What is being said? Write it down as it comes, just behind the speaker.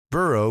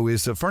Burrow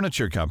is a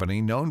furniture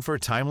company known for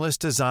timeless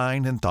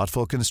design and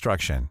thoughtful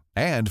construction,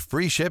 and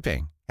free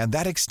shipping, and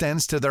that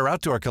extends to their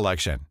outdoor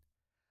collection.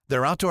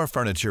 Their outdoor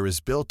furniture is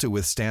built to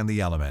withstand the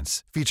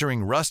elements,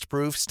 featuring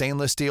rust-proof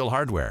stainless steel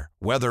hardware,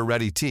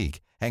 weather-ready teak,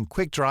 and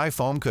quick-dry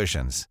foam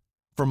cushions.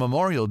 For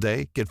Memorial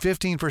Day, get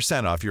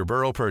 15% off your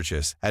Burrow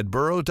purchase at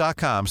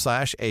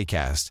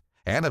burrow.com/ACAST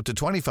and up to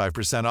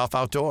 25% off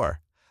outdoor.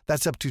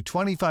 That's up to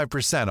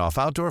 25% off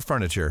outdoor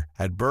furniture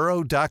at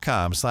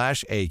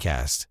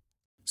burrow.com/ACAST.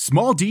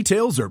 Small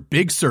details are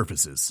big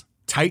surfaces.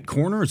 Tight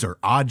corners are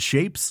odd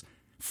shapes.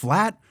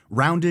 Flat,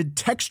 rounded,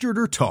 textured,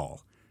 or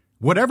tall.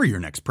 Whatever your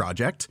next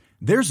project,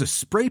 there's a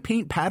spray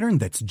paint pattern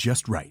that's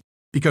just right.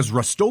 Because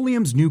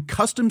Rust-Oleum's new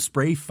Custom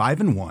Spray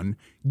 5-in-1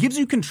 gives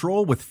you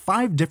control with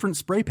 5 different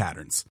spray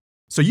patterns.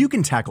 So you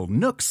can tackle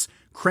nooks,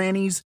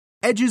 crannies,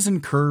 edges,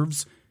 and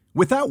curves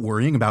without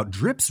worrying about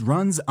drips,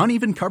 runs,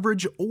 uneven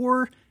coverage,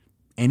 or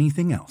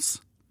anything else.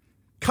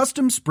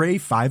 Custom Spray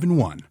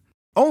 5-in-1.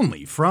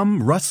 Only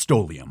from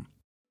Rust-Oleum.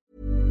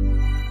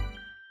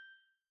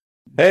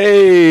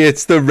 Hey,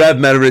 it's the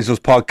Redmen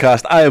Originals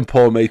podcast. I am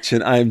Paul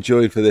Machin. I am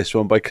joined for this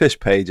one by Chris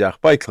Pajak,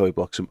 by Chloe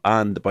Bloxham,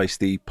 and by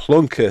Steve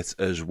Plunkett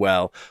as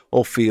well.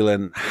 All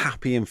feeling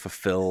happy and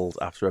fulfilled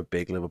after a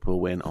big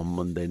Liverpool win on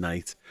Monday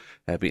night,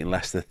 beating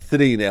Leicester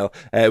 3-0.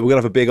 We're going to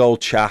have a big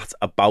old chat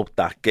about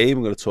that game.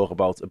 We're going to talk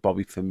about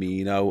Bobby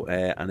Firmino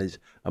and his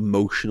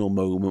emotional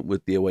moment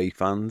with the away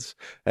fans.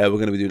 We're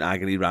going to be doing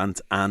agony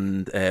rant,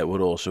 and we're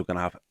also going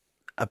to have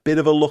a bit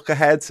of a look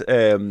ahead,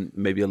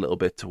 maybe a little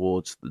bit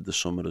towards the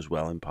summer as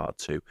well in part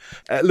 2.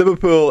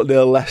 Liverpool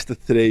 0, Leicester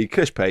 3,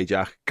 Chris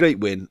Pajak, great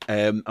win.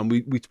 And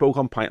we spoke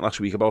on Pint last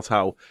week about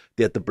how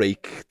they had the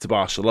break to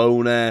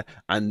Barcelona,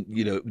 and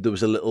you know there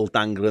was a little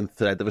dangling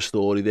thread of a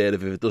story there.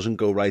 If it doesn't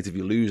go right, if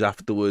you lose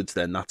afterwards,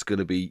 then that's going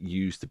to be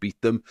used to beat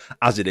them.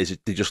 As it is,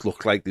 they just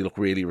look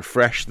really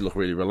refreshed, they look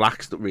really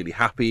relaxed, look really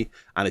happy,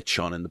 and it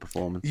shone in the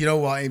performance. You know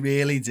what, it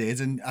really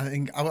did, and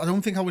I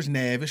don't think I was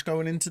nervous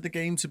going into the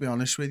game, to be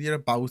honest with you,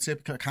 about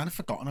it. I kind of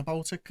forgotten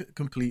about it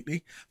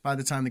completely by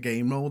the time the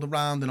game rolled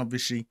around, and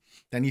obviously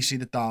then you see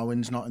that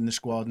Darwin's not in the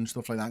squad and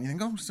stuff like that, and you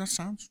think, oh, that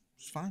sounds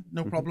fine,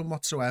 no problem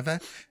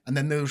whatsoever. And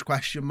then those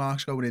question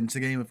marks going into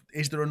the game of,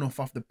 is there enough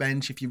off the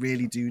bench if you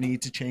really do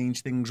need to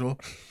change things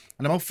up?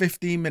 And about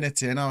 15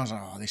 minutes in, I was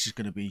like, oh, this has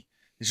got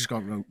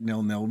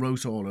 0-0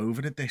 wrote all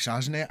over it, this,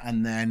 hasn't it?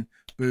 And then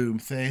boom,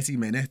 30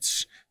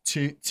 minutes,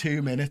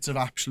 two minutes of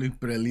absolute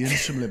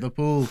brilliance from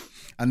Liverpool,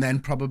 and then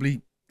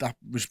probably that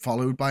was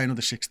followed by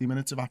another 60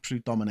 minutes of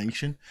absolute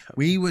domination.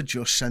 We were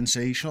just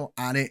sensational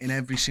at it in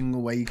every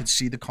single way. You could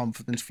see the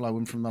confidence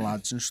flowing from the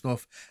lads and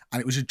stuff,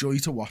 and it was a joy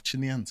to watch in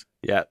the end.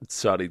 Yeah,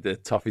 sorry, the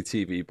Toffee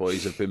TV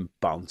boys have been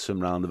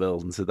bouncing around the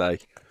building today.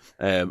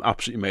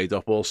 Absolutely made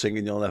up, all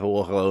singing You'll Never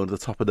Walk Alone at the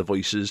top of the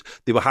voices.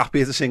 They were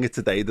happier to sing it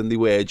today than they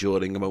were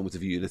during a moment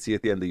of unity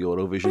at the end of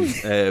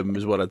Eurovision,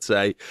 is what I'd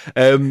say.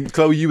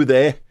 Chloe, you were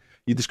there.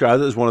 You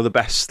described it as one of the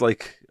best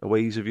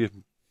aways of your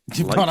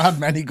You've not had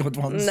many good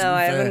ones. No,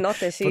 I haven't, not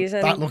this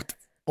season. That looked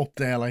up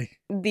there,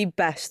 the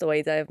best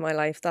away day of my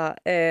life. That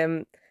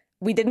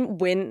we didn't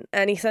win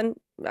anything.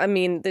 I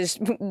mean,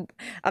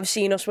 I've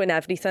seen us win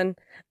everything,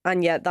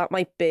 and yet that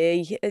might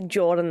be,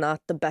 during that,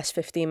 the best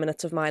 15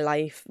 minutes of my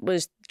life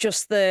was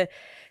just the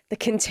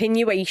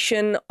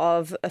continuation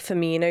of a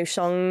Firmino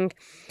song,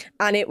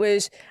 and it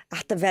was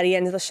at the very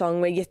end of the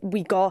song where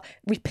we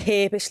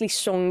purposely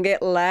sung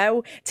it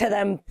low to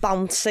then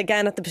bounce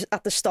again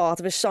at the start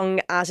of his song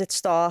as it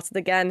started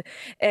again.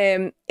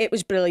 It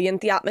was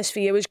brilliant. The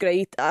atmosphere was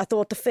great. I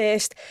thought the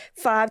first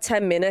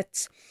 5-10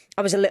 minutes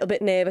I was a little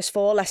bit nervous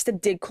for. Leicester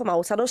did come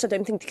out at us. I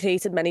don't think they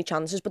created many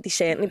chances, but they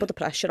certainly put the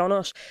pressure on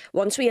us.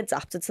 Once we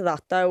adapted to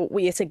that, though,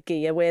 we hit a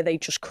gear where they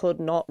just could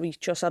not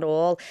reach us at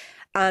all.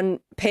 And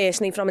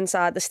personally, from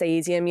inside the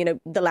stadium, you know,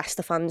 the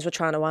Leicester fans were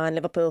trying to wind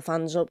Liverpool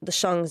fans up. The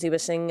songs they were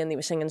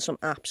singing some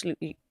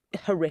absolutely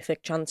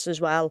horrific chants as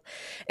well.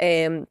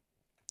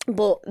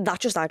 But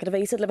that just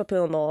aggravated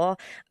Liverpool more,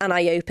 and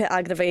I hope it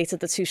aggravated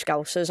the two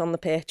Scousers on the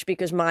pitch,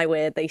 because my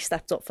word, they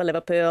stepped up for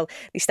Liverpool.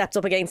 They stepped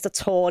up against the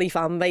Tory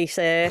fan base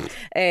here,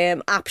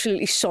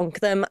 absolutely sunk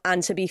them,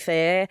 and to be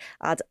fair,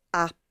 I'd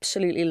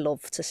absolutely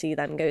love to see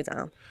them go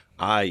down.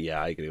 I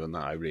agree on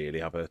that. I really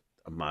have a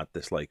mad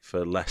dislike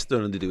for Leicester,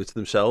 and they do it to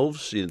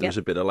themselves. You know, there was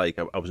a bit of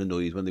I was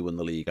annoyed when they won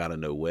the league out of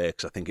nowhere,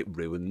 because I think it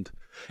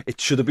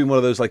should have been one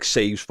of those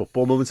saves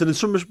football moments, and in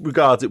some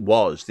regards it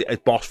was.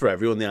 It bossed for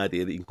everyone the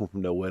idea that you can come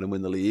from nowhere and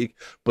win the league,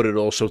 but it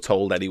also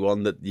told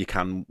anyone that you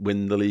can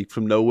win the league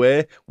from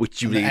nowhere,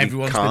 which you really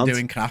everyone's can't. Been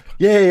doing crap.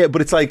 Yeah,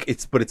 but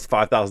it's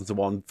 5,000 to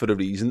 1 for a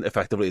reason.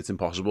 Effectively, it's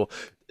impossible.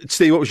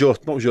 Steve, what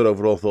was your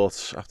overall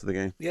thoughts after the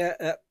game? Yeah,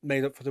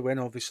 made up for the win.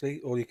 Obviously,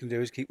 all you can do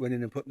is keep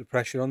winning and putting the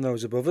pressure on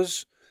those above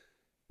us.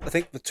 I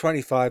think the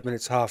 25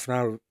 minutes, half an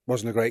hour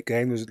wasn't a great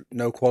game. There was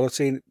no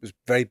quality. It was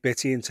very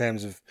bitty in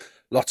terms of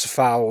lots of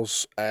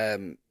fouls,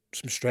 some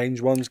strange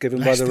ones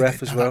given by the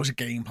ref as well. That was a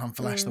game plan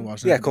for Leicester,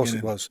 wasn't it? Yeah, of course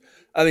it was.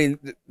 I mean,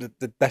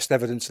 the best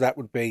evidence of that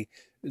would be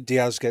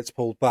Diaz gets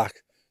pulled back.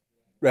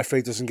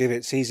 referee doesn't give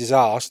it, sees his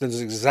arse, then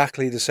does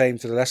exactly the same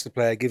to the Leicester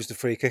player, gives the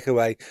free kick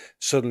away.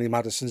 Suddenly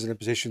Maddison's in a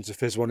position to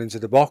fizz one into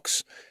the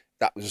box.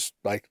 That was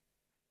like,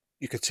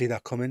 you could see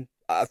that coming.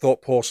 I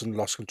thought Pawson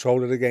lost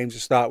control of the game to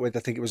start with. I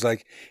think it was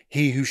like,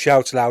 he who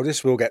shouts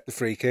loudest will get the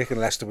free kick, and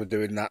Leicester were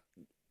doing that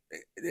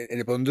in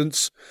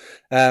abundance.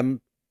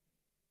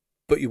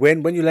 But you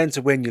win. When you learn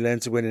to win,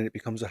 and it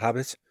becomes a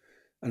habit.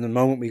 And the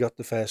moment we got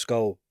the first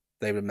goal,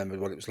 they remembered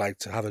what it was like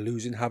to have a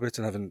losing habit,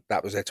 and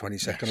that was their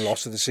 22nd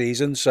loss of the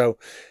season. So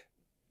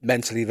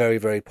mentally very,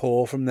 very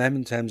poor from them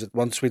in terms of,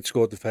 once we'd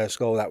scored the first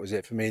goal, that was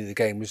it for me. The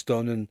game was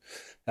done, and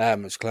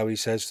as Chloe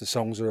says, the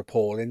songs are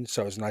appalling.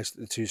 So it was nice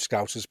that the two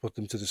Scousers put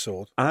them to the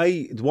sword.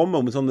 One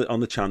moment on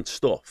the chant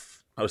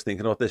stuff, I was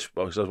thinking about this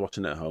because I was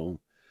watching it at home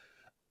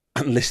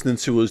and listening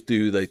to us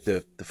do like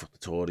the fuck the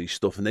Tories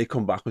stuff, and they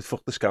come back with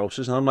fuck the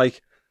Scousers, and I'm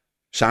like,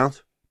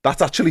 sound.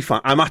 That's actually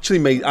fine. I actually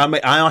made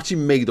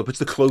up. It's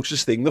the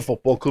closest thing the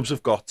football clubs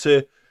have got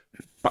to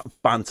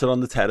banter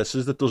on the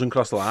terraces that doesn't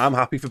cross the line. I'm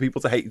happy for people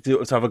to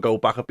have a go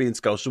back at being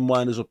Scouse and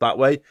winders up that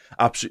way.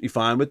 Absolutely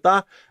fine with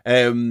that.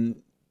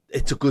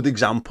 It's a good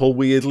example,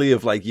 weirdly,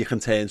 of like you can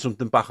turn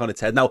something back on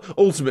its head. Now,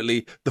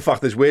 ultimately, the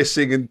fact is we're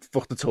singing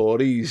 "fuck the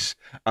Tories"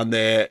 and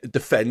they're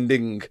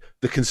defending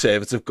the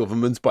Conservative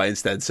government by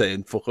instead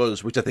saying "fuck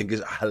us," which I think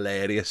is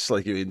hilarious.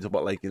 Like you're into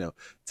about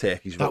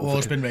turkeys. That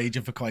war's been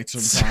raging for quite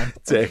some time.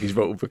 Turkeys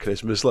voting for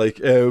Christmas,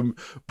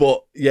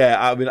 but yeah,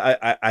 I mean,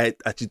 I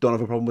actually don't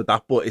have a problem with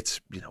that. But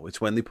it's it's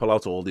when they pull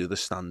out all the other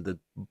standard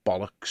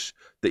bollocks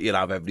that you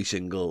have every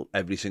single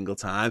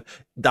time.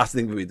 That's the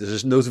thing for me. There's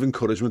this note of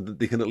encouragement that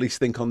they can at least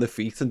think on their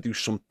feet and do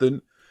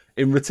something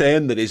in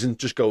return that isn't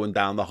just going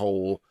down the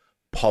whole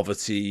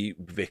poverty,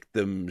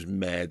 victims,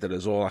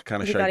 murderers, all that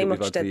kind of shit that we've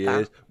had for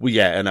years. Well,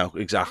 yeah, I know,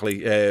 exactly.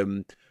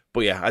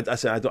 But yeah, I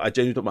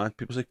genuinely don't mind.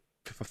 People say,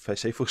 if I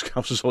say fuck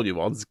Scousers all you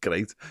want, it's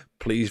great.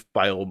 Please,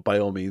 by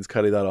all means,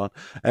 carry that on.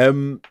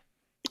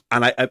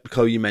 And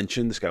Chloe, you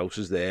mentioned the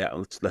Scousers there.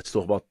 Let's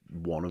talk about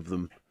one of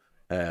them.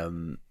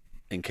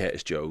 In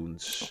Curtis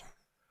Jones.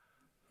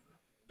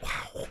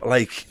 Wow.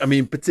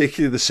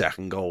 Particularly the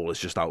second goal is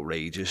just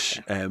outrageous.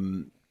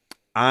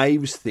 I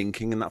was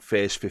thinking in that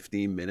first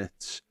 15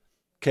 minutes,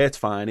 Kurt's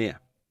fine here.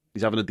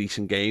 He's having a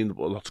decent game,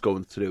 a lot's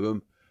going through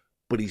him,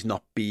 but he's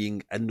not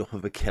being enough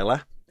of a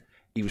killer.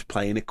 He was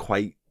playing it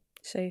quite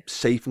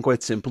safe and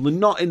quite simple,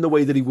 and not in the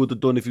way that he would have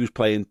done if he was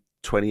playing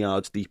 20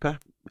 yards deeper.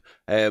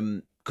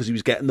 Because he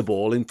was getting the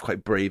ball in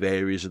quite brave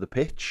areas of the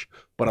pitch,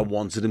 but I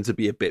wanted him to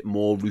be a bit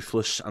more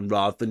ruthless, and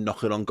rather than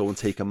knock it on, go and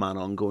take a man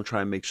on, go and try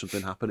and make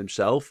something happen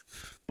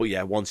himself. But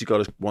yeah, once he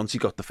got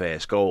the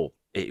first goal,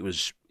 he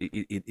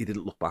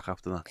didn't look back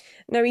after that.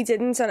 No, he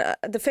didn't, and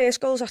the first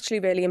goal is actually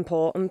really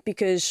important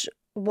because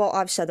what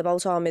I've said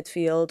about our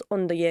midfield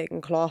under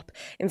Jurgen Klopp,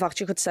 in fact,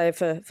 you could say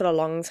for a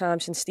long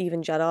time since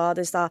Steven Gerrard,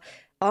 is that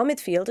our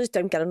midfielders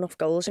don't get enough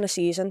goals in a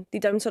season. They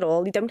don't at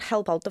all. They don't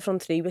help out the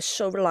front three. We're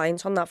so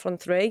reliant on that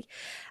front three.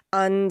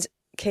 And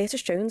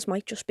Curtis Jones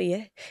might just be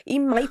it. He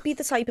might be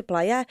the type of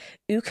player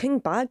who can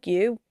bag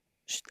you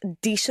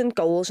decent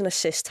goals and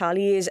assist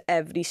tallies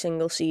every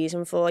single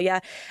season for you.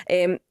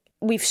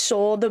 We've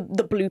saw the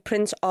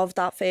blueprint of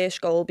that first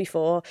goal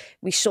before.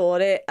 We saw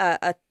it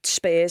at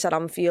Spurs at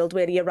Anfield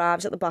where he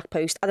arrives at the back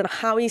post. I don't know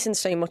how he's in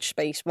so much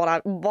space.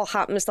 What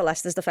happens to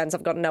Leicester's defence,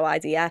 I've got no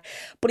idea.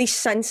 But he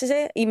senses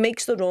it. He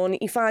makes the run.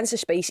 He finds the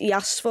space. He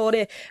asks for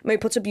it. He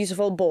puts a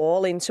beautiful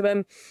ball into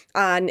him.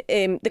 And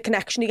the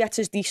connection he gets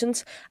is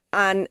decent.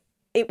 And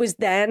it was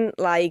then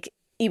like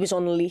he was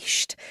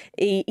unleashed.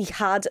 He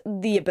had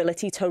the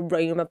ability to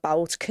roam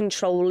about,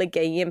 control the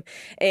game.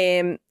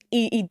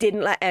 He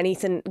didn't let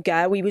anything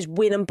go. He was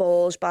winning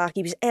balls back.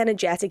 He was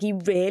energetic. He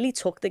really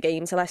took the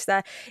game to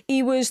Leicester.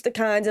 He was the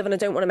kind of, and I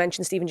don't want to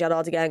mention Steven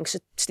Gerrard again because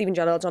Steven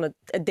Gerrard's on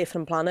a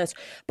different planet,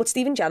 but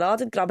Steven Gerrard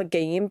would grab a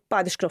game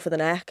by the scruff of the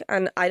neck,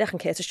 and I reckon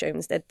Curtis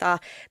Jones did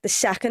that. The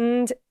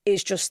second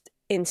is just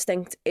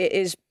instinct. It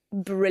is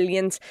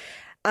brilliant.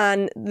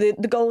 And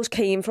the goals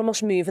came from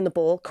us moving the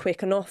ball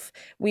quick enough.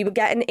 We were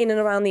getting in and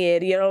around the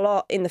area a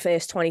lot in the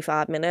first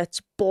 25 minutes,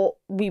 but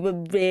we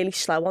were really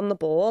slow on the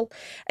ball.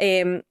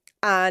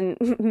 And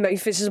Mo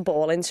fizzes a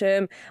ball into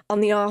him on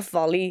the half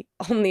volley,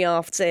 on the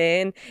half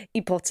turn.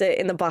 He put it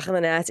in the back of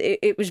the net.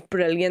 It was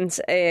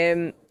brilliant.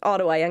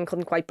 ROAN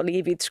couldn't quite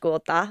believe he'd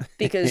scored that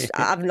because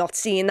I've not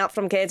seen that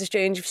from Curtis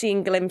Jones. You've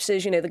seen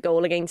glimpses, the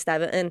goal against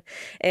Everton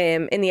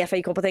in the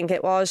FA Cup, I think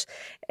it was.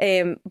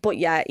 But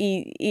yeah,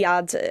 he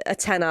had a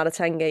 10 out of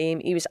 10 game.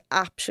 He was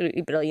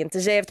absolutely brilliant.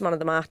 Deserved man of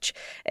the match.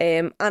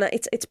 And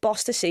it's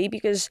boss to see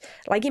because,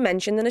 like he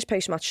mentioned in his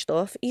post-match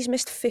stuff, he's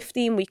missed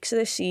 15 weeks of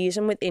this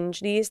season with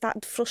injuries. That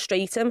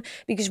frustrate him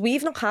because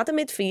we've not had a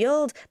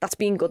midfield that's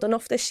been good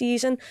enough this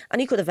season, and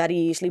he could have very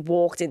easily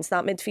walked into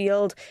that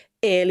midfield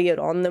earlier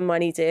on than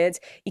when he did.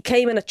 He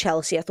came in at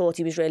Chelsea, I thought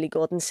he was really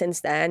good, and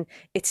since then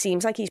it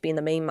seems like he's been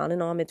the main man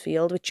in our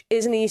midfield, which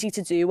isn't easy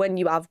to do when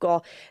you have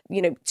got,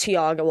 you know,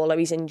 Thiago, although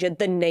he's injured,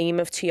 the name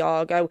of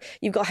Thiago.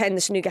 You've got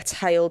Henderson, who gets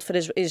hailed for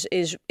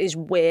his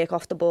work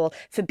off the ball.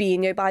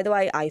 Fabinho, by the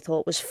way, I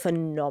thought was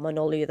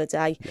phenomenal the other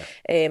day.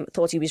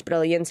 Thought he was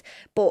brilliant.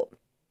 But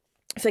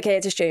for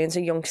Curtis Jones,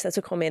 a youngster,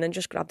 to come in and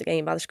just grab the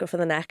game by the scruff of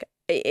the neck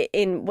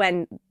in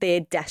when they're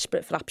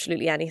desperate for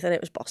absolutely anything,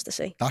 it was boss to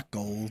see. That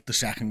goal, the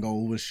second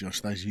goal, was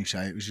just, as you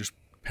say, it was just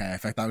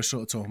perfect. I was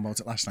sort of talking about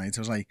it last night.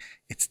 I was like,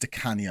 it's Di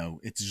Canio,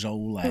 it's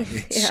Zola,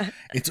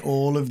 it's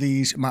all of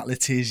these, Matt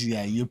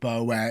Letizia,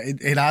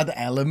 Yeboah. It had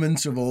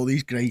elements of all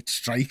these great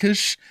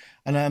strikers.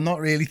 And I'm not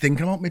really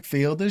thinking about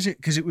midfielders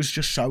because it was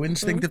just so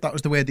instinctive. That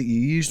was the word that you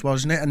used,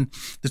 wasn't it? And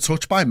the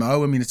touch by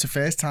Mo, I mean, it's a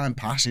first time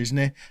pass, isn't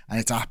it? And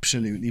it's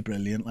absolutely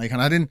brilliant. Like,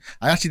 and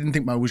I actually didn't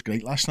think Mo was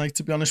great last night,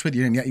 to be honest with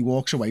you. And yet he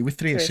walks away with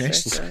 3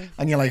 assists.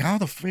 And you're like, how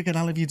the friggin'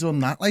 hell have you done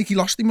that? Like, he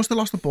must have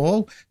lost the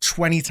ball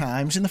 20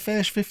 times in the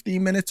first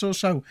 15 minutes or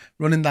so,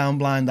 running down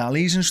blind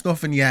alleys and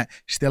stuff. And yet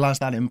still has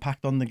that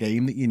impact on the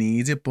game that you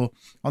needed. But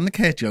on the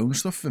Kurt Jones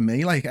stuff, for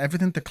me, like,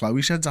 everything that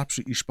Chloe said's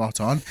absolutely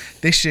spot on.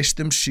 This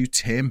system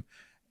suits him.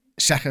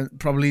 Second,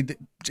 probably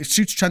it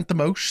suits Trent the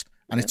most,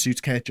 and it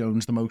suits Kurt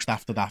Jones the most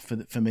after that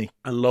for me.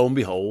 And lo and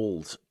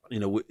behold, you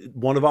know,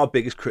 one of our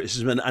biggest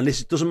criticisms, and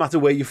this doesn't matter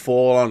where you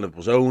fall on it,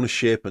 was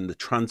ownership and the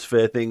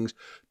transfer things.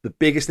 The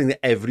biggest thing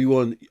that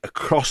everyone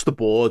across the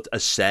board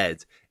has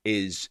said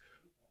is,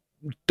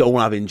 don't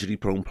have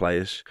injury-prone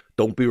players.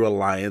 Don't be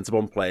reliant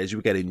upon players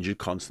who get injured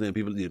constantly.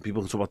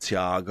 People talk about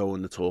Thiago,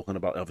 and they're talking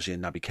about obviously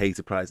Naby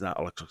Keita prior to that,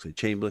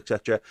 Oxlade-Chamberlain,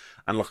 etc.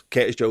 And look,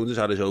 Curtis Jones has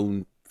had his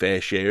own fair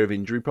share of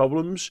injury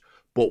problems,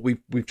 but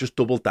we've just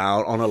doubled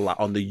down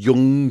on the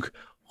young,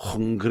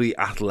 hungry,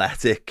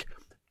 athletic,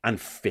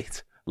 and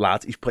fit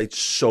lad. He's played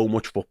so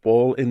much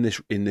football in this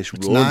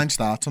run. 9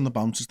 starts on the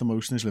bounce is the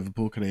most in his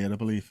Liverpool career, I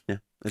believe. Yeah,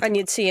 and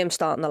you'd see him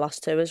starting the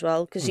last 2 as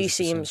well, because he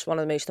seems one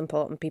of the most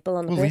important people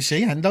on the pitch. We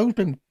see Hendo's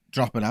been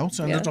dropping out.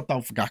 Endo dropped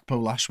out for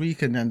Gakpo last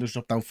week, and Endo's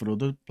dropped out for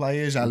other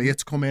players.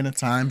 Elliott's come in at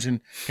times, and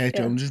Kurt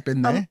Jones has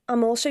been there.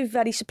 I'm also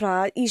very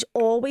surprised. He's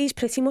always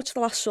pretty much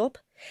the last sub.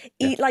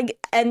 Like,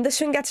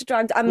 Henderson gets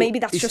dragged, and maybe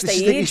that's just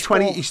age.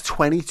 He's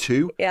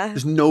 22. Yeah.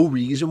 There's no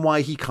reason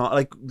why he can't.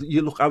 Like,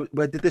 you look, I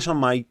did this on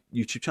my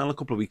YouTube channel a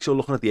couple of weeks ago,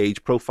 looking at the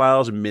age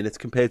profiles and minutes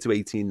compared to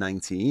 18,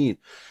 19.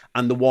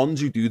 And the ones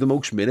who do the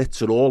most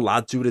minutes are all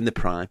lads who are in the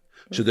prime.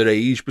 So they're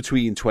aged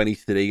between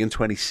 23 and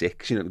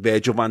 26. You know,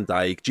 Virgil van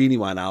Dijk, Gini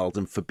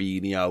Wijnaldum,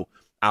 Fabinho,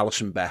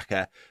 Alisson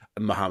Becker,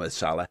 and Mohamed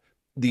Salah.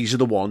 These are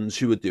the ones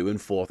who are doing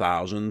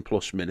 4,000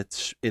 plus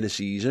minutes in a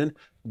season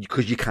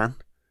because you can.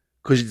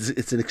 Because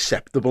it's an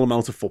acceptable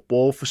amount of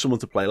football for someone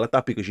to play like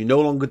that, because you're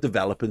no longer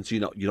developing, so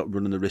you're not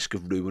running the risk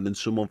of ruining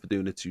someone for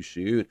doing it too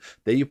soon.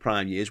 They're your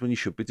prime years when you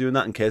should be doing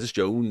that. And Curtis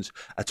Jones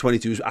at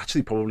 22 is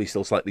actually probably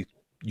still slightly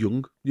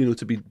young, you know,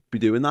 to be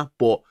doing that.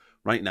 But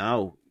right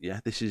now,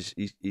 yeah, he's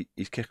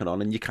kicking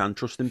on, and you can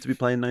trust him to be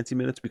playing 90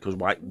 minutes because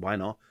why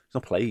not? He's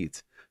not played.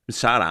 He's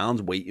sat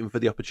around waiting for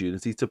the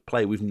opportunity to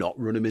play. We've not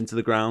run him into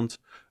the ground,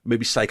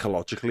 maybe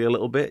psychologically a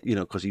little bit, you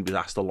know, because he was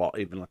asked a lot,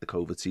 even like the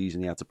COVID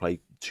season, he had to play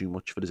too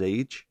much for his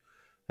age.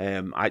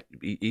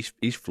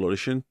 He's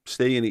flourishing,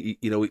 Steve,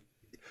 and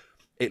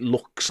it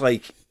looks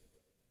like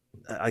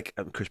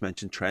Chris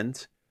mentioned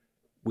Trent,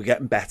 we're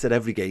getting better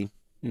every game.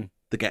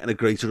 They're getting a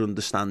greater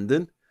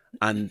understanding,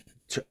 and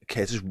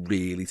Curtis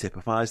really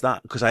typifies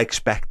that, because I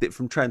expect it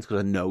from Trent because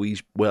I know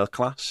he's world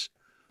class.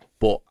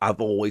 But I've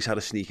always had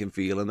a sneaking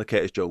feeling that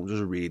Curtis Jones was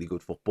a really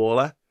good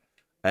footballer,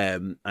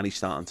 and he's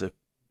starting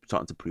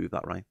to prove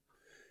that right.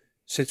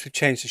 Since we've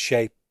changed the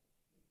shape,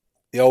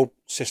 the old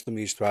system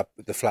we used to have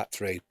with the flat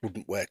 3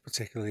 wouldn't work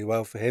particularly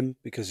well for him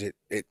because it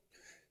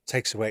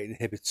takes away, it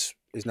inhibits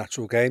his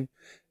natural game.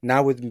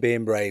 Now with him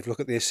being brave, look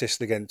at the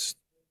assist against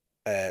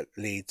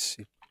Leeds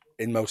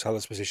in Mo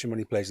Salah's position when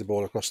he plays the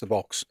ball across the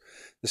box.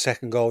 The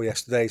second goal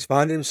yesterday, he's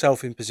finding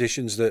himself in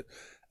positions that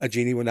a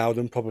Gini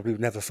Wijnaldum probably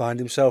would never find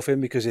himself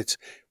in, because it's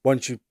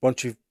once you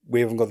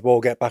we haven't got the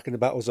ball, get back in the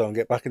battle zone,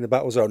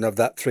 have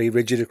that 3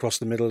 rigid across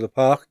the middle of the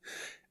park.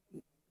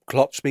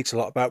 Klopp speaks a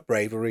lot about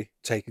bravery,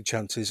 taking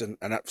chances, and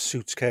that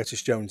suits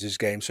Curtis Jones's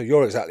game. So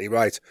you're exactly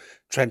right.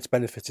 Trent's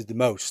benefited the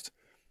most,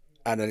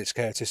 and then it's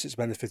Curtis that's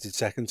benefited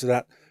second to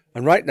that.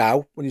 And right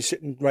now, when you're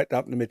sitting right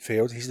down in the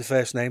midfield, he's the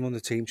first name on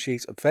the team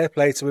sheet. And fair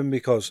play to him,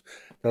 because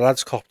the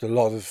lad's copped a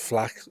lot of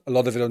flack, a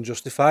lot of it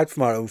unjustified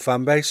from our own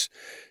fan base.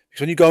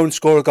 Because when you go and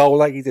score a goal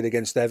like he did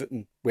against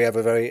Everton, we have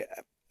a very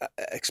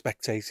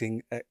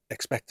expectant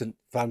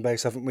fan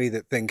base, haven't we,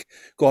 that think,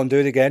 go on, do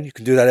it again. You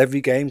can do that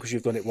every game because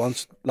you've done it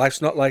once.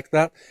 Life's not like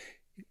that.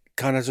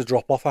 Kind of has a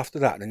drop off after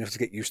that, and then you have to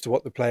get used to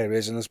what the player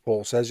is. And as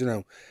Paul says, you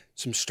know,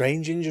 some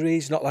strange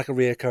injuries, not like a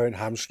reoccurring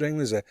hamstring.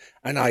 There's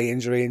an eye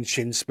injury and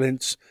shin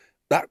splints.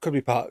 That could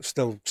be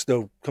still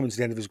coming to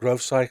the end of his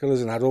growth cycle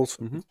as an adult.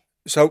 Mm-hmm.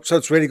 So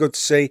it's really good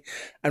to see.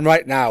 And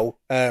right now,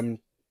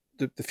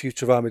 the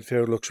future of our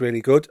midfield looks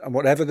really good. And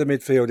whatever the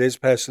midfield is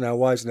personnel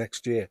wise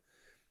next year,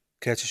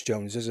 Curtis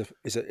Jones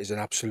is an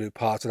absolute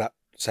part of that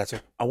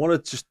setup. I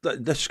want to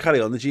let's carry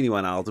on the Gini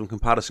Wijnaldum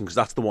comparison, because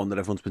that's the one that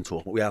everyone's been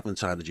talking about. We haven't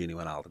signed the Gini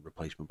Wijnaldum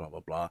replacement, blah,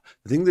 blah, blah.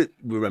 The thing that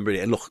we remember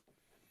here, look,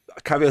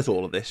 I caveat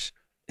all of this,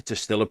 it's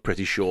still a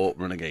pretty short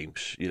run of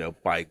games,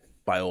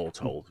 by all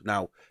told.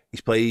 Now,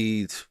 he's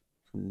played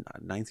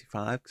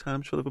 95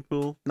 times for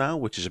Liverpool now,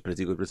 which is a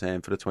pretty good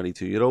return for a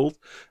 22-year-old.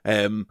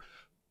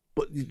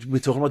 But we're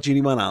talking about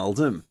Gini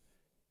Wijnaldum.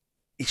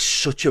 He's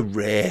such a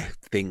rare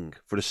thing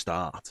for a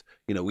start.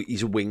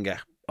 He's a winger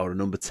or a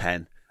number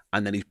 10,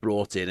 and then he's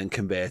brought in and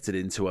converted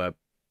into a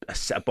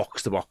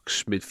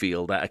box-to-box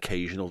midfielder,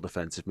 occasional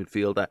defensive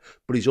midfielder.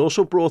 But he's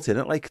also brought in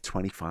at like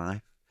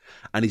 25,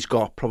 and he's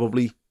got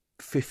probably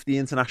 50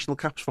 international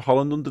caps for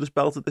Holland under his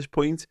belt at this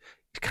point.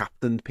 He's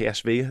captained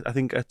PSV, I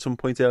think, at some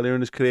point earlier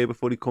in his career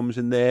before he comes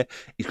in there.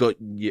 He's got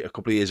a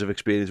couple of years of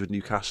experience with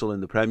Newcastle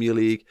in the Premier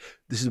League.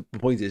 The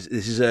point is,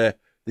 this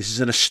is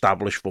an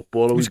established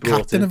footballer. He was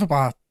captain of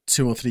about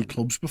 2 or 3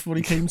 clubs before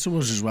he came to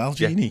us as well,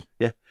 Gini.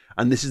 Yeah.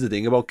 And this is the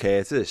thing about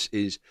Curtis,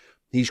 is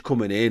he's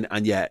coming in,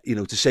 and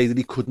to say that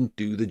he couldn't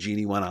do the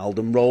Gini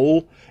Wijnaldum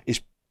role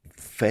is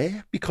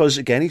fair, because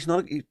again, he's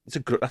not.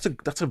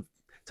 That's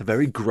a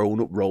very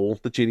grown-up role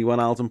that Gini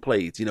Wijnaldum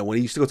played. When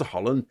he used to go to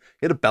Holland,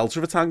 he had a belter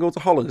of a time going to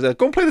Holland. He said,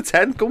 go and play the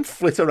 10, go and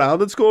flit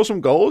around and score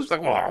some goals. It's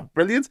like, oh,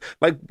 brilliant.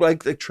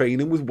 Like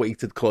training with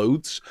weighted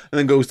clothes, and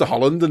then goes to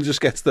Holland and just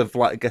gets to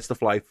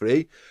fly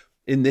free.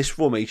 In this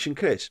formation,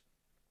 Chris,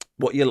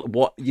 what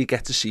you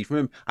get to see from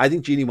him, I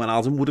think Gini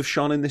Wijnaldum would have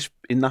shone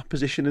in that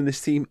position in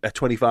this team, a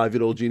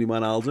 25-year-old Gini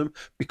Wijnaldum,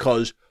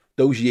 because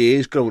those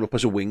years growing up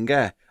as a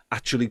winger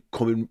actually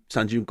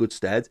stand you in good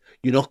stead.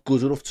 You're not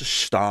good enough to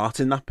start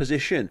in that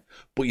position,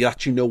 but you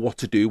actually know what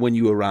to do when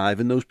you arrive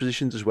in those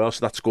positions as well.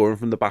 So that scoring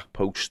from the back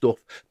post stuff,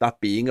 that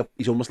being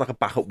he's almost like a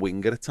backup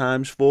winger at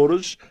times for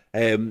us.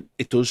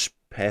 It does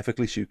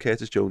perfectly suit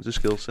Curtis Jones'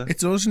 skill set. It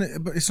does,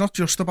 but it's not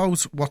just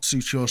about what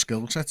suits your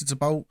skill set. It's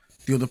about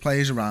the other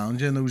players around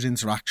you and those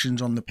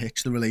interactions on the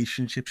pitch, the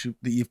relationships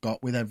that you've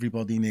got with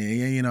everybody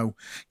near you.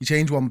 You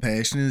change one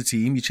person in the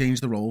team, you change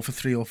the role for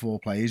 3 or 4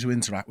 players who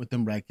interact with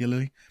them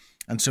regularly.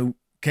 And so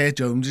Curtis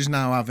Jones is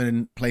now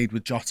having played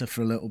with Jota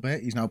for a little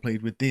bit. He's now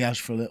played with Diaz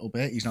for a little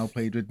bit. He's now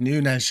played with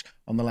Nunes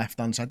on the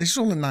left-hand side. This is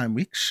all in 9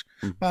 weeks,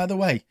 by the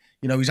way.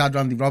 He's had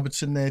Randy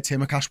Robertson there.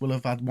 Timakash will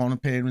have had 1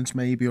 appearance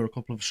maybe, or a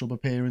couple of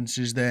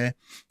sub-appearances there.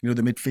 The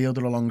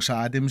midfielder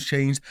alongside him's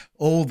changed.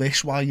 All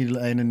this while you're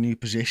in a new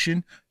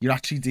position. You're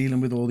actually dealing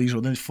with all these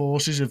other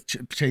forces of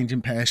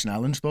changing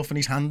personnel and stuff, and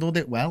he's handled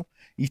it well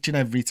each and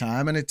every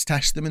time, and it's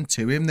testament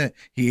to him that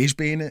he is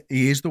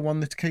the one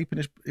that's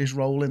keeping his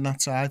role in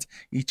that side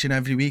each and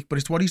every week. But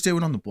it's what he's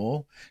doing on the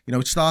ball.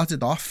 It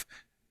started off,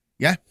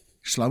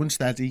 slow and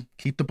steady,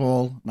 keep the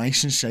ball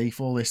nice and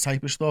safe, all this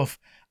type of stuff.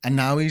 And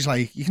now he's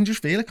like, you can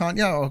just feel it, can't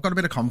you? I've got a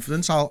bit of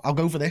confidence. I'll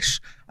go for this.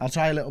 I'll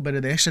try a little bit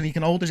of this. And he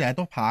can hold his head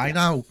up high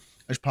now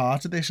as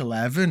part of this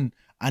 11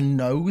 and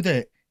know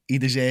that he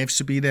deserves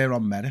to be there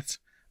on merit.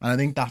 And I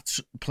think that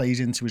plays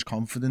into his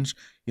confidence.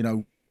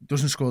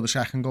 Doesn't score the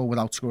second goal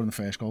without scoring the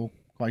first goal,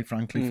 quite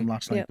frankly, from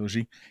last night, does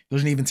he?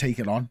 Doesn't even take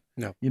it on.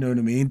 No. You know what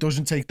I mean?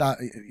 Doesn't take that,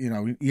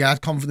 he had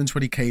confidence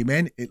when he came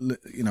in,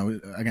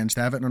 against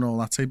Everton and all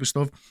that type of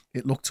stuff.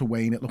 It looked to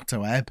wane, it looked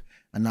to ebb,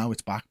 and now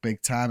it's back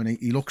big time, and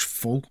he looks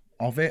full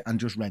of it and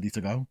just ready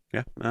to go.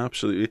 Yeah,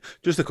 absolutely.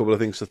 Just a couple of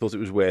things I thought it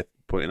was worth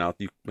pointing out.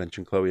 You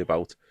mentioned, Chloe,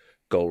 about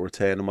goal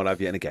return and what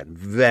have you, and again,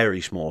 very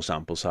small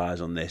sample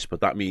size on this,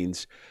 but that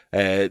means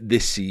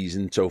this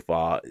season so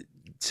far,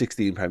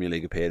 16 Premier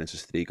League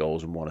appearances, 3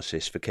 goals and 1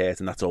 assist for Kurt,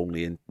 and that's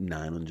only in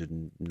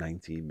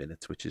 919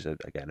 minutes, which is,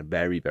 again, a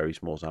very, very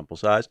small sample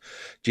size.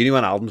 Gini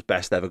Wijnaldum's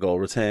best ever goal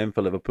return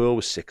for Liverpool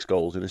was 6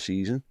 goals in a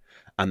season,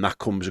 and that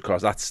comes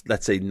across, that's,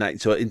 let's say,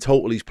 so in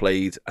total he's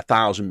played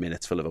 1,000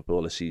 minutes for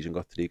Liverpool this season,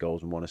 got 3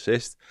 goals and 1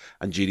 assist,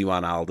 and Gini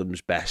Wijnaldum's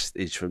best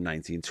is from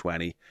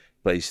 1920,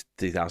 plays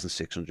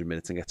 3,600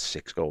 minutes and gets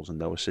 6 goals and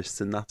no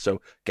assists in that.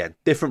 So, again,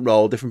 different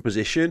role, different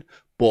position,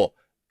 but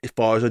as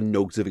far as a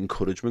note of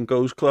encouragement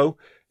goes, Chloe,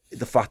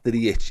 the fact that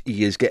he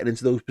is getting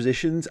into those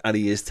positions and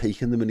he is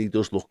taking them and he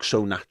does look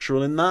so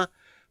natural in that,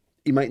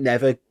 he might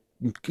never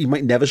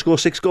score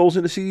 6 goals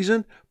in a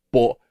season,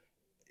 but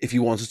if he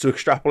wanted to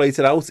extrapolate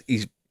it out,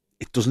 it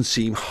doesn't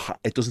seem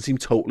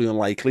totally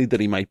unlikely that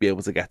he might be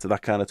able to get to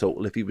that kind of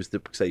total if he was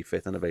to stay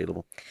fit and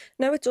available.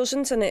 No, it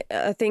doesn't, and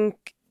I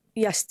think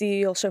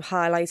yesterday also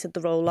highlighted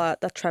the role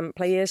that Trent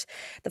plays.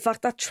 The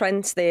fact that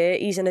Trent's there,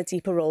 he's in a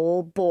deeper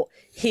role, but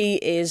he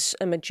is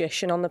a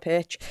magician on the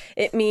pitch.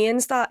 It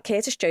means that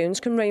Curtis Jones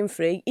can roam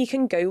free. He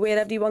can go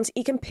wherever he wants.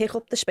 He can pick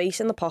up the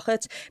space in the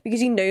pocket because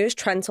he knows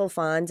Trent will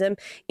find him.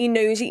 He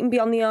knows he can be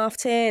on the half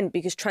turn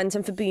because Trent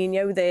and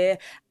Fabinho there,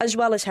 as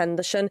well as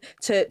Henderson,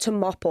 to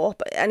mop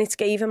up, and it's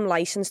gave him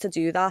licence to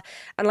do that.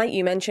 And like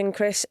you mentioned,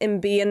 Chris,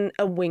 him being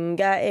a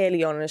winger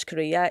early on in his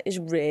career is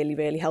really,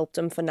 really helped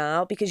him for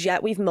now because,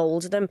 we've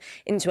moulded him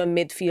into a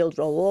midfield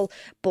role,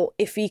 but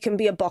if he can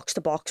be a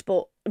box-to-box,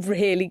 but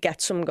really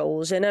get some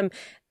goals in him.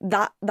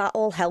 That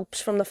all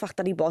helps from the fact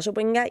that he was a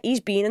winger.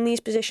 He's been in these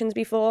positions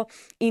before.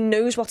 He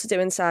knows what to do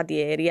inside the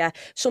area.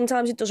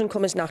 Sometimes it doesn't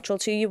come as natural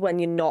to you when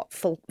you're not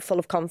full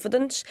of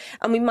confidence.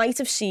 And we might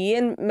have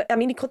seen, I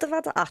mean, he could have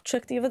had a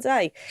hat-trick the other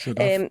day. Should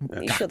have.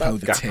 He should have.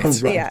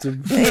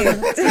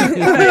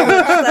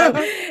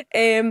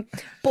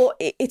 But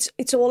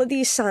it's all of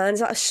these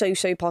signs that are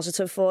so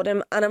positive for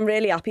him. And I'm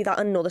really happy that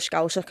another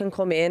Scouser can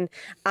come in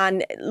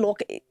and look,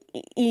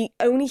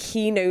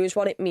 he knows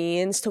what it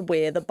means to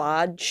wear the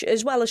badge,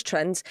 as well as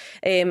Trent,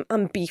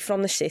 and be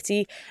from the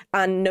city,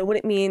 and know what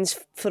it means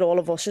for all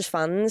of us as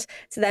fans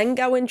to then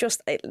go and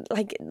just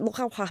like look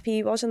how happy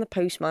he was in the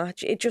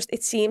post-match.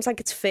 It seems like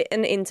it's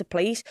fitting into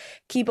place.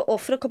 Keep it up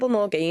for a couple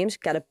more games,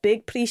 get a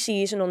big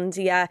pre-season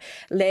under you,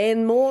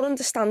 learn more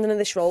understanding of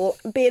this role.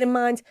 Bear in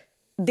mind,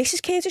 this is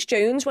Curtis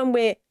Jones when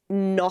we're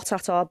not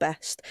at our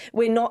best.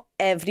 We're not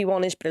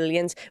everyone is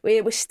brilliant.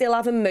 We're still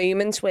having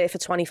moments where for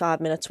 25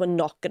 minutes we're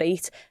not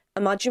great.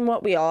 Imagine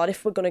what we are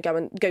if we're going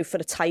to go for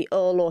a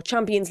title or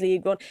Champions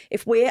League run.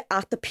 If we're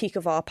at the peak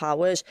of our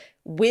powers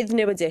with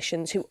new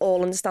additions who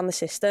all understand the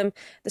system,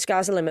 the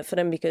sky's the limit for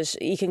him, because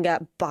he can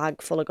get a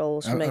bag full of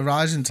goals for me. A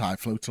rising tide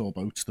floats all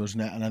boats,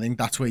 doesn't it? And I think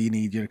that's where you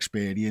need your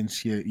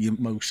experience, your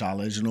Mo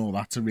Salahs and all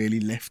that to really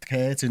lift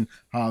Kurt and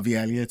Harvey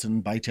Elliott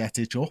and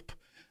Bajcetic up.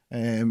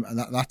 And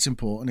that's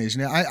important,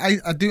 isn't it?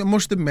 I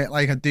must admit,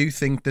 like, I do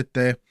think that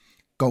the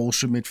goals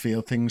from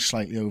midfield thing's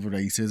slightly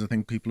overrated. I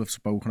think people have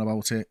spoken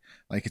about it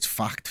like it's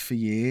fact for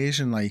years,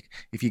 and like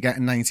if you're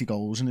getting 90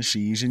 goals in a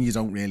season, you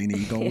don't really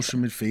need goals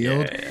from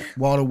midfield. Yeah.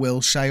 What I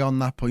will say on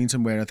that point,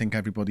 and where I think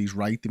everybody's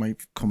right, they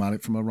might come at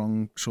it from a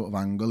wrong sort of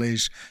angle,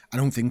 is I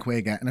don't think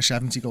we're getting a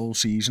 70 goal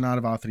season out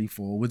of our three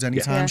forwards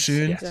anytime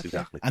soon. Yes,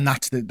 exactly. And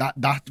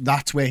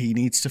that's where he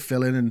needs to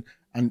fill in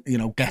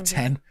and get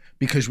 10.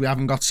 Because we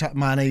haven't got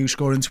Mane who's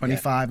scoring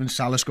 25 and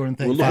Salah scoring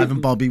 35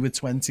 and Bobby with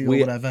 20 or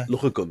whatever.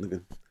 Look at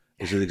Gundogan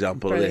as an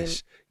example of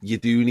this. You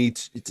do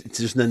need, it's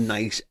just a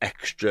nice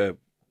extra,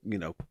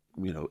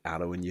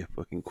 arrow in your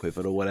fucking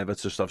quiver or whatever,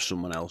 to just have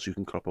someone else who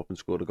can crop up and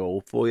score a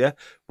goal for you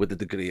with a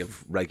degree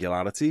of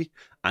regularity.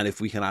 And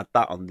if we can add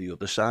that on the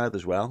other side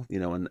as well,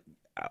 and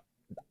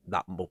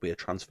that will be a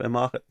transfer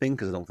market thing,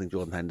 because I don't think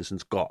Jordan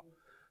Henderson's got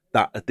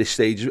that at this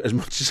stage, as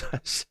much as I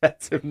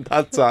set him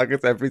that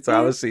target every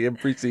time I see him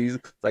pre-season.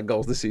 That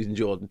goals this season,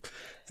 Jordan.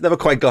 He's never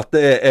quite got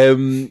there.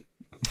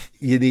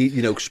 You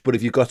need, but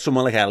if you've got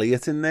someone like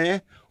Elliott in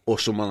there or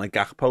someone like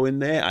Gakpo in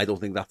there, I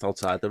don't think that's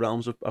outside the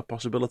realms of a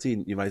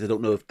possibility. You're right. I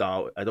don't know if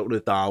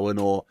Darwin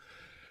or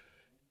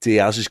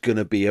Diaz is going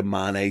to be a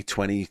Mane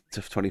 20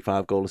 to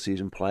 25 goal a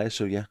season player.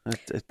 So yeah,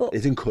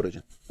 it's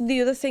encouraging. The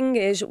other thing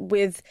is,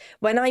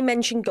 when I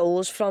mention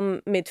goals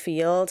from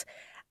midfield,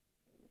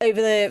 over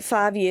the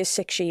 5 years,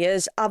 6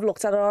 years, I've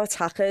looked at our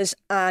attackers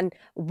and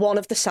one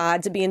of the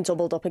sides are being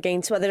doubled up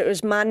against, whether it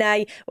was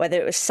Mane,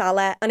 whether it was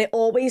Salah, and it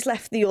always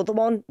left the other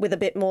one with a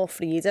bit more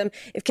freedom.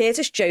 If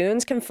Curtis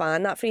Jones can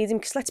find that freedom,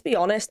 because let's be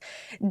honest,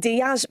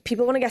 Diaz,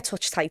 people want to get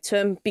touch tight to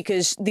him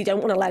because they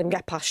don't want to let him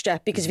get past you,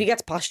 because if he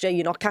gets past you,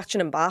 you're not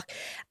catching him back.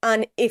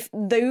 And if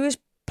those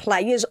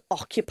players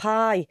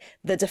occupy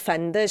the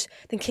defenders,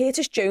 then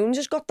Curtis Jones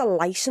has got the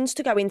licence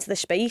to go into the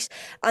space.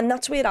 And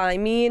that's where I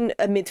mean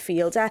a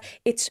midfielder.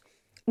 It's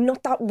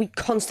not that we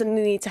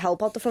constantly need to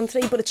help out the front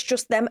three, but it's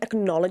just them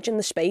acknowledging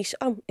the space.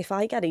 Oh, if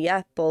I get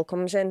here, ball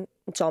comes in,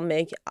 it's on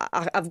me.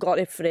 I've got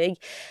it free.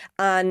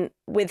 And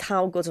with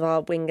how good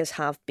our wingers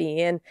have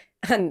been,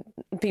 and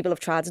people have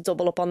tried to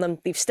double up on them,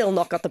 they've still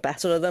not got the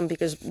better of them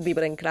because they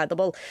were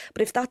incredible.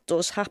 But if that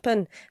does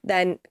happen,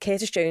 then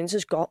Curtis Jones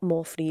has got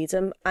more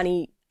freedom,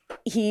 and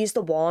he's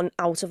the one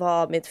out of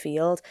our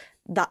midfield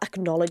that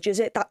acknowledges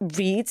it, that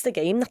reads the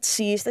game, that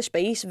sees the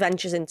space,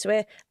 ventures into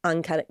it,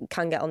 and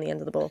can get on the end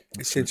of the ball.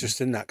 It's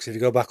interesting that, because if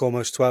you go back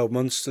almost 12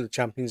 months to the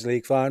Champions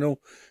League final,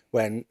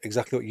 when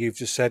exactly what you've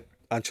just said,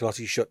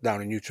 Ancelotti shut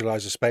down and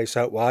neutralised the space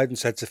out wide and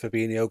said to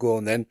Fabinho, go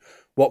on then,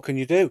 what can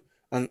you do?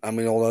 And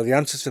we all know the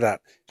answer to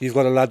that. You've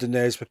got a lad in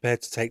there who's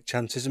prepared to take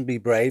chances and be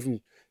brave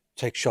and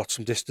take shots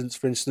from distance,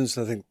 for instance.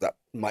 And I think that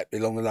might be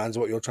along the lines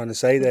of what you're trying to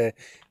say there,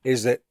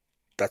 is that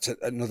that's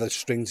another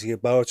string to your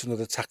bow. It's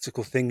another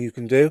tactical thing you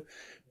can do.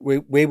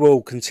 We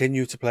will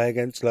continue to play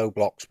against low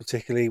blocks,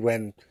 particularly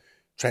when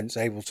Trent's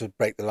able to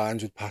break the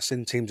lines with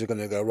passing. Teams are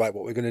going to go, right,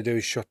 what we're going to do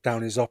is shut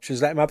down his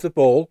options, let him have the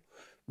ball.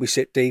 We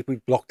sit deep, we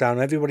block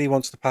down everybody he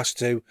wants to pass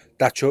to.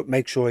 That's up,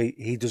 make sure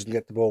he doesn't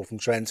get the ball from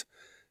Trent.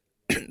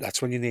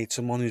 That's when you need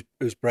someone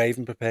who's brave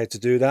and prepared to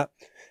do that.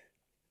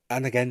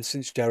 And again,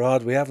 since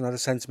Gerrard, we haven't had a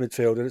centre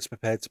midfielder that's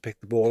prepared to pick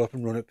the ball up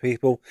and run at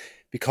people.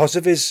 Because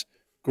of his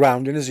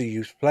grounding as a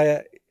youth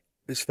player,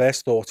 his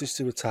first thought is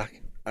to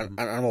attack, and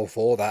I'm all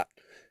for that.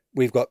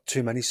 We've got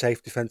too many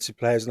safe defensive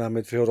players in our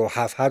midfield, or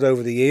have had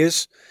over the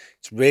years.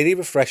 It's really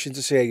refreshing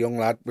to see a young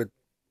lad with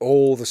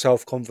all the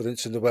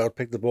self-confidence in the world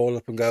pick the ball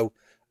up and go,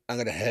 I'm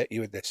going to hurt you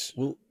with this.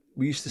 Well,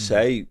 we used to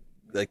say,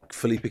 like,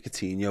 Felipe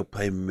Coutinho,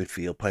 play him in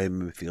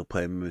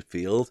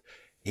midfield.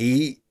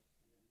 He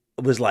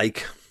was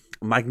like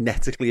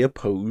magnetically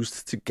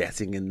opposed to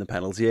getting in the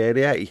penalty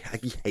area.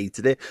 He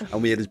hated it,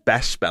 and we had his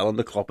best spell on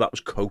the club that was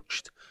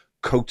coached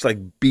like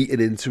beating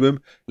into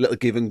him, little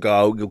give and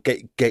go. You'll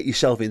get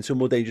yourself into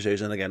more dangerous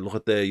areas. And again, look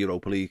at the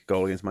Europa League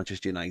goal against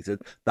Manchester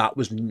United. That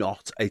was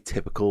not a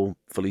typical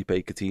Felipe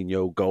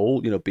Coutinho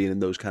goal. Being in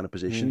those kind of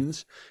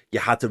positions, you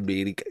had to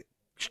really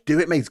do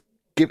it, mate.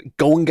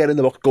 Go and get in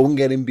the box. Go and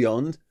get in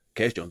beyond.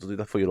 Curtis Jones will do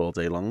that for you all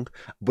day long,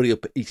 but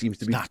he seems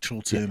to be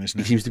natural to him, isn't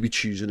it? He seems to be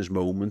choosing his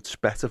moments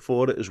better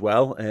for it as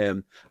well.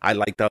 I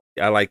like that.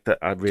 I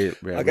really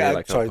like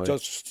that. Sorry,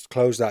 just to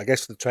close that. I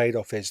guess the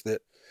trade-off is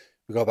that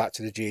we go back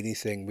to the Genie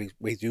thing.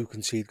 We do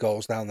concede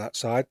goals down that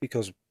side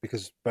because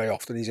very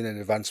often he's in an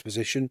advanced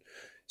position.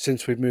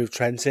 Since we've moved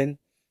Trent in,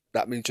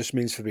 that just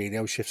means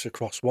Fabinho shifts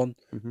across one.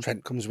 Mm-hmm.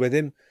 Trent comes with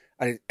him,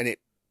 and it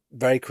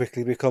very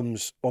quickly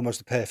becomes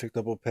almost a perfect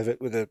double pivot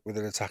with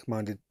an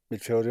attack-minded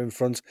midfielder in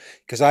front.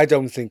 Because I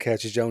don't think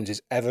Curtis Jones is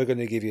ever going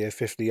to give you a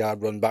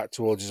 50-yard run back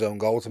towards his own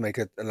goal to make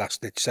a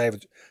last-ditch save.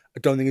 I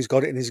don't think he's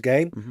got it in his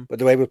game. Mm-hmm. But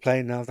the way we're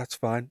playing now, that's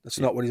fine. That's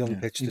not what he's on the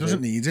pitch to do. He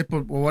doesn't need it,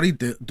 but what he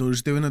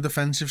does do in a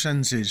defensive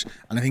sense is,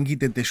 and I think he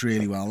did this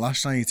really well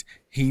last night,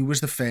 he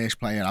was the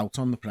first player out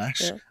on the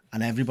press,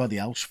 and everybody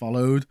else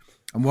followed.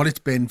 And what it's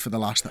been for the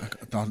last,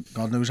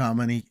 God knows how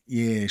many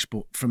years,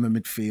 but from a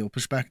midfield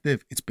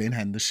perspective, it's been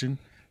Henderson.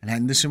 And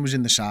Henderson was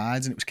in the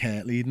sides and it was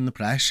Kurt leading the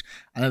press.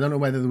 And I don't know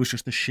whether there was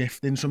just a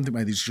shift in something,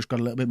 whether he's just got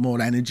a little bit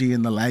more energy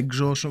in the legs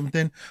or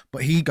something.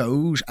 But he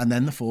goes and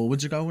then the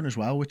forwards are going as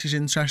well, which is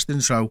interesting.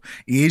 So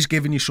he is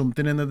giving you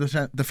something in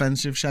the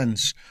defensive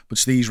sense. But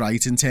Steve's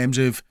right in terms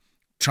of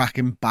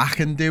tracking back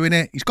and doing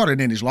it. He's got it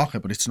in his locker,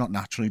 but it's not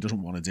natural. He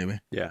doesn't want to do it.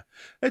 Yeah,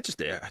 I just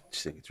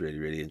think it's really,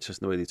 really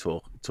interesting the way they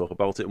talk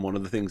about it. And one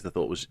of the things I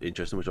thought was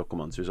interesting, which I'll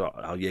come on to, is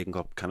how Jurgen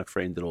Klopp kind of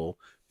framed it all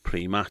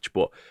pre-match.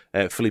 But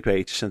Felipe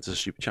H sent us a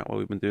super chat while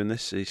we've been doing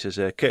this. He says,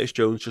 Curtis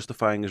Jones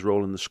justifying his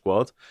role in the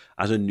squad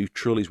as a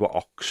neutral. He's what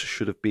Ox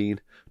should have been.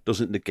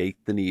 Doesn't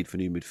negate the need for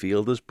new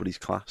midfielders, but he's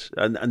class.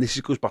 And this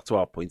goes back to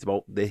our point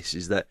about this,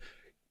 is that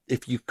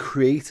if you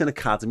create an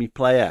academy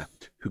player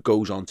who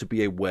goes on to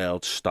be a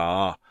world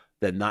star,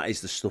 then that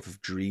is the stuff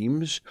of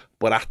dreams.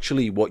 But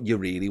actually what you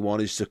really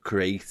want is to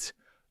create,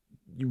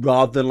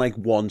 rather than like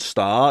one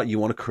star, you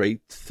want to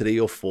create 3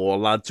 or 4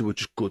 lads who are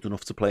just good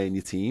enough to play in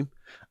your team.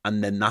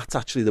 And then that's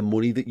actually the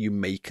money that you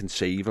make and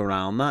save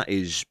around that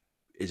is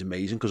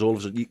amazing, because all of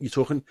a sudden you're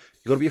talking,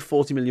 you've got to be a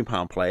 £40 million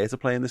player to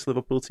play in this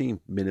Liverpool team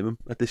minimum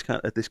at this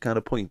kind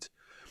of point.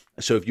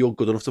 So if you're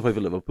good enough to play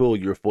for Liverpool,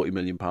 you're a £40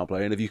 million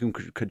player, and if you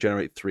can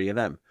generate 3 of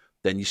them,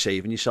 then you're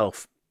saving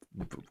yourself,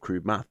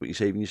 crude math, but you're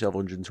saving yourself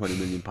 £120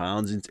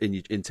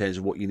 million in terms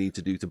of what you need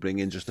to do to bring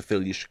in just to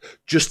fill you,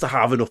 just to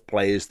have enough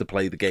players to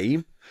play the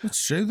game.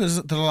 It's true. There's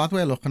a lad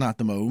we're looking at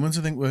the moment.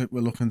 I think we're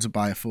looking to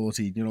buy a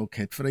 14-year-old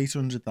kid for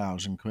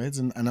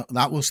 £800,000, and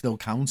that will still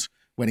count.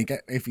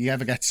 If he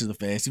ever gets to the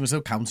first, he will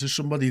still count as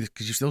somebody,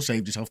 because you've still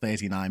saved yourself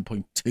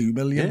 £39.2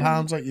 million.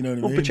 Like, you know what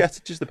I mean?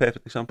 Pochettino's is the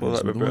perfect example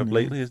of that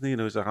lately, isn't he?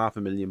 It's a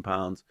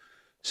 £500,000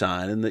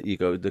 signing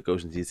that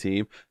goes into your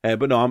team.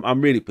 But no,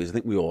 I'm really pleased. I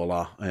think we all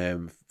are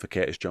for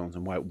Curtis Jones,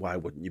 and why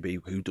wouldn't you be?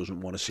 Who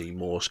doesn't want to see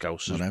more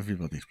Scousers? Not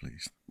everybody's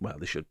pleased. Well,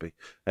 they should be.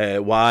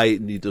 Why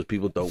does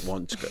people don't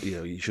want?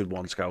 You should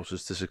want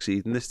Scousers to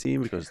succeed in this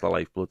team, because it's the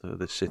lifeblood of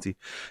this city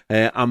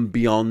and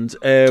beyond.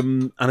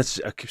 And I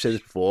keep saying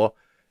this before.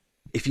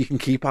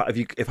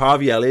 If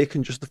Harvey Elliott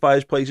can justify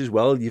his place as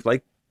well, you've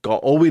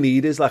got, all we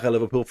need is like a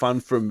Liverpool fan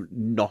from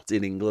not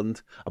in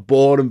England, a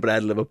born and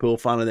bred Liverpool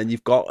fan, and then you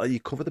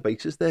cover the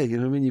bases there. You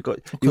know what I mean? You've got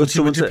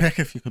someone to pick,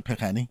 if you could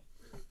pick any.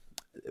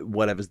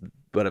 Whatever's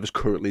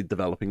currently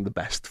developing the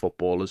best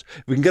footballers.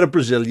 If we can get a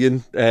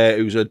Brazilian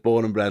who's a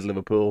born and bred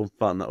Liverpool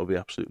fan, that would be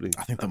absolutely.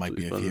 I think there might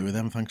be a few of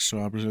them, thanks to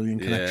our Brazilian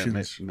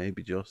connections. Yeah,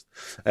 maybe just.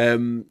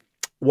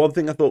 One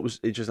thing I thought was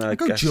interesting. I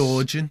guess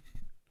Georgian.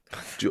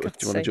 Do you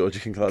want a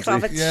Georgian class?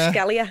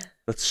 Kvaratskhelia.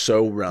 That's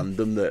so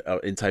random that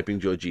in typing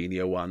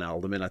Jorginho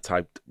Wijnaldum in, I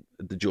typed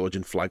the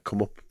Georgian flag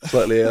come up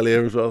slightly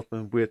earlier as well.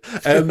 Weird.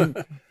 I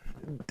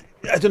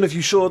don't know if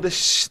you saw this,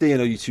 Steve.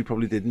 You two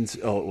probably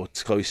didn't, or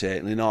Chloe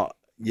certainly not.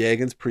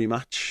 Jurgen's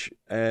pre-match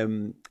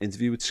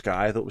interview with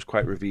Sky, I thought was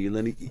quite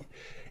revealing.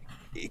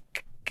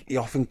 He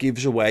often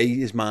gives away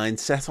his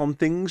mindset on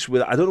things.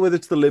 I don't know whether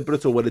it's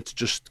deliberate or whether it's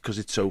just because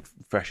it's so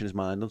fresh in his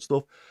mind and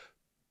stuff.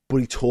 But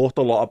he talked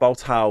a lot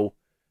about how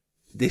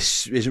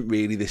this isn't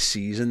really this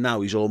season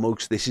now.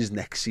 This is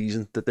next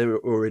season that they're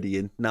already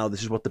in now.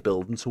 This is what they're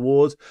building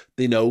towards.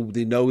 They know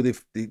they've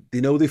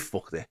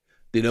fucked it.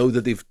 They know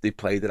that they've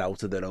played it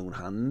out of their own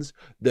hands.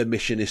 Their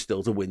mission is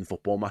still to win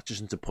football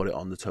matches and to put it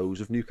on the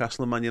toes of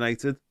Newcastle and Man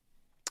United.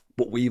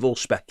 But we've all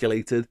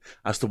speculated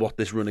as to what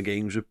this run of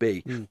games would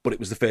be. But it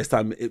was the first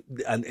time,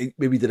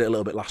 maybe did it a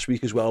little bit last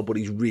week as well, but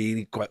he's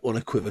really quite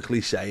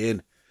unequivocally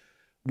saying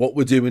what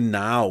we're doing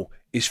now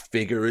is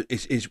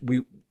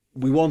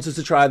we wanted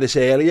to try this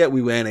earlier.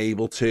 We weren't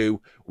able to.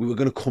 We were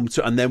going to come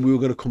to, and then we were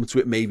going to come to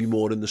it maybe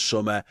more in the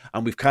summer.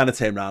 And we've kind of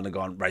turned around and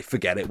gone, right,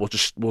 forget it. We'll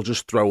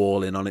just throw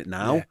all in on it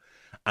now. Yeah.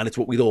 And it's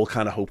what we'd all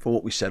kind of hoped for.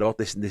 What we said about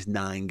this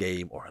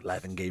 9-game or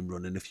 11-game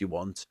running, if you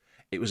want.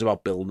 it was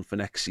about building for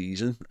next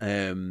season.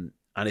 And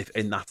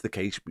that's the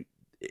case,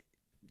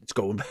 it's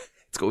going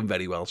it's going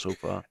very well so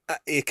far.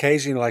 He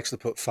occasionally likes to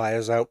put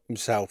fires out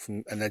himself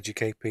and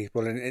educate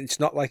people, and it's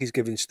not like he's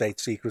giving state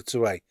secrets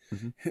away.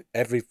 Mm-hmm.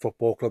 Every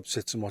football club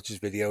sits and watches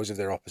videos of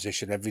their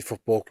opposition. Every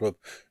football club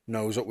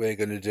knows what we're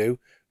going to do.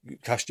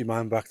 Cast your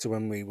mind back to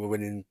when we were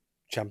winning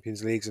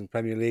Champions Leagues and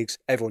Premier Leagues.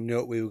 Everyone knew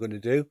what we were going to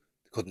do.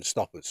 They couldn't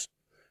stop us.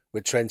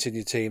 With Trent in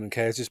your team and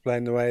Curtis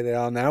playing the way they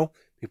are now,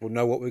 people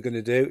know what we're going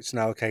to do. It's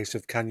now a case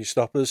of, can you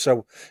stop us?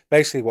 So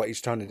basically what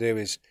he's trying to do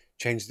is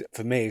change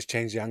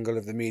the angle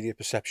of the media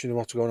perception of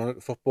what's going on at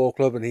the football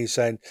club. And he's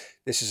saying,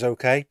 this is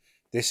okay.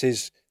 This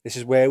is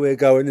where we're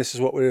going. This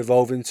is what we're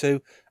evolving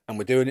to. And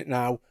we're doing it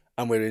now.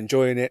 And we're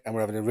enjoying it. And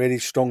we're having a really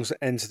strong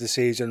end to the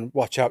season.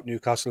 Watch out,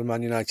 Newcastle and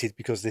Man United,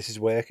 because this is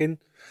working.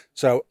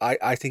 So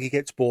I think he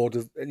gets bored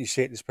of, and you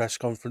see it in his press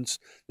conference,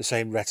 the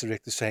same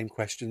rhetoric, the same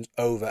questions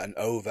over and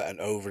over and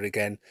over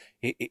again.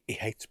 He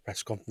hates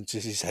press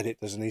conferences. He said it,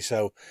 doesn't he?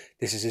 So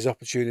this is his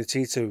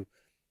opportunity to,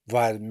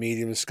 via the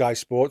medium of Sky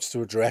Sports,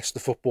 to address the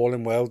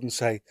footballing world and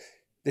say,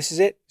 this is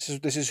it.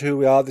 This is who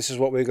we are. This is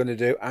what we're going to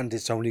do, and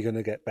it's only going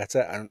to get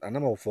better. And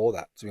I'm all for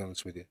that, to be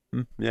honest with you.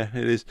 Yeah,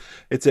 it is.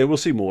 We'll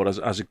see more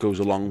as it goes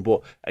along.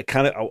 But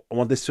I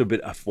want this to a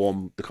bit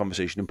form the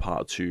conversation in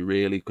part two,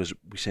 really, because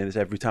we say this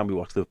every time we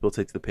watch Liverpool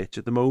take to the pitch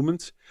at the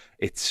moment.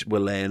 We're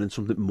learning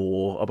something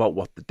more about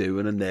what they're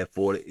doing, and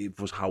therefore it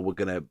was how we're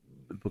gonna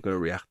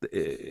react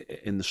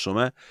in the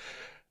summer.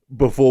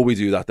 Before we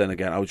do that, then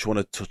again, I just want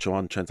to touch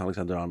on Trent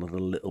Alexander-Arnold a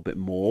little bit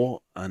more.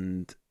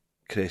 And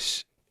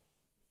Chris,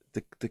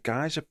 the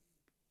guy's a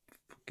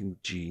fucking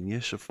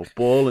genius of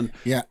football, and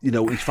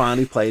he's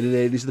finally playing in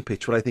areas of the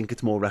pitch where I think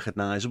it's more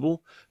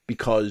recognisable,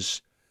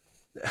 because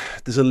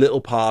there's a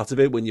little part of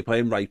it when you're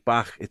playing right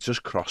back, it's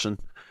just crossing,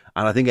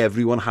 and I think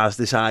everyone has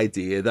this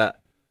idea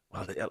that,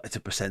 well, it's a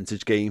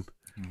percentage game.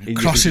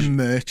 Crossing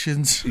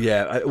merchants.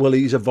 Yeah, well,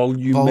 he's a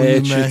volume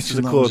merchant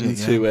according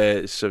to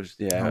a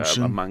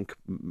Manc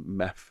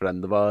meth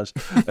friend of ours.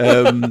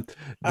 Volume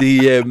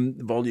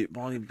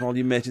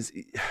merchants.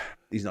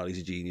 He's not. He's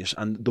a genius.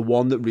 And the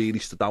one that really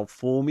stood out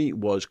for me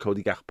was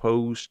Cody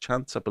Gakpo's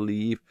chance, I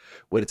believe,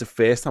 where it's a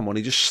first time one.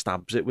 He just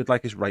stabs it with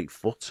like his right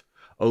foot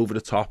over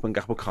the top, and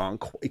Gakpo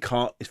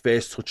can't. His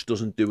first touch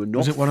doesn't do enough.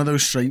 Was it one of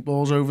those straight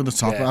balls over the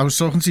top? Yeah. I was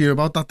talking to you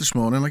about that this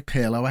morning, like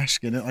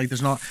Pirlo-esque, innit? Like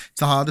it's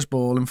the hardest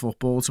ball in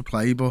football to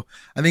play, but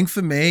I think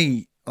for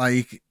me,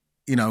 like,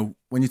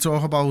 when you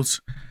talk about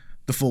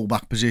the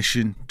fullback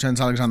position, Trent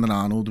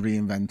Alexander-Arnold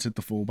reinvented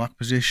the fullback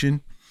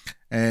position.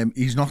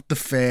 He's not the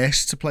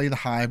first to play the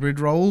hybrid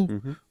role,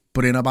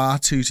 but in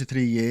about 2 to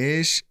 3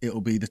 years,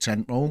 it'll be the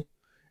Trent role.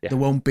 Yeah. There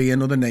won't be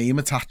another name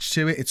attached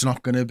to it. It's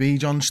not going to be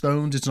John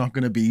Stones. It's not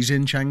going to be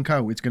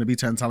Zinchenko. It's going to be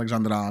Trent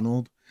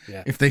Alexander-Arnold.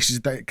 Yeah. If this is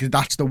because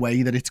that's the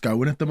way that it's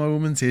going at the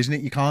moment, isn't it?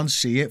 You can't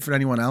see it for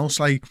anyone else.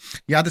 Like,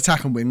 you had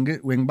attacking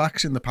wing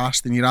backs in the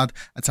past, and you had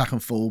attacking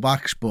full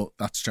backs, but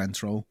that's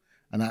Trent's role,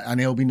 and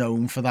he'll be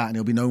known for that, and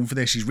he'll be known for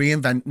this. He's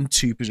reinventing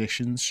 2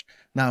 positions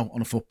now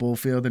on a football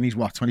field, and he's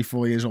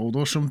 24 years old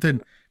or something.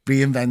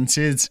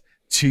 Reinvented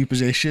 2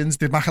 positions.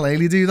 Did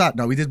Makelele do that?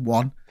 No, he did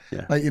 1.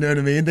 Yeah. Like, you know what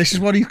I mean? This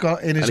is what he's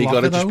got in his locker,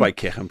 and he got it just by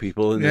kicking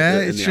people.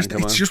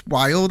 It's just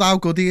wild how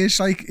good he is.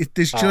 Like,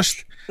 there's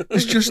just,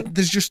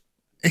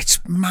 it's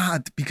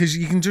mad, because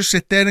you can just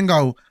sit there and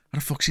go, how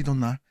the fuck's he done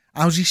that?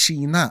 How's he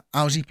seen that?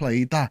 How's he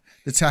played that?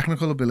 The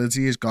technical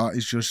ability he's got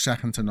is just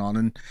second to none.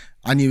 And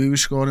I knew he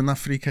was scoring that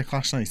free kick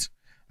last night.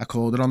 I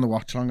called it on the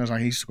watch long as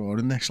he's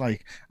scoring this,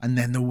 like, and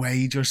then the way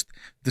he just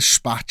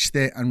dispatched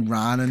it and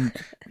ran and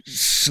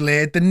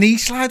slid. The knee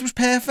slide was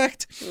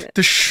perfect.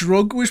 The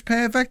shrug was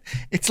perfect.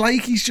 It's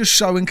like he's just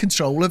so in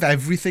control of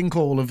everything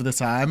all of the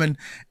time. And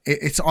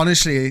it's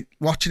honestly,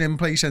 watching him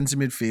play centre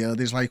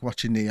midfield is like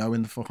watching Neo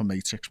in the fucking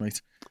Matrix,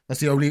 mate.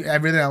 That's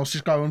everything else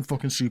is going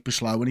fucking super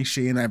slow, and he's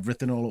seeing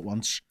everything all at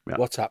once. Yeah.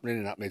 What's happening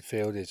in that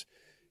midfield is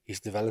he's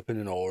developing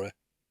an aura.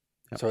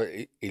 Yeah. So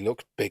he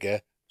looks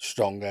bigger,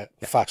 stronger,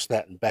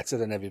 faster and better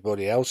than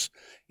everybody else.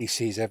 He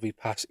sees every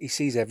pass. He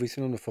sees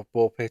everything on the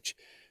football pitch.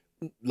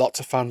 Lots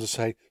of fans will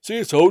say,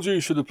 see, I told you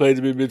should have played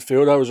him in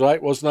midfield. I was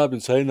right, wasn't I? I've been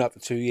saying that for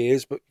 2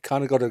 years, but you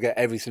kind of got to get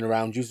everything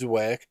around you to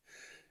work.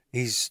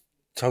 He's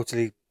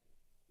totally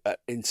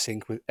in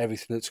sync with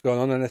everything that's going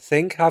on. And I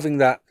think having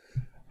that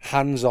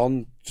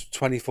hands-on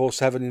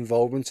 24/7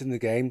 involvement in the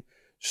game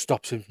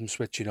stops him from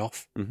switching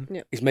off. Mm-hmm.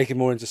 Yep. He's making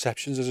more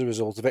interceptions as a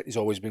result of it. He's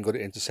always been good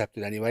at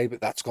intercepting anyway,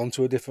 but that's gone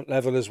to a different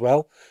level as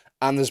well.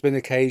 And there's been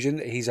occasion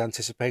he's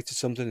anticipated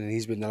something and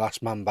he's been the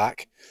last man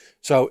back.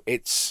 So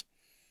it's...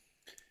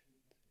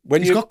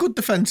 He's got good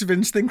defensive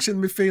instincts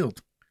in midfield.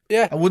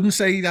 Yeah. I wouldn't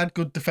say he had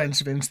good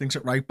defensive instincts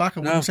at right back.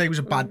 I wouldn't say he was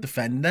a bad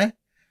defender.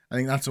 I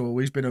think that's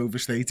always been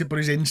overstated, but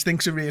his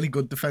instincts are really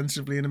good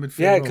defensively in the midfield.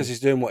 Yeah, because he's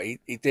doing what he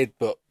did,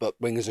 but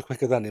wingers are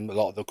quicker than him. A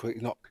lot of the quick,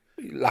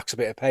 he lacks a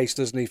bit of pace,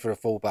 doesn't he, for a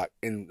fullback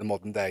in the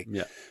modern day?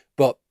 Yeah.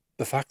 But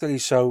the fact that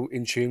he's so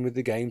in tune with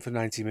the game for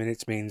 90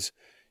 minutes means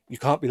you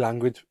can't be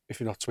languid if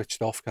you're not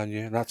switched off, can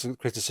you? And that's a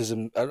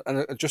criticism,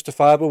 and a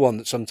justifiable one,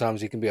 that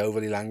sometimes he can be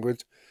overly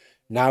languid.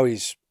 Now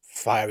he's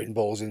firing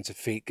balls into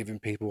feet, giving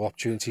people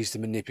opportunities to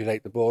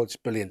manipulate the ball. It's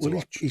brilliant to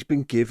watch. He's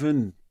been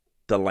given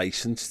the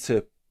license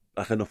to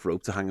enough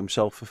rope to hang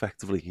himself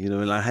effectively.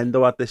 And like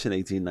Hendo had this in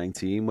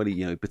 1819 when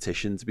he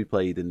petitioned to be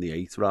played in the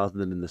 8 rather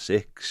than in the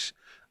 6.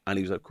 And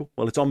he was like, cool,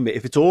 well, it's on me.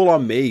 If it's all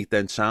on me,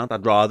 then sound.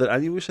 I'd rather,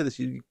 and you always say this, if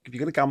you're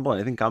going to gamble on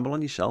anything, gamble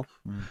on yourself.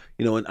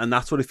 And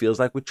that's what it feels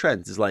like with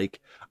Trent. Is like,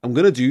 I'm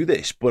going to do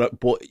this, but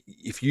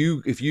if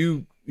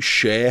you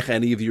share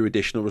any of your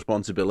additional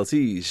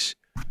responsibilities,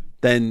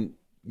 then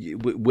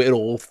we're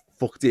all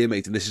fucked here,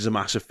 mate. And this is a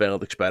massive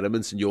failed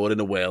experiment, and you're in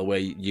a whale where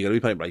you're going to be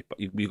playing right back.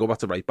 You go back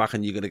to right back,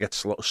 and you're going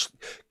to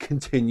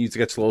continue to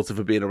get slaughtered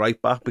for being a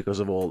right back because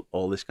of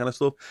all this kind of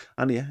stuff.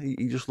 And yeah,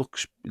 he just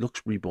looks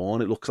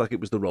reborn. It looks like it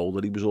was the role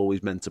that he was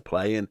always meant to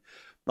play. And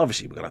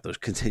obviously, we're going to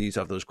continue to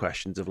have those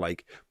questions of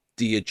like,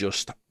 do you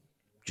just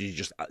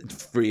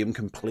free him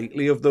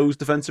completely of those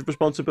defensive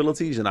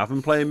responsibilities and have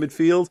him play in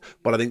midfield?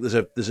 But I think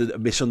there's a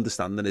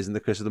misunderstanding, isn't there,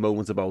 Chris, at the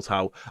moment about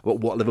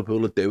what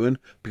Liverpool are doing,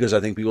 because I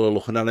think people are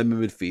looking at him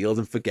in midfield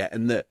and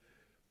forgetting that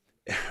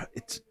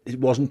it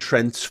wasn't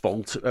Trent's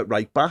fault at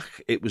right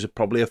back. It was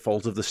probably a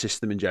fault of the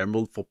system in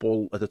general.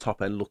 Football at the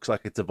top end looks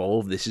like it's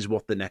evolved. This is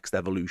what the next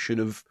evolution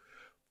of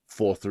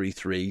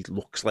 4-3-3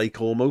 looks like,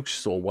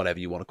 almost, or whatever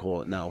you want to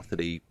call it now,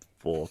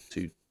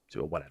 3-4-2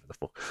 or whatever the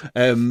fuck.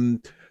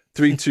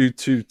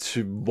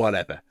 3-2-2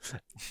 whatever.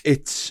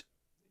 It's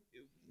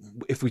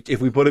if we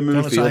put him in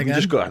midfield, we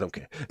just go. I don't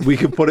care. We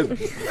can put it.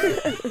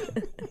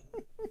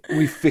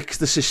 We fix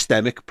the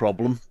systemic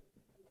problem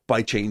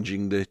by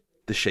changing the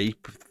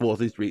shape.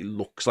 4-3-3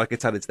 looks like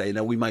it's had its day.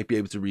 Now we might be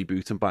able to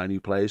reboot and buy new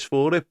players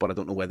for it, but I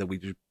don't know whether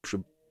we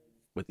should.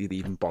 Whether you'd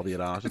even bother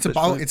your arse. It's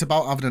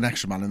about having an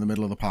extra man in the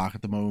middle of the park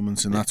at the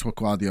moment, and that's what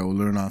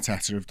Guardiola and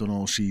Arteta have done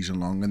all season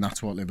long, and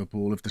that's what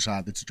Liverpool have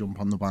decided to jump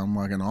on the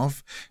bandwagon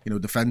of.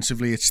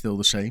 Defensively it's still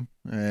the same.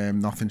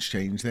 Nothing's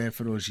changed there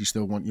for us. You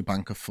still want your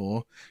bank of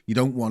 4. You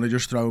don't want to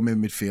just throw him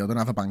in midfield and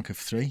have a bank of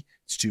 3.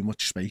 It's too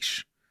much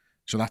space.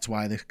 So that's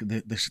why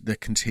they're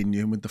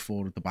continuing with the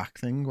 4 at the back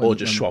thing. Or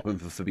just swap him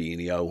for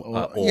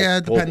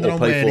Fabinho. Depending on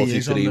where he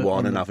is.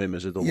 4-3-1 and have him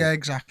as a double. Yeah,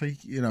 exactly.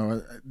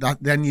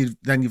 Then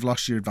you've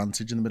lost your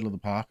advantage in the middle of the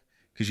park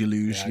because you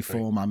lose your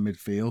 4-man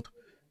midfield.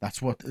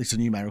 It's a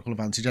numerical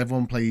advantage.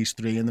 Everyone plays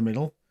 3 in the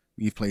middle.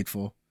 You've played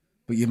 4.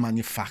 But you're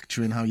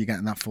manufacturing how you're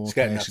getting that 4th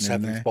person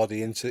in there.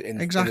 Body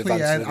exactly,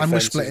 yeah. And we're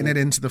splitting it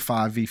into the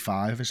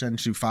 5v5,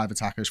 essentially 5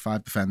 attackers,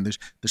 5 defenders,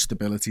 the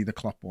stability the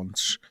Klopp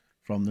wants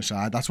from the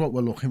side. That's what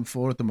we're looking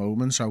for at the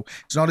moment. So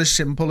it's not as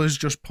simple as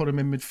just put him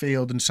in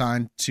midfield and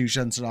sign 2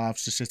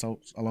 centre-halves to sit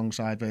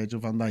alongside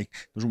Virgil van Dijk.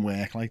 It doesn't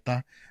work like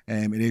that.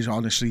 It is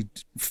honestly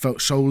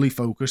solely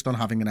focused on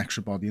having an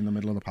extra body in the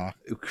middle of the park.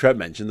 Craig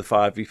mentioned the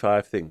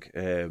 5v5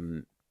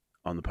 thing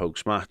on the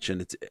post-match,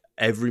 and it's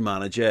every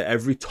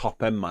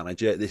top-end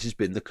manager, this has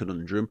been the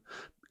conundrum,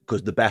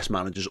 because the best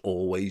managers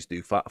always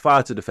do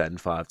 5 to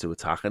defend, 5 to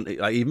attack. And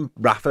even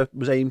Rafa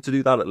was aimed to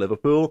do that at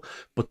Liverpool,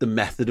 but the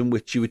method in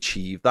which you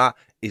achieve that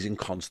is in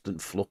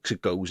constant flux.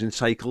 It goes in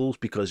cycles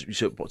because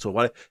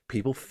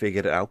people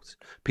figure it out.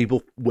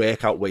 People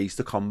work out ways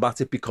to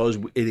combat it, because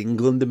in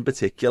England in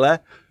particular,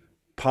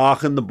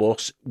 parking the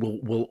bus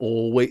will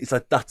always, it's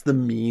like that's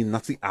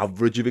the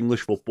average of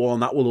English football,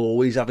 and that will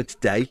always have its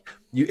day.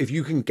 If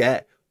you can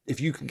get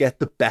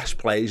the best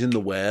players in the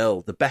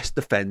world, the best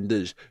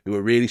defenders who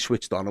are really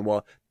switched on,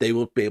 and they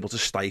will be able to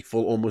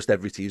stifle almost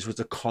every team. So it's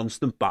a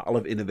constant battle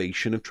of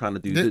innovation of trying to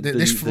do the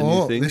new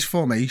thing. This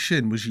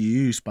formation was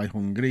used by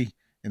Hungary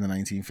in the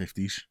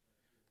 1950s.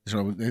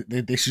 So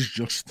this is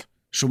just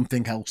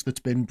something else that's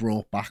been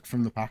brought back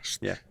from the past.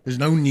 Yeah. There's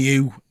no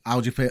new,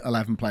 how do you put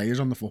 11 players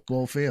on the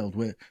football field?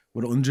 We're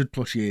 100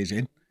 plus years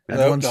in.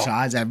 Everyone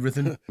decides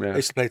everything. They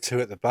used to play 2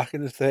 at the back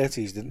in the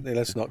 30s, didn't they?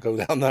 Let's not go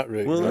down that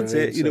route. Well, that's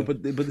it.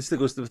 But this still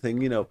goes to the thing.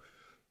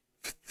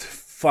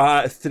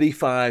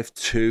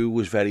 3-5-2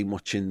 was very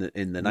much in the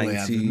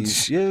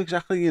 90s. Yeah,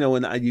 exactly.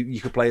 And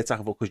you could play attack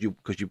because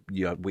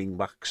you had wing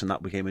backs, and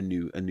that became a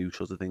new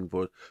sort of thing.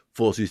 For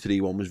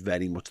 4-2-3-1 was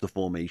very much the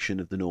formation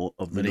of the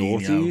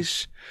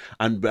noughties,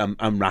 and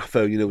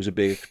Rafa, was a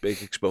big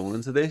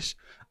exponent of this.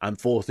 And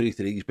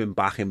 4-3-3 has been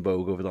back in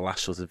vogue over the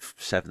last sort of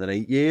 7 or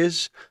 8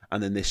 years,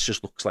 and then this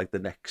just looks like the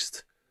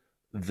next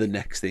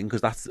thing,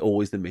 because that's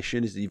always the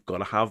mission, is that you've got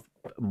to have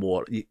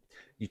more. You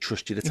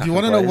trust your attacking. If you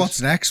want to know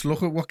what's next,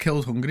 look at what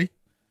killed Hungary,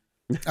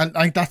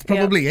 and that's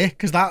probably it,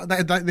 because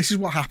that this is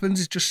what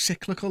happens. It's just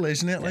cyclical,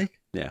 isn't it?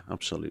 Yeah,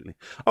 absolutely.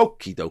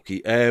 Okie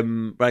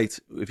dokie. Right,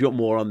 if you want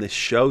more on this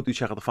show, do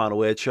check out the Final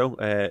Word show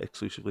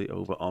exclusively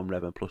over on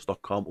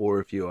redmenplus.com, or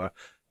if you are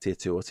tier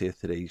 2 or tier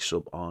 3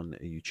 sub on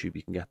YouTube,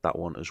 you can get that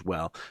one as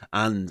well.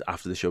 And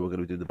after the show, we're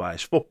going to do the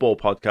Bias Football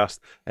podcast.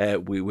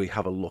 We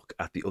have a look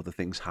at the other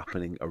things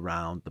happening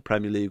around the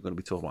Premier League. We're going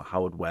to be talking about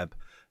Howard Webb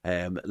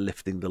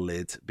lifting the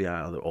lid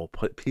behind, or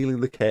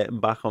peeling the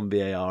curtain back on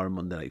VAR and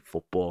Monday Night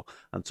Football,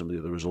 and some of the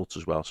other results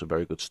as well. So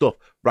very good stuff.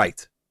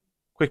 Right,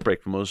 quick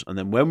break from us, and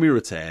then when we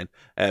return,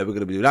 we're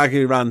going to be doing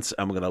Aggie rants,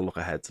 and we're going to look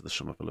ahead to the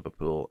summer for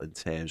Liverpool in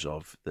terms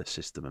of the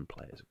system and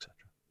players, etc.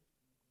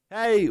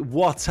 Hey,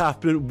 what's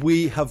happening?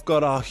 We have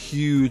got our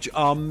huge,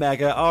 our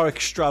mega, our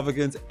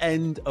extravagant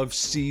end of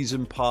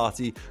season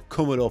party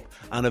coming up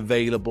and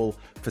available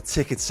for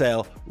ticket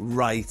sale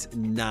right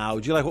now.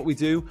 Do you like what we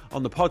do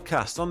on the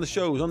podcast, on the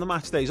shows, on the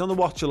match days, on the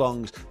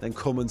watch-alongs? Then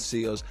come and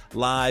see us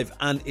live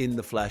and in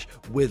the flesh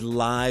with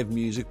live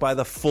music by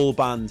the full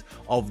band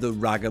of the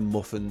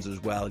Ragamuffins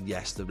as well.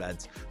 Yes, the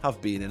Reds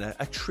have been in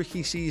a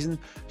tricky season,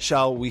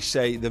 shall we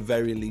say, the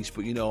very least.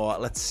 But you know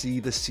what? Let's see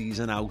the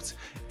season out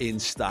in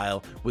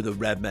style with a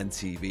Redmen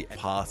TV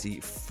party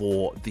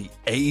for the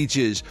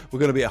ages. We're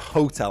going to be at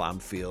Hotel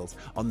Anfield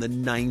on the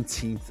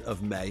 19th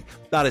of May.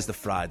 That is the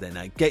Friday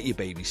night. Get your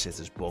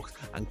babysitters booked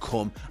and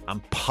come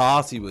and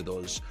party with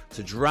us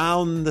to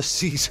drown the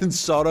season's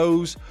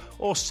sorrows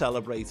or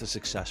celebrate a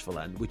successful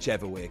end.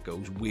 Whichever way it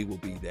goes, we will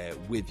be there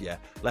with you.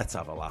 Let's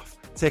have a laugh.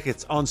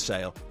 Tickets on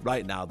sale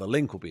right now. The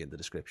link will be in the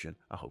description.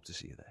 I hope to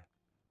see you there.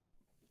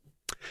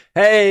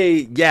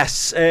 Hey,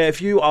 yes, if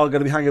you are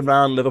going to be hanging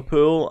around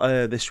Liverpool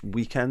this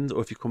weekend,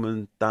 or if you're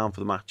coming down for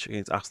the match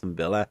against Aston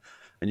Villa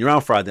and you're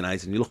out Friday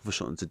night and you're looking for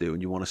something to do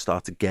and you want to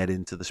start to get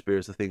into the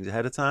spirit of things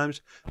ahead of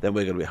times, then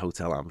we're going to be at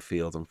Hotel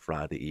Anfield on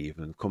Friday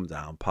evening. Come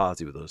down,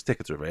 party with us.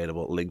 Tickets are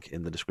available. Link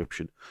in the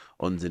description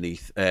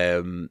underneath.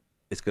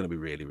 It's going to be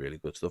really, really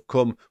good stuff.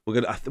 Come,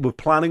 we're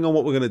planning on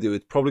what we're going to do.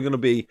 It's probably going to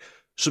be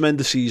some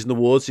end of season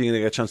awards, so you're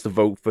going to get a chance to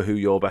vote for who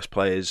your best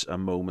players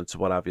and moments,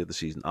 what have you, of the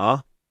season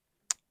are.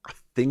 I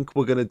think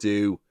we're going to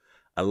do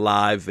a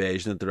live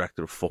version of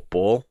Director of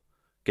Football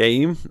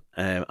game,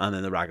 and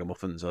then the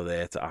Ragamuffins are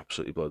there to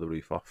absolutely blow the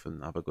roof off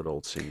and have a good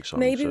old sing song.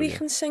 Maybe we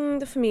can sing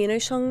the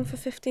Firmino song for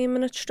 15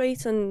 minutes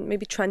straight, and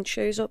maybe Trent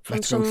shows up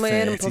from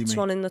somewhere and puts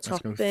one in the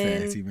top bin.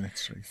 30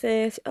 minutes straight.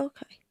 30,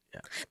 okay.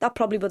 Yeah. That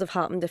probably would have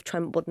happened if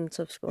Trent wouldn't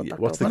have scored that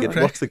what's goal.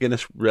 What's the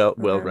Guinness World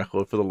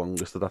Record for the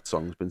longest that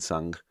song's been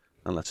sang?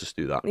 And let's just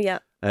do that. Yeah.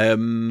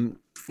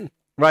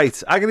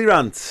 Right, Agony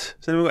Rant.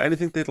 Has anyone got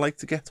anything they'd like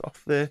to get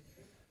off their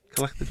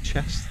collective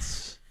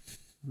chests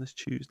on this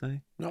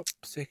Tuesday? Not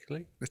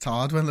particularly. It's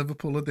hard when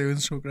Liverpool are doing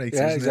so great,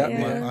 yeah, isn't exactly. it?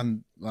 Yeah.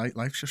 And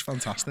life's just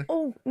fantastic.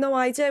 Oh, no,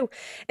 I do.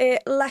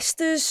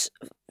 Leicester's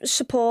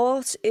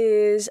support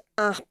is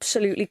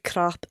absolutely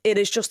crap. It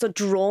is just a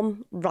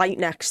drum right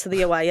next to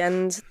the away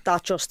end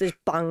that just is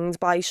banged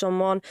by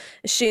someone.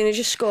 As soon as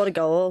you score a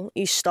goal,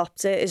 he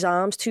stopped it. His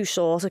arm's too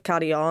sore to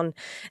carry on.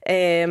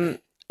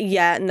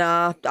 Yeah,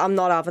 nah, I'm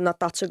not having that.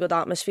 That's a good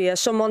atmosphere.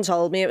 Someone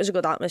told me it was a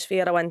good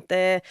atmosphere. I went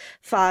there,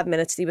 5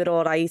 minutes, they were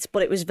all right,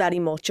 but it was very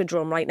much a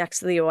drum right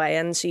next to the away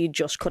end, so you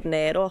just couldn't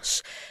hear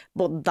us.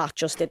 But that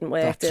just didn't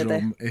work, That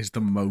drum is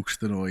the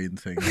most annoying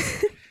thing.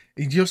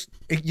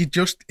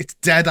 It's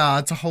dead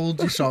hard to hold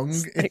your song.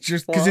 It's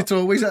just because it's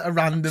always at a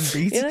random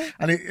beat,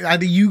 and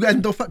either you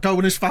end up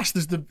going as fast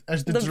as the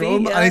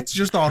drum, beat, and it's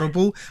just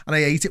horrible. And I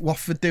hate it.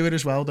 Watford do it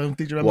as well, don't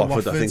they? Do you remember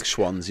Watford? I think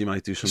Swansea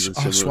might do something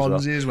similar.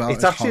 Swansea as well.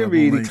 It's actually horrible,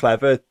 a really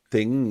clever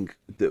thing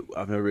that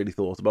I've never really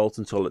thought about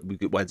until we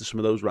went to some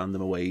of those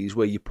random aways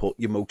where you put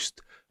your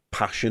most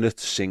passionate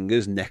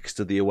singers next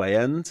to the away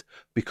end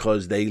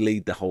because they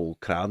lead the whole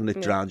crowd and it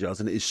drowns you out,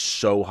 and it is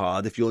so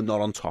hard if you're not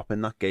on top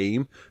in that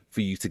game for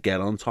you to get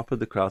on top of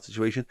the crowd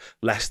situation.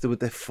 Leicester with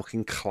their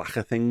fucking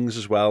clacker things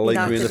as well,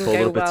 like doing the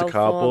full of bits of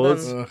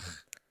cardboard.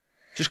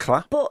 Just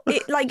clap. But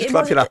it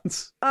clap your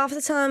hands. Half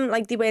the time,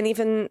 like, they weren't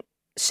even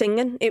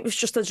singing. It was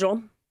just a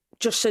drum,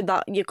 just so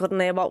that you couldn't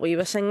hear what we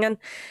were singing.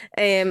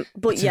 But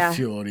it's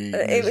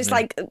it was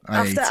like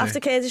after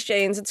Curtis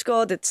Jones had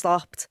scored, it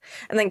stopped,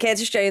 and then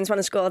Curtis Jones went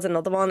and scored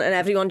another one, and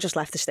everyone just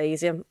left the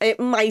stadium. It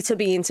might have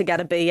been to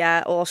get a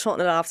beer or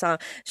something at half time.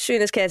 As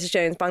soon as Curtis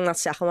Jones banged that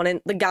second one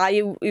in, the guy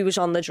who was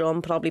on the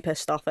drum probably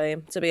pissed off at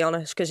him, to be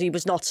honest, because he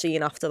was not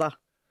seen after that.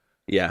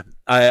 Yeah,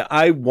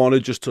 I want to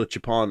just touch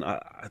upon. I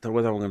don't know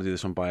whether I'm going to do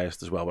this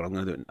unbiased as well, but I'm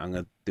going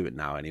to do it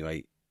now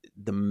anyway.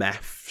 The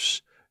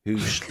MEFs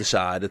who's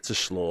decided to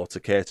slaughter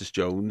Curtis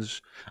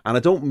Jones, and I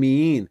don't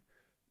mean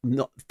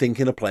not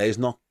thinking a player's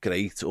not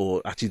great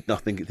or actually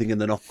not thinking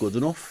they're not good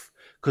enough,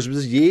 because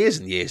there's years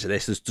and years of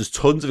this. There's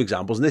tons of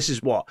examples, and this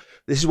is what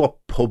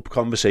pub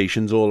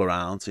conversations all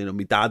around. You know,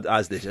 my dad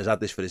has had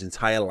this for his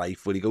entire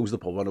life. When he goes to the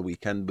pub on a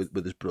weekend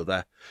with his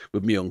brother,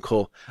 with my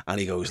uncle, and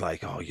he goes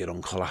like, "Oh, your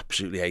uncle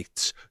absolutely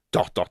hates ...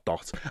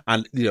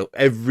 And you know,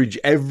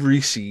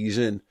 every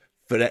season,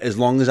 for as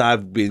long as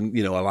I've been,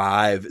 you know,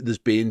 alive, there's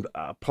been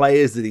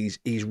players that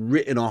he's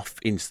written off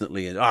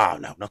instantly, and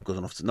no, not good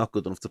enough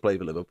to play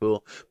for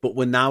Liverpool. But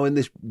we're now in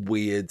this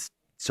weird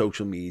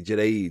social media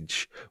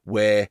age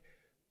where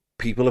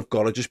people have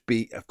got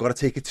to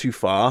take it too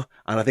far,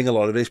 and I think a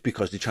lot of it is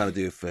because they're trying to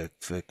do it for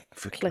I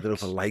don't know,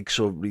 for likes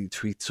or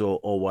retweets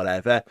or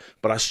whatever.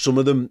 But as some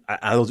of them,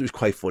 I thought it was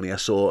quite funny. I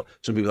saw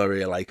some people I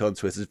really like on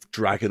Twitter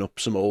dragging up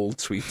some old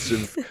tweets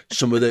of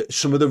some of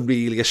the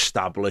really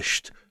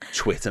established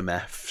Twitter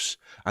MEFs.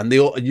 And they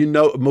all, you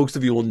know, most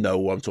of you will know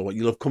what I'm talking about.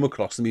 You'll have come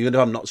across them, even if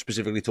I'm not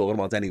specifically talking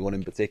about anyone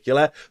in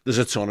particular. There's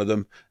a ton of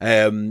them.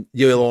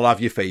 You'll all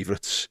have your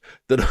favourites.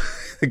 The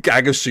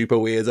gang of super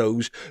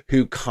weirdos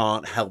who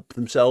can't help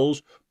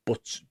themselves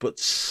but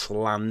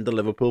slander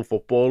Liverpool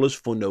footballers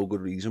for no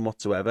good reason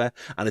whatsoever.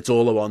 And it's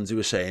all the ones who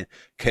are saying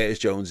Curtis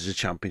Jones is a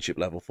championship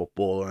level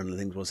footballer, and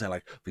things will say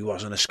like, if he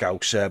wasn't a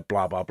Scouser,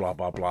 blah blah blah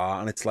blah blah.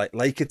 And it's like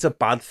it's a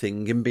bad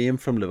thing in being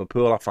from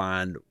Liverpool. I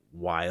find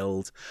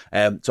wild.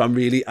 So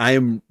I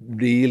am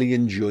really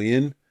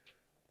enjoying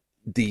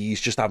these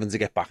just having to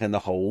get back in the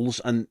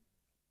holes. And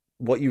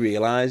what you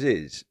realise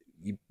is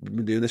you've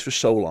been doing this for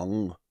so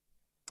long.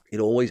 It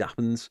always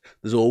happens.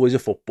 There's always a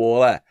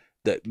footballer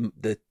that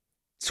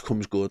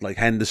comes good. Like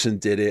Henderson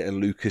did it, and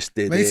Lucas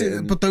did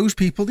it. But those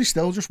people, they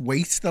still just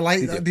wait. They're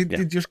like they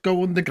just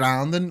go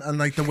underground and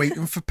like they're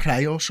waiting for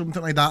prey or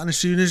something like that. And as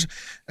soon as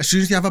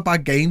they have a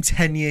bad game,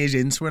 10 years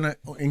into an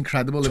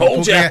incredible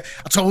Liverpool player,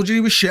 I told you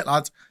he was shit,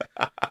 lads.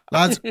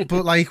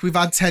 But like we've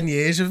had 10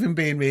 years of him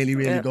being really,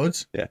 really good.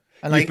 Yeah.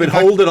 And you've been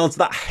holding on to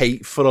that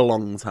hate for a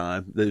long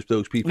time.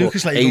 Those people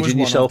Lucas Leighton aging was one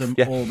yourself of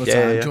them all the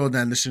time. Yeah. Jordan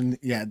Henderson,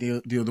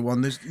 the other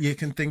one. You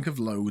can think of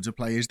loads of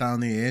players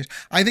down the years.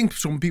 I think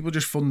some people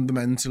just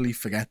fundamentally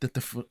forget that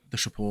the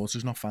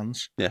supporters, not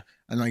fans. Yeah,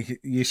 and like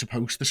you're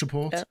supposed to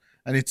support,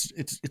 and it's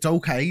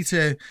okay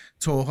to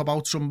talk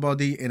about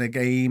somebody in a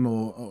game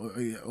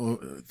or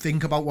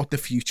think about what the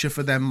future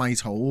for them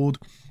might hold.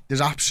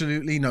 There's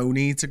absolutely no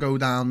need to go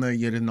down the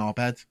you're a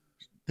knobhead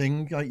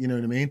thing. Like, you know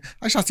what I mean?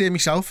 I sat here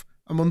myself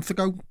a month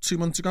ago, 2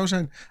 months ago,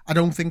 saying I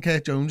don't think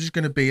Curtis Jones is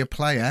going to be a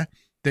player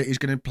that is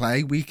going to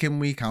play week in,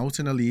 week out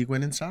in a league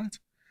winning side.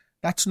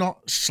 That's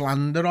not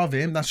slander of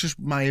him. That's just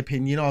my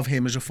opinion of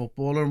him as a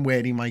footballer and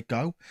where he might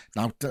go.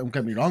 Now, don't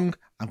get me wrong,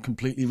 I'm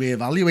completely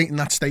reevaluating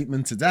that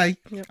statement today,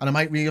 and I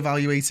might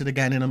reevaluate it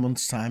again in a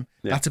month's time.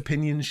 That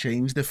opinion's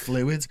changed, they're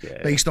fluid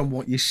based on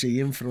what you see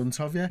in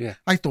front of you. Yeah.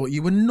 I thought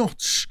you were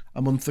nuts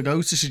a month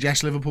ago to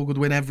suggest Liverpool could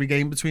win every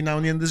game between now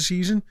and the end of the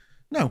season.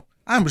 No,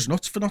 I was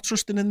nuts for not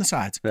trusting in the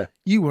side. Yeah.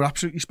 You were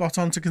absolutely spot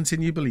on to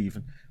continue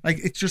believing. Like,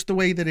 it's just the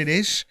way that it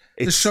is.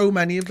 There's so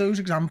many of those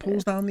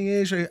examples down the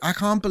years. I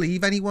can't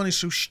believe anyone is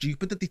so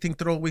stupid that they think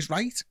they're always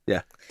right.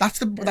 Yeah,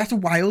 that's a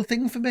wild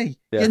thing for me.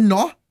 Yeah. You're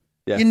not.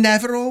 Yeah. You're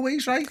never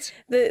always right.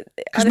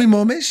 Because my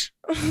mum is.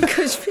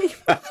 Because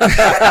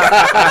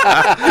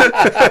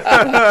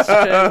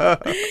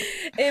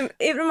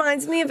it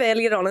reminds me of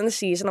earlier on in the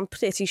season. I'm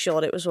pretty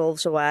sure it was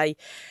Wolves away.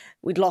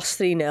 We'd lost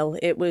 3-0.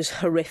 It was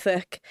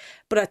horrific.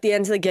 But at the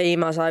end of the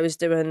game, as I was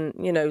doing,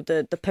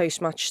 the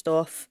post-match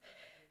stuff,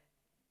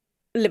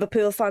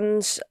 Liverpool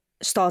fans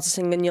started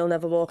singing "You'll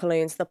Never Walk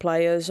Alone" to the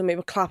players, and we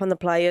were clapping the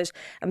players,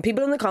 and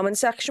people in the comment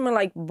section were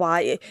like,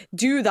 why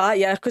do that?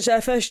 Yeah, because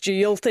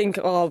FSG will think,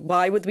 oh,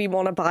 why would we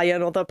want to buy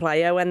another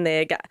player when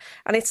they get...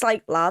 And it's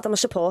like, lad, I'm a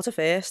supporter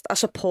first. I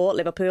support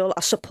Liverpool.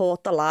 I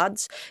support the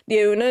lads.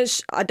 The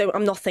owners,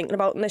 I'm not thinking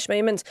about in this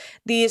moment.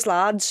 These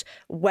lads,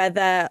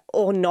 whether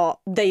or not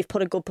they've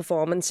put a good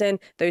performance in,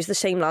 those are the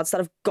same lads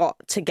that have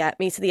got to get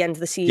me to the end of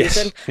the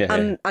season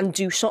and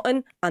do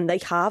something, and they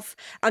have.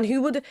 And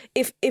who would,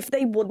 if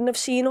they wouldn't have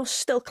seen us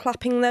still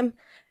clapping them,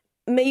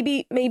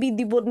 maybe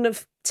they wouldn't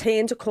have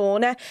turned a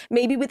corner.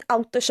 Maybe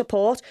without the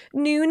support,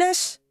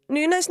 Nunes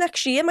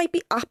next year might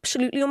be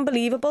absolutely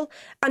unbelievable,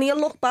 and he'll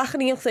look back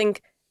and he'll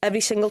think, every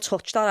single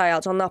touch that I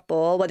had on that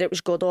ball, whether it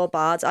was good or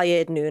bad, I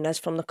heard Nunes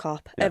from the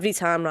cop every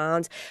time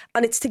round.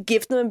 And it's to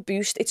give them a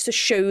boost. It's to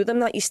show them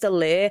that you're still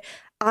there.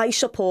 I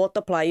support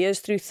the players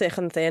through thick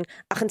and thin.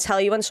 I can tell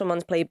you when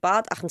someone's played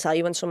bad. I can tell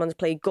you when someone's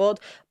played good.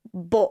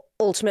 But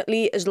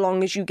ultimately, as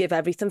long as you give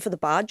everything for the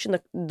badge and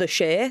the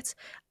shirt,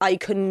 I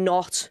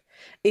cannot...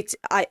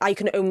 I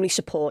can only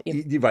support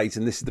you. You're right,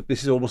 and this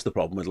is almost the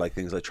problem with like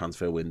things like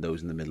transfer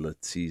windows in the middle of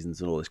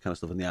seasons and all this kind of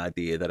stuff, and the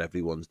idea that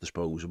everyone's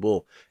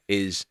disposable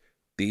is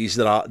these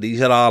are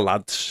our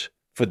lads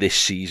for this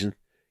season.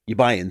 You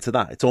buy into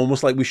that. It's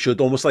almost like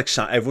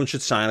everyone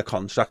should sign a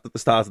contract at the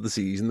start of the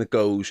season that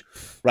goes,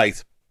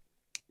 right,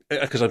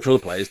 because I'm sure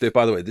the players do it,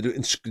 by the way. They do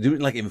it in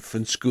like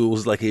infant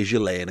schools, like, here's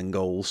your learning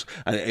goals.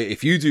 And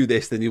if you do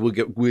this, then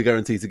we're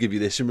guaranteed to give you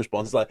this in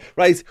response. It's like,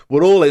 right,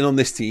 we're all in on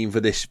this team for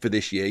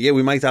this year. Yeah,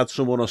 we might add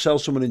someone or sell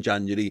someone in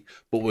January,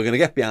 but we're going to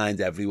get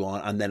behind everyone.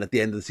 And then at the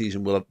end of the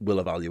season, we'll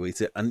evaluate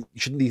it. And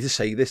you shouldn't need to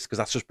say this because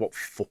that's just what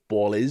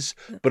football is.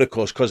 But of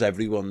course, because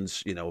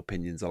everyone's,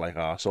 opinions are like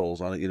arseholes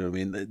on it, you know what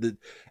I mean?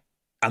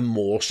 And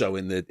more so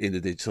in the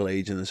digital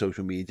age and the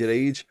social media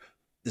age,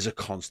 there's a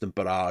constant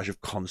barrage of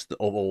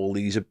all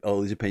these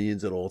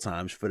opinions at all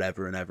times,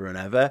 forever and ever and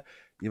ever.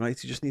 You might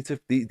just need to.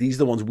 These are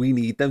the ones we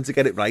need them to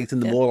get it right,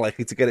 and they're more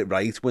likely to get it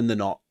right when they're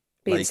not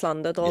being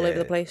slandered all over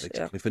the place.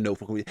 Exactly, for no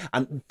fucking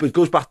reason. But it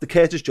goes back to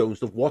Curtis Jones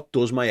stuff. What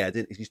does my head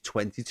in is he's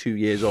 22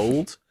 years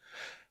old.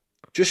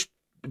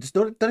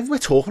 Don't even we're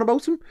talking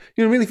about him.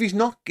 You know what I mean?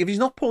 If he's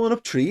not pulling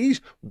up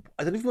trees,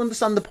 I don't even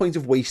understand the point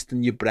of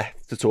wasting your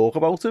breath to talk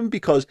about him,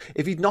 because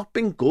if he'd not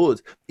been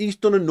good, he's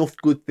done enough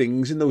good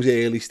things in those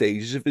early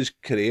stages of his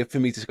career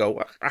for me to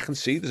go, I can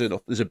see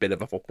there's a bit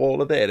of a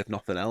footballer there, if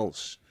nothing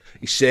else.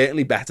 He's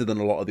certainly better than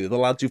a lot of the other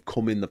lads who've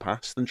come in the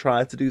past and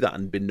tried to do that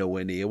and been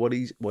nowhere near what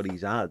he's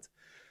had.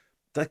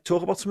 Like,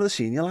 talk about some of the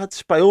senior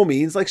lads. By all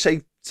means, like,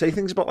 say say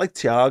things about like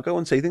Thiago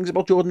and say things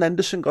about Jordan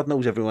Henderson, God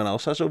knows everyone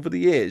else has over the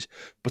years,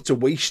 but to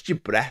waste your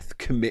breath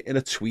committing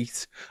a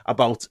tweet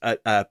about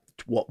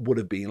what would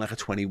have been like a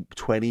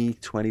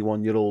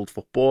 21-year-old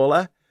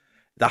footballer,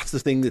 that's the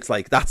thing that's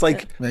like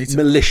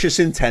malicious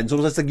intent.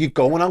 It's like you're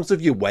going out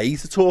of your way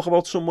to talk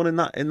about someone in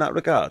that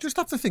regard. Just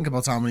have to think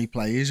about how many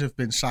players have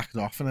been sacked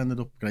off and ended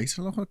up great.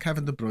 And look at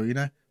Kevin De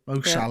Bruyne,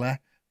 Mo Salah,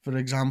 for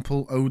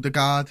example,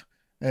 Odegaard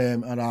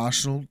at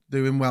Arsenal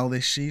doing well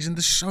this season.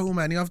 There's so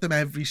many of them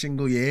every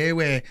single year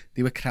where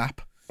they were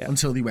crap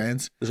until they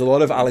weren't. There's a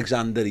lot of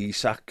Alexander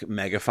Isak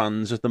mega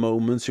fans at the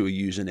moment who are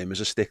using him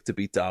as a stick to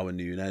beat Darwin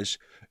Núñez,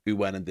 who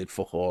went and did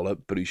fuck all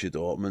at Borussia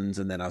Dortmund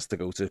and then has to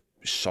go to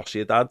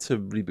Sociedad to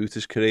reboot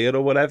his career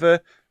or whatever.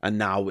 And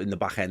now in the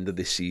back end of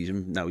this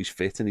season, now he's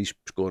fit and he's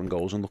scoring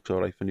goals and looks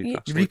all right for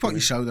Newcastle. You reap what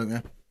you sow, don't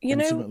you? You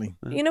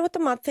know what the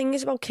mad thing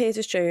is about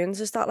Curtis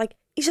Jones is that, like,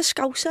 he's a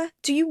Scouser.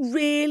 Do you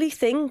really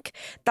think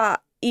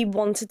that he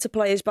wanted to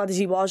play as bad as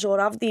he was or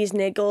have these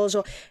niggles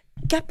or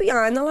get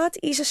behind the lad?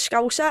 He's a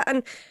Scouser,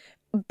 and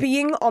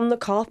being on the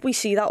cop, we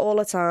see that all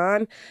the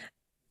time.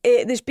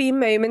 There's been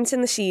moments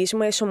in the season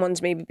where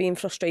someone's maybe been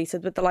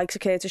frustrated with the likes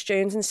of Curtis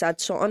Jones and said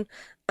something,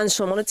 and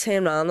someone would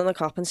turn around on the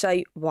cop and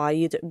say, "Why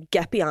you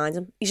get behind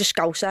him? He's a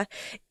Scouser."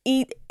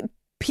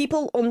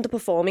 People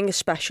underperforming,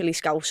 especially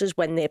Scousers,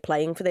 when they're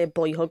playing for their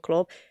boyhood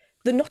club,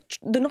 they're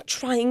not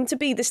trying to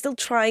be. They're still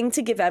trying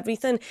to give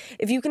everything.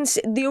 If you can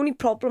see, the only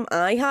problem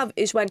I have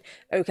is when,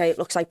 okay, it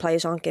looks like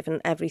players aren't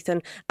giving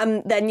everything,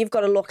 and then you've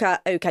got to look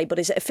at, okay, but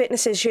is it a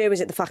fitness issue? Is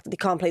it the fact that they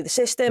can't play the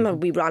system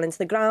and we ran into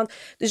the ground?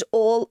 There's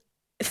all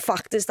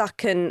factors that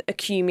can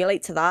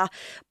accumulate to that.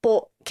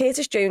 But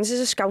Curtis Jones is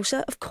a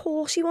Scouser. Of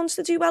course he wants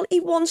to do well. He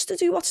wants to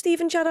do what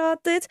Steven Gerrard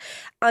did,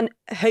 and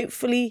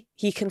hopefully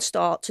he can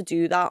start to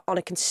do that on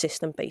a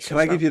consistent basis. Can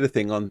I give you the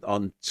thing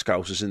on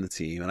Scousers in the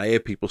team? And I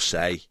hear people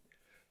say,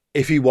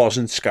 if he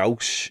wasn't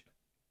Scouse,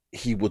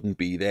 he wouldn't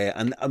be there.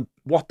 And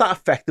what that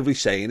effectively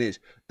saying is,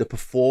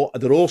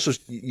 they're also,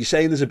 you're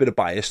saying there's a bit of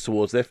bias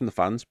towards there from the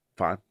fans.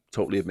 Fine,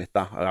 totally admit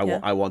that.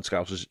 I want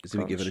Scousers to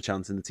be given a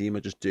chance in the team.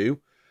 I just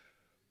do.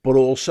 But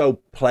also,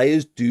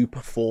 players do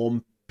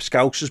perform.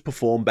 Scousers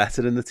perform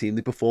better in the team.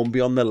 They perform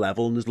beyond their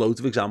level, and there's loads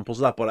of examples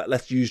of that. But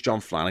let's use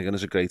John Flanagan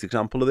as a great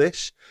example of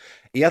this.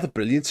 He had a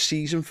brilliant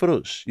season for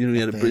us. He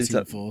had a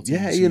brilliant,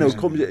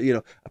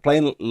 14,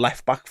 playing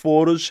left back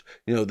for us.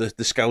 The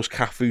Scouse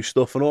Cafu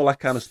stuff and all that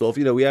kind of stuff.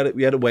 We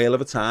had a whale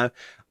of a time.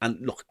 And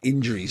look,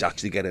 injuries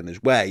actually get in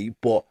his way,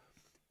 but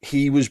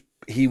he was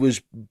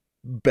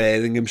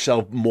bearing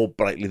himself more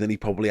brightly than he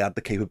probably had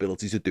the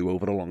capability to do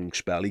over a long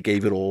spell. He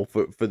gave it all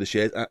for the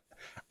shirt,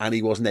 and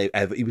he was never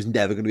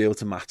going to be able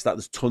to match that.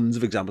 There's tons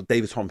of examples.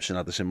 David Thompson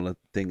had a similar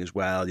thing as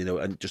well,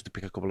 and just to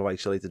pick a couple of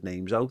isolated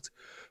names out.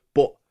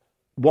 But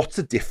what's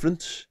the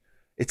difference?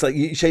 It's like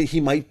you say,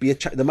 there might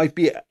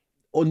be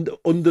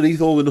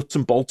underneath all the nuts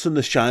and bolts and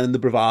the shine and the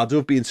bravado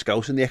of being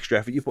Scouse and the extra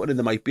effort you put in,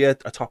 there might be a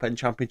top end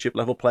championship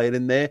level player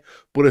in there.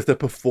 But if the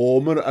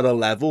performer at a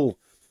level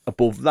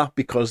above that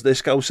because they're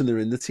Scouse and they're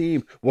in the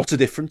team, what's the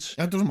difference?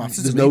 It doesn't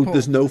matter.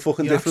 There's no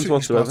fucking difference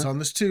whatsoever.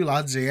 There's two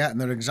lads here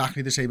and they're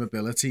exactly the same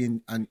ability,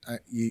 and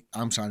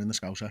I'm signing the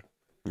Scouser.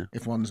 Yeah.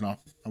 If one's not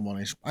and one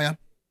is, I am.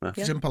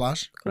 Yeah. Simple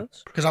as.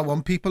 Because I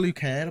want people who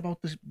care about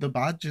the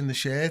badge and the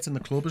shirt and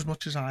the club as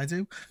much as I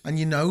do. And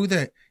you know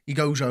that he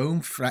goes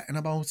home fretting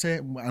about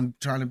it and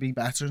trying to be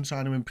better and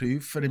trying to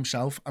improve for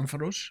himself and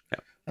for us. Yeah.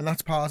 And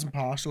that's part and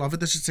parcel of it.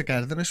 There's a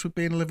togetherness with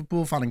being a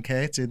Liverpool fan and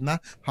Kurt in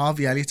that.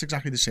 Harvey Elliott's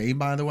exactly the same,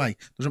 by the way.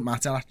 Doesn't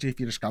matter actually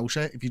if you're a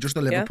Scouser. If you're just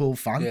a Liverpool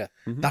fan,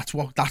 that's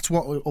what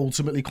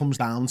ultimately comes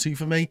down to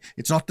for me.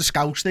 It's not the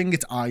Scouse thing,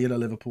 it's are you a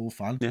Liverpool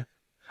fan? Yeah.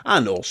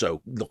 And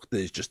also, look,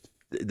 there's just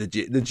the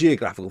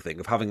geographical thing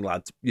of having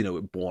lads,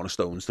 born a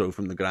stone's throw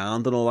from the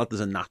ground and all that.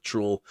 There's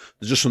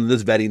just something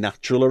that's very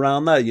natural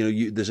around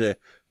there.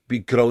 Be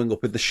growing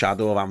up in the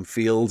shadow of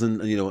Anfield and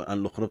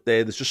looking up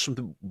there. There's just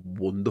something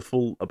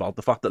wonderful about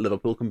the fact that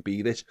Liverpool can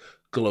be this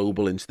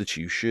global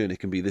institution. It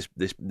can be this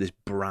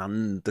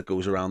brand that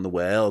goes around the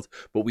world,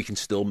 but we can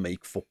still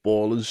make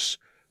footballers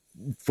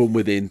from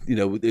within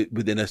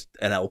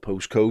an L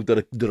postcode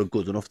that are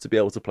good enough to be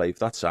able to play for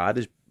that side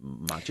is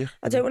magic.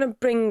 I don't want to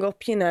bring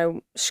up,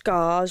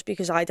 scars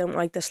because I don't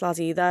like this lad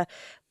either,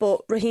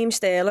 but Raheem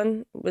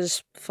Sterling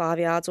was 5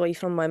 yards away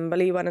from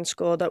Wembley, went and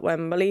scored at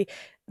Wembley.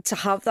 To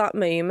have that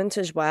moment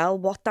as well,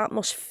 what that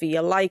must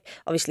feel like.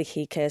 Obviously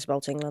he cares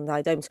about England,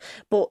 I don't,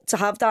 but to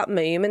have that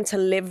moment, to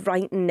live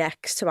right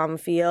next to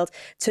Anfield,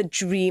 to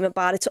dream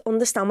about it, to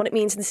understand what it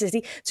means in the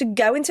city, to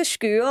go into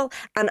school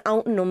and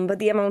outnumber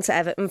the amount of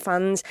Everton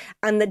fans,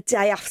 and the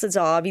day after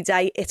Derby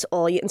Day, it's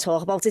all you can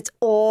talk about, it's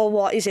all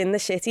what is in the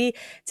city,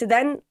 to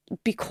then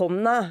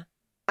become that,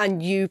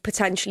 and you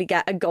potentially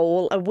get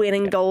a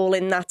winning goal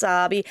in that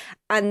derby,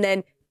 and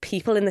then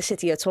people in the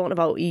city are talking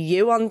about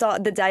you on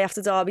the day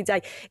after Derby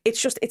Day.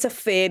 It's a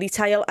fairy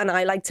tale, and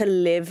I like to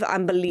live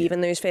and believe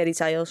in those fairy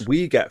tales.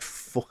 We get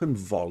fucking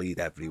volleyed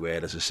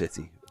everywhere as a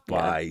city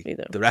by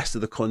the rest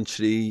of the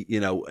country,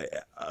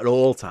 at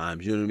all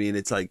times. You know what I mean?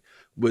 It's like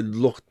we're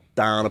looked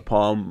down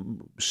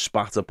upon,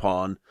 spat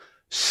upon,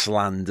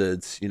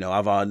 slandered,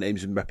 have our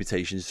names and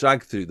reputations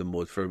dragged through the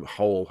mud for a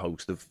whole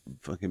host of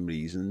fucking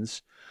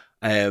reasons.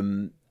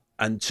 And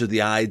so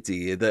the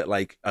idea that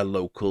like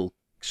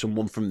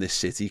someone from this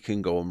city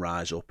can go and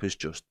rise up is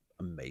just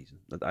amazing.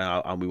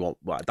 And we want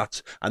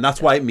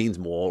that's why it means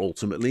more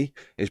ultimately,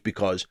 is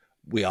because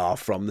we are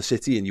from the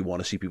city, and you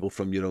want to see people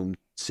from your own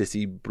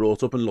city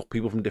brought up, and look,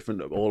 people from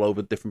all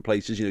over different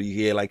places. You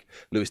hear like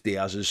Luis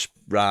Diaz's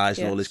rise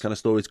and all this kind of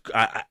stories.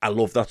 I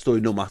love that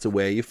story no matter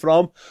where you're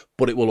from,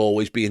 but it will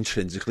always be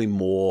intrinsically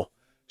more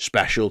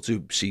special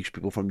to see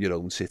people from your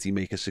own city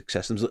make a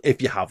success themselves, if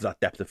you have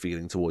that depth of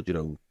feeling toward your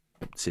own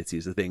city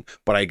is the thing.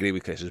 But I agree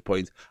with Chris's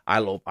point. I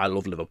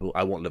love Liverpool.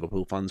 I want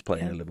Liverpool fans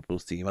playing in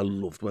Liverpool's team. I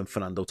loved when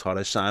Fernando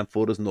Torres signed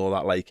for us and all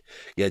that, like,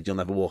 you'll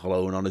never walk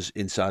alone on his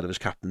inside of his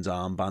captain's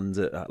armband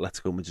at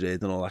Atletico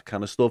Madrid and all that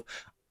kind of stuff.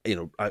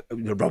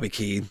 Robbie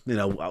Keane,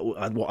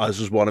 as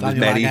was one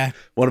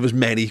of his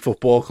many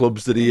football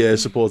clubs that he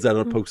supported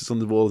and posted on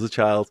the wall as a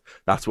child.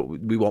 That's what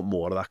we want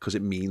more of that, because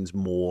it means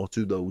more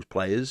to those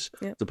players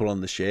to put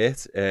on the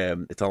shirt.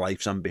 It's a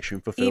life's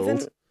ambition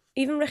fulfilled.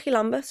 Even Ricky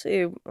Lambert,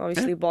 who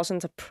obviously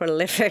wasn't a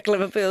prolific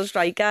Liverpool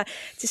striker,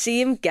 to see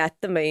him get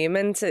the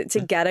moment,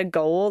 to get a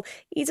goal,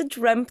 he'd have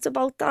dreamt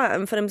about that,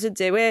 and for him to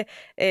do it,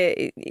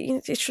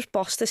 it's just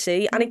boss to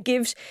see, and it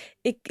gives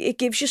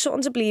you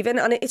something to believe in.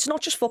 And it's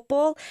not just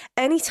football.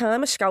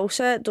 Anytime a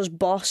Scouser does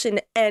boss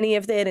in any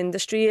of their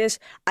industries,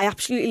 I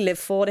absolutely live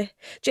for it.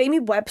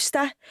 Jamie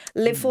Webster,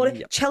 live for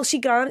it. Chelsea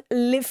Grant,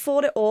 live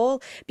for it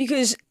all,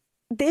 because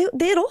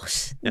they're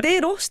us. Yeah.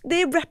 They're us.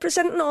 They're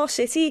representing our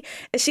city,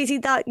 a city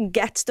that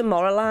gets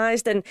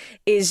demoralised and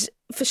is,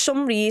 for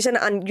some reason,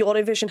 and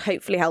Eurovision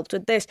hopefully helped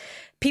with this,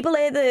 people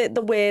hear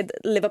the word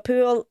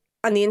Liverpool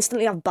and they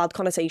instantly have bad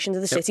connotations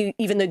of the city,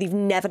 even though they've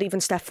never even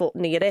stepped foot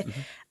near it.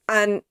 Mm-hmm.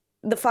 And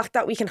the fact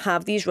that we can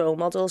have these role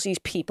models, these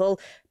people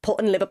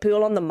putting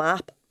Liverpool on the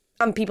map,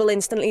 and people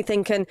instantly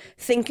thinking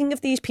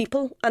of these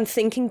people and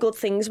thinking good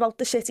things about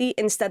the city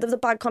instead of the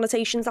bad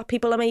connotations that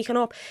people are making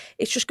up.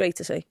 It's just great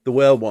to see. The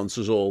world wants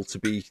us all to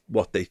be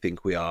what they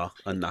think we are,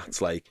 and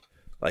that's like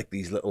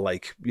these little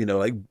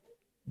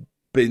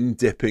bin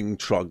dipping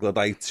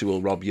troglodytes who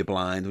will rob you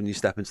blind when you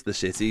step into the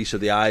city. So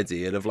the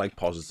idea of like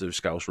positive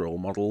Scouse role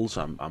models,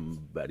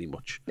 I'm very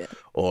much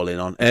all in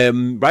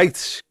on.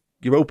 Right,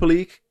 Europa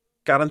League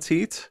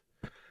guaranteed.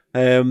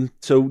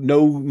 So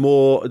no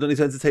more. I don't need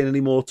to entertain any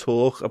more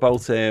talk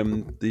about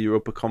the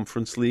Europa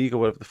Conference League or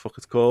whatever the fuck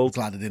it's called.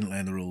 I'm glad I didn't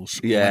learn the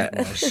rules. Yeah,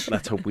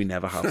 let's hope we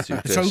never have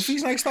to. The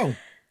trophy's nice though.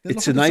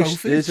 It's a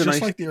nice. It's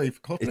just like the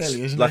UEFA Cup, really,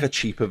 isn't it? Like a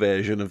cheaper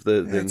version of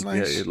the thing.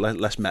 Nice. Yeah,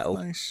 less metal.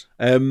 Nice.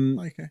 I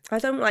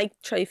don't like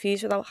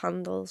trophies without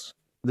handles.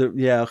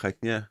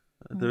 Okay.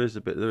 There is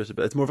a bit.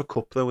 It's more of a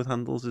cup though with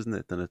handles, isn't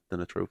it, than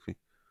a trophy?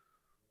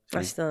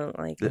 I still don't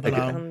like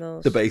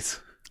handles. Debate.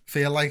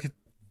 Feel like it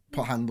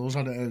put handles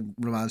on it. It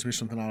reminds me of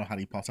something out of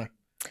Harry Potter.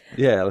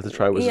 Yeah, let's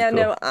try.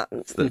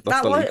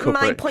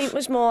 My point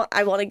was more,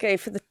 I want to go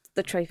for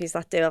the trophies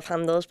that do have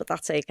handles, but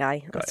that's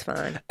okay. That's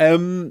fine.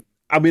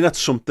 I mean, that's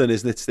something,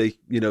 isn't it? The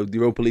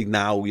Europa League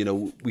now,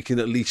 we can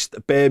at least,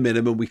 bare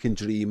minimum, we can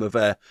dream of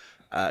a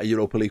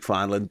Europa League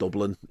final in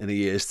Dublin in a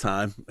year's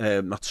time.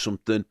 That's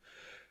something.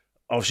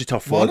 Obviously,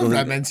 top four. One of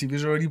Redmen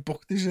was already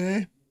booked this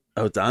year.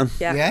 Oh, Dan.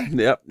 Yeah.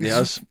 Yep, he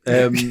has.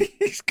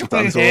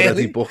 Dan's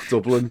already booked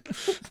Dublin.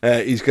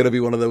 He's going to be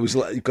one of those,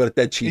 you've got a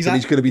dead cheat, and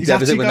he's going to be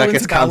devastated when that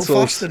gets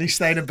cancelled. And he's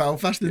staying in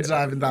Belfast and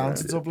driving down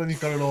to Dublin. He's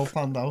got it all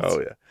planned out. Oh,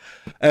 yeah.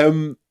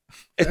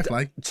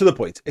 To the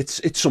point,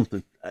 it's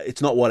something.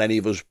 It's not what any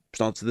of us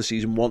started the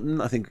season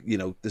wanting. I think,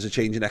 there's a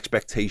change in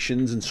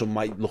expectations, and some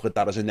might look at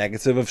that as a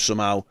negative of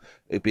somehow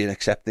it being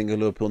accepting of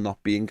Liverpool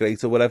not being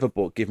great or whatever.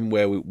 But given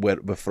where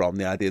we're from,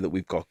 the idea that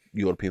we've got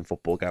European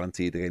football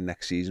guaranteed again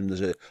next season,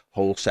 there's a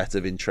whole set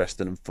of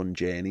interesting and fun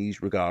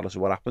journeys regardless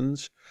of what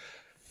happens.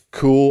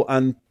 Cool,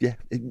 and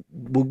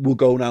we'll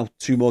go now.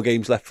 2 more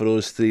games left for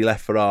us, 3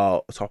 left for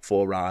our top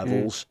 4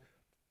 rivals.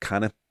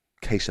 Kind of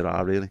case it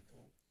are, really.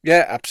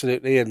 Yeah,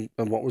 absolutely. And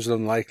what was an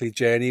unlikely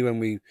journey when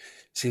we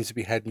seem to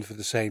be heading for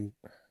the same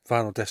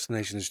final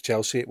destination as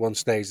Chelsea at one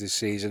stage this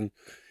season.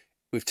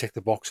 We've ticked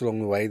the box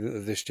along the way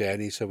of this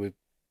journey. So we've,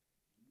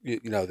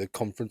 the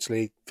Conference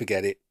League,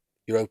 forget it.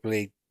 Europa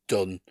League,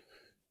 done.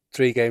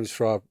 3 games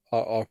for our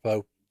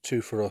Arpo,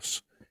 2 for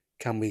us.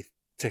 Can we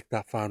tick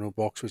that final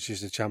box, which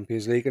is the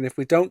Champions League? And if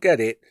we don't get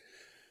it,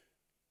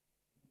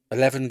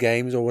 11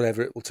 games or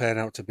whatever it will turn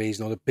out to be is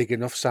not a big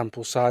enough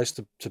sample size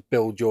to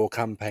build your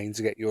campaign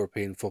to get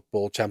European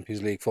football,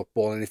 Champions League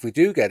football. And if we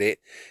do get it,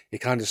 it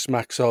kind of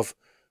smacks of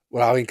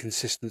how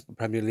inconsistent the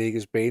Premier League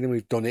has been. And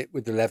we've done it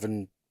with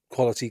 11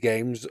 quality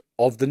games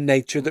of the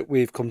nature that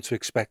we've come to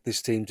expect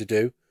this team to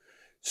do.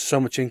 So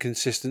much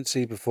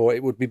inconsistency before.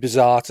 It would be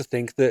bizarre to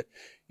think that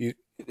in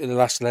the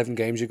last 11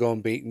 games you go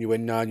unbeaten, you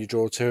win 9, you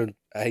draw 2, and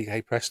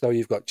hey presto,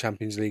 you've got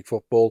Champions League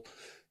football.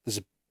 There's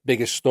a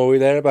biggest story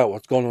there about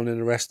what's going on in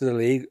the rest of the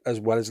league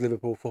as well as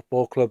Liverpool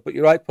Football Club. But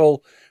you're right,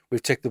 Paul,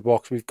 we've ticked the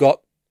box. We've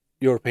got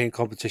European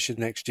competition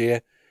next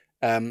year.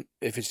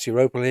 If it's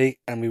Europa League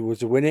and we were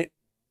to win it,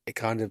 it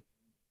kind of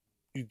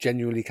you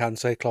genuinely can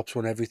say Klopp's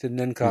won everything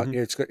then, can't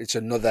you? It's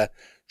another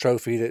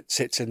trophy that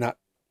sits in that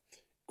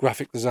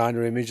graphic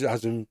designer image that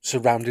has him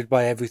surrounded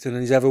by everything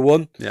he's ever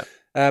won. Yeah.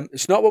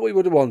 It's not what we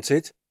would have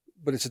wanted,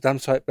 but it's a damn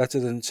sight better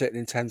than sitting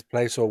in 10th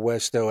place or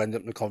worse still, end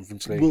up in the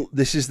Conference League. Well,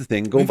 this is the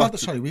thing. We've had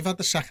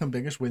the second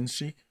biggest win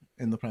streak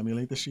in the Premier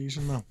League this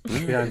season now.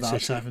 Behind City.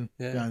 7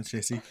 behind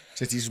City.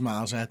 City's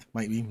miles ahead.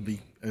 Might even be,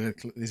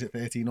 is it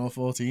 13 or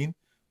 14?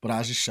 But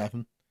ours is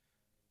 7.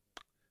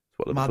 That's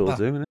what Liverpool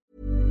do, isn't it?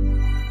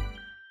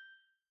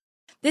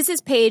 This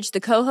is Paige, the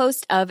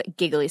co-host of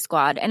Giggly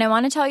Squad, and I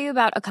want to tell you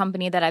about a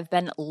company that I've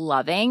been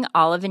loving,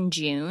 Olive &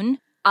 June.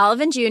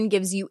 Olive & June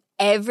gives you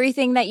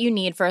everything that you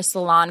need for a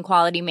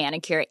salon-quality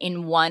manicure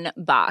in one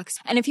box.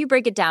 And if you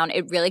break it down,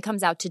 it really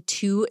comes out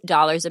to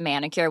 $2 a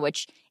manicure,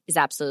 which is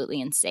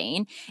absolutely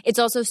insane. It's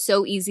also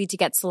so easy to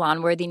get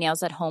salon-worthy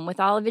nails at home with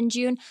Olive &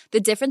 June. The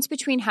difference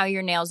between how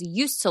your nails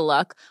used to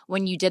look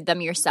when you did them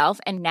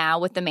yourself and now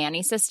with the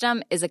Mani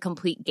system is a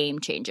complete game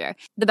changer.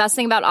 The best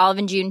thing about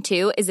Olive & June,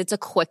 too, is it's a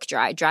quick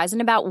dry. Dries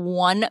in about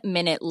 1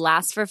 minute,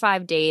 lasts for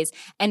 5 days,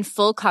 and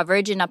full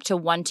coverage in up to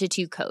 1 to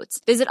 2 coats.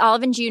 Visit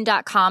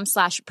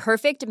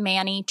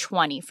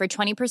oliveandjune.com/perfectmani20 for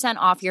 20%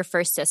 off your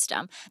first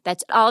system.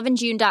 That's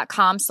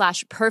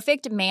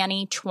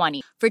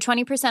oliveandjune.com/perfectmani20 for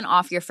 20%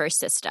 off your first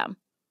system.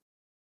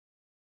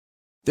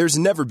 There's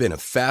never been a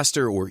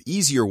faster or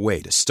easier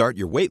way to start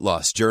your weight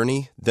loss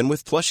journey than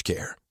with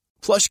PlushCare.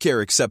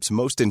 PlushCare accepts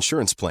most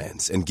insurance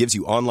plans and gives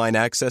you online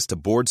access to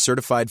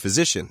board-certified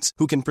physicians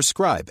who can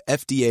prescribe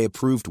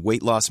FDA-approved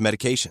weight loss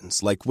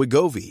medications like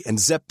Wegovy and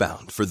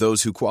Zepbound for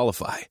those who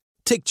qualify.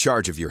 Take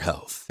charge of your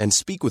health and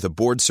speak with a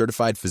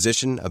board-certified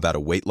physician about a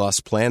weight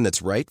loss plan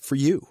that's right for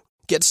you.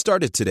 Get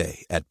started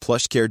today at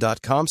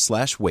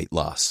plushcare.com/weight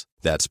loss.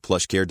 That's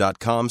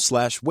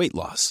plushcare.com/weight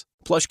loss.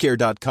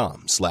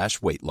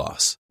 plushcare.com/weight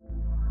loss.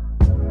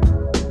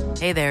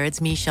 Hey there, it's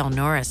Michelle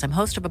Norris. I'm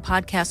host of a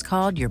podcast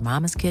called Your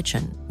Mama's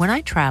Kitchen. When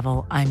I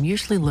travel, I'm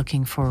usually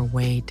looking for a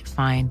way to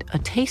find a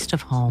taste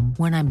of home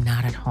when I'm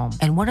not at home.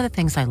 And one of the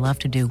things I love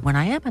to do when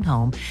I am at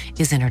home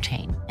is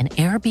entertain. And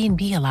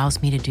Airbnb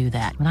allows me to do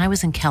that. When I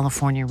was in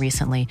California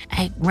recently,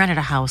 I rented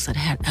a house that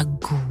had a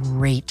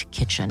great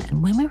kitchen.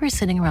 And when we were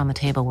sitting around the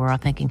table, we're all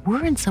thinking,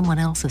 we're in someone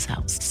else's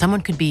house. Someone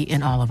could be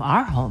in all of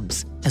our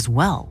homes as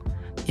well.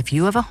 If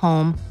you have a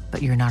home,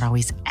 but you're not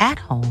always at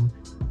home,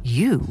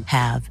 you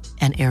have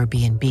an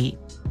Airbnb.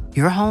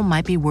 Your home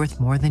might be worth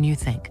more than you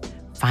think.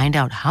 Find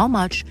out how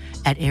much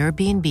at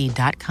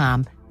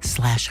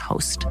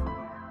airbnb.com/host.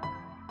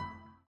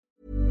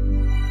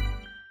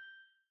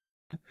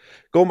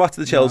 Going back to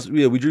the Chelsea,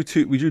 we drew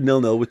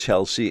 0-0 with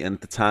Chelsea, and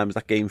at the time as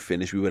that game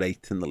finished, we were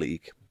 8th in the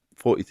league,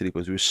 43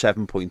 points. We were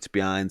 7 points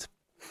behind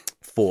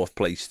 4th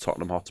place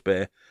Tottenham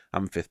Hotspur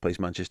and 5th place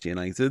Manchester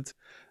United.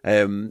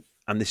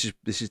 And this is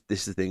the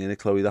thing, isn't it,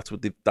 Chloe? That's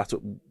what they've had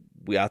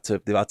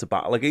to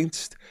battle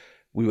against.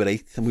 We were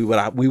 8th, and we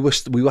were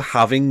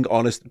having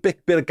honest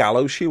bit of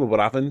gallows here. We were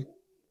having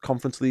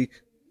Conference League,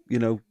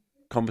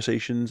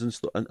 conversations and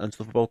stuff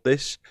about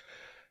this.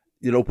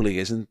 Europa League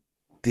isn't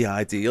the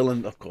ideal,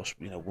 and of course,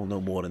 we'll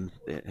know more in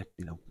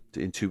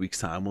 2 weeks'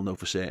 time. We'll know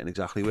for certain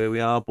exactly where we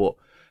are, but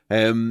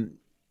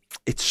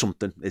it's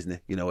something, isn't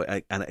it?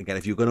 And again,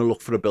 if you're going to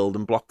look for a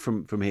building block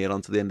from here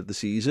on to the end of the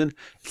season,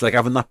 it's like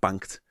having that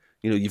banked.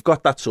 You've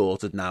got that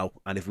sorted now,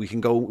 and if we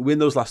can go win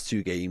those last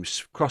 2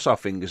 games, cross our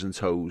fingers and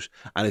toes,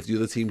 and if the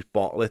other teams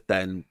bottle it,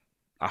 then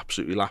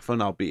absolutely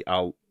laughing. I'll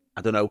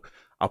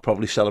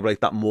probably celebrate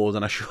that more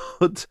than I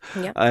should.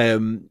 Yeah.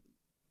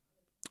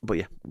 But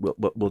yeah,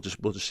 we'll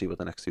just see what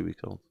the next 2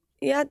 weeks hold.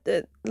 Yeah,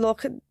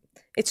 look,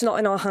 it's not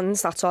in our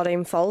hands. That's our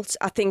own fault.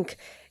 I think,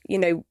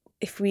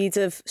 if we'd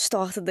have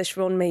started this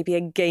run maybe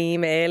a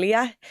game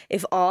earlier,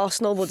 if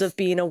Arsenal would have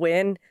been a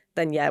win,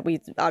 then yeah,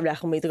 I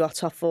reckon we'd have got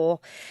top 4.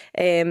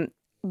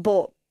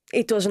 But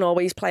it doesn't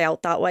always play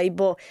out that way.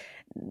 But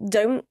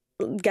don't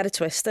get it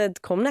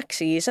twisted. Come next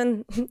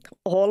season,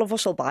 all of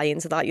us will buy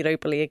into that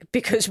Europa League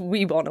because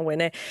we want to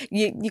win it.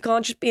 You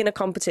can't just be in a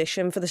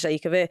competition for the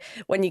sake of it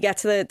when you get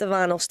to the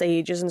final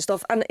stages and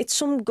stuff. And it's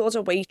some good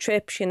away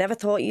trips. You never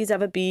thought you'd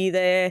ever be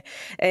there.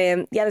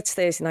 Yeah, it's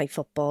Thursday night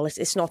football.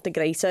 It's not the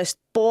greatest.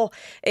 But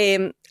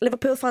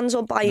Liverpool fans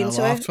will buy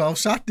into it. 12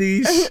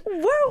 Saturdays.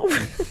 Whoa!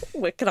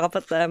 We can have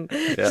it them.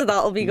 Yeah. So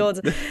that'll be good.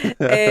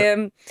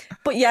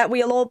 But yeah,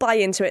 we'll all buy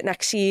into it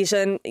next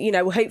season.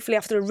 Hopefully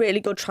after a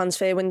really good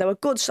transfer window, a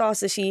good start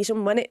to the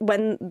season,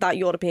 when that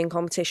European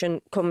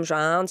competition comes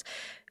round,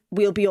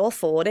 we'll be all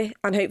for it,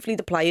 and hopefully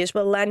the players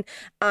will then.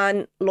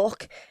 And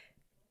look,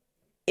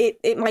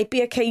 it might be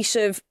a case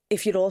of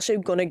if you're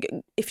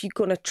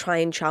gonna try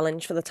and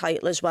challenge for the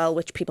title as well,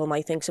 which people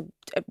might think's a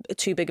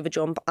too big of a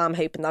jump. I'm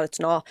hoping that it's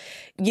not.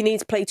 You need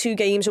to play 2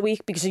 games a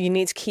week because you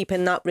need to keep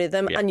in that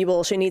rhythm, and you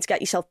also need to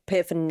get yourself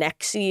prepared for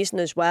next season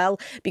as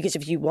well. Because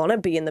if you want to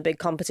be in the big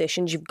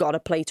competitions, you've got to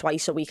play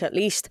twice a week at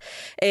least.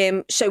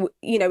 So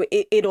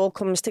it all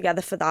comes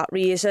together for that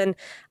reason.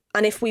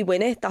 And if we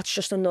win it, that's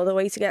just another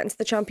way to get into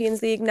the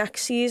Champions League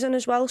next season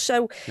as well.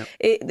 So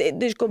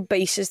there's good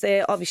bases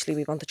there. Obviously,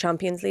 we want the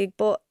Champions League,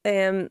 but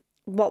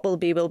what will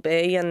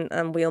be,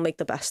 and we'll make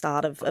the best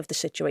out of the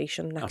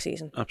situation next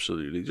season.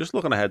 Absolutely. Just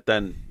looking ahead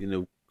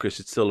then, Chris,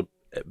 it's still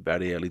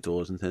very early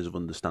doors in terms of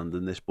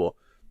understanding this, but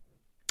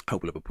I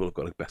hope Liverpool have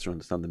got a better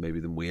understanding maybe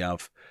than we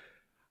have.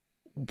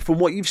 From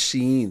what you've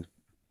seen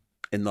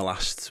in the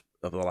last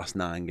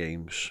 9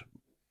 games,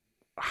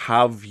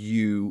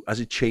 has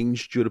it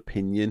changed your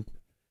opinion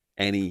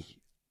any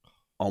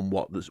on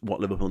what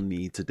Liverpool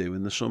need to do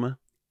in the summer,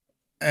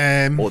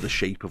 or the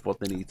shape of what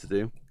they need to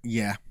do?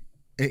 Yeah,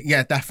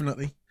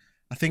 definitely.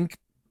 I think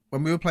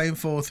when we were playing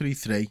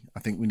 4-3-3, I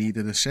think we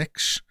needed a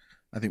 6.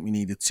 I think we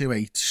needed 2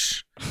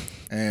 8s.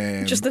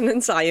 Just an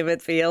entire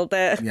midfield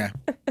there.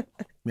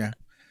 Yeah.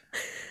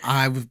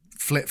 I've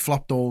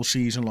flip-flopped all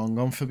season long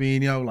on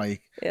Fabinho.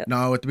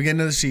 No, at the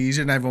beginning of the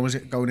season, everyone was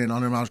going in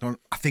on him. I was going,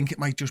 I think it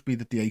might just be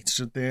that the 8s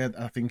are there.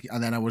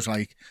 And then I was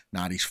like,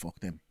 nah, he's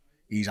fucked him.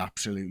 He's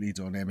absolutely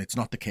done him. It's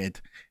not the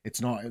kid.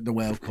 It's not the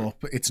World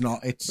Cup. It's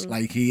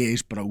like he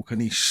is broken.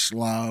 He's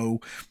slow.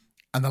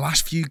 And the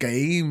last few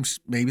games,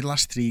 maybe the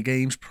last 3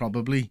 games,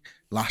 probably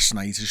last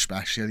night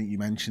especially, I think you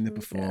mentioned it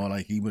before,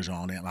 like he was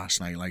on it last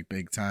night, like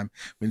big time.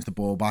 Wins the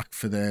ball back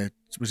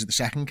was it the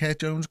second Kurt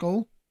Jones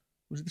goal?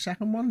 Was it the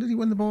second one? Did he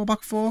win the ball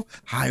back for?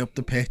 High up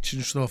the pitch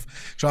and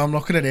stuff. So I'm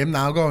looking at him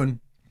now going,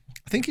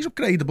 I think he's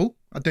upgradable.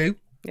 I do.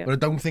 Yeah. But I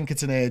don't think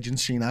it's an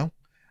urgency now.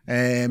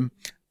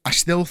 I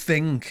still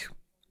think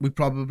we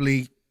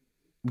probably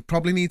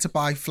need to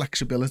buy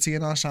flexibility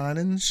in our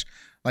signings.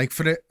 Like,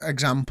 for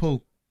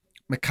example,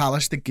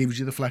 McAllister gives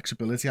you the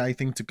flexibility, I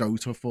think, to go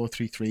to a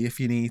 4-3-3 if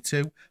you need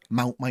to.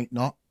 Mount might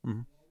not.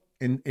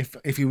 Mm-hmm.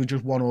 If you were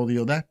just one or the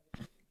other.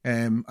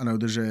 I know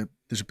there's a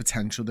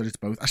potential that it's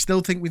both. I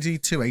still think we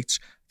need 2 8s.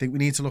 I think we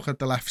need to look at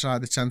the left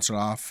side of centre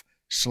half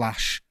 /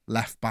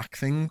 left back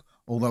thing.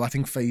 Although I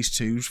think phase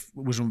 2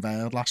 was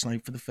unveiled last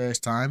night for the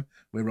first time,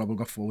 where Robbo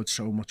got forward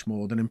so much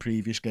more than in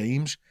previous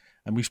games.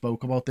 And we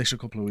spoke about this a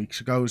couple of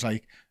weeks ago. It's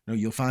like,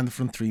 you'll find the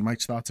front 3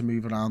 might start to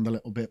move around a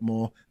little bit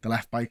more. The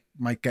left back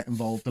might get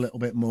involved a little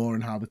bit more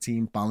in how the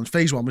team balance.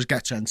 Phase 1 was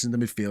get Trent in the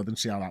midfield and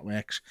see how that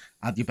works.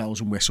 Add your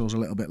bells and whistles a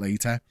little bit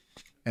later.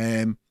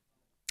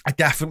 I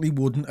definitely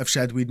wouldn't have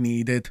said we'd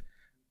needed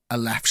a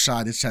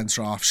left-sided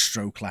centre-half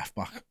stroke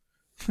left-back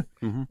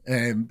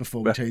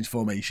before we changed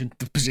formation.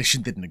 The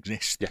position didn't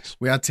exist. Yes.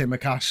 We had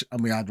Timmercash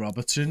and we had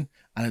Robertson.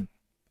 And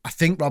I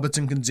think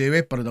Robertson can do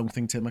it, but I don't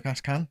think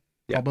Timmercash can,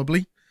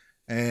 probably.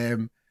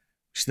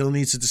 Still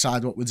need to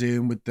decide what we're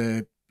doing with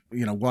the,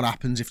 what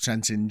happens if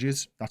Trent's injured.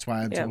 That's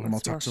why I'm talking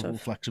about tactical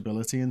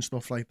flexibility and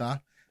stuff like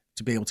that,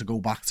 to be able to go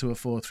back to a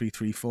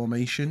 4-3-3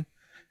 formation.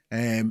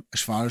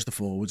 As far as the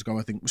forwards go,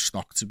 I think we're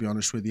stocked, to be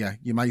honest with you.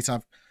 You might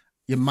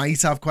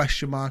have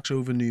question marks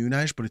over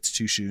Núñez, but it's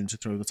too soon to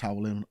throw the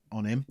towel in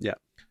on him. Yeah.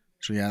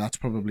 So that's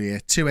probably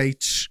it. 2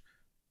 8s,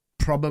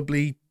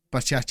 probably,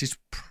 but is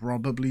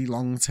probably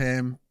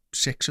long-term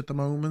 6 at the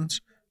moment,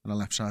 and a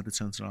left-sided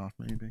centre-half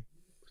maybe.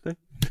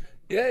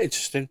 Yeah,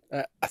 interesting.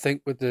 I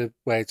think with the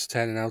way it's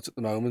turning out at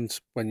the moment,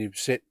 when you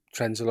sit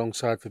Trent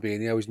alongside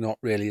Fabinho, he's not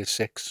really a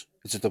 6.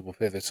 It's a double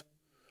pivot.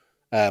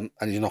 And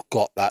you've not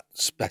got that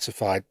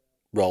specified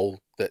role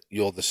that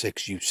you're the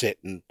 6, you sit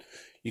and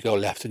you go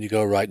left and you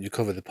go right and you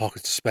cover the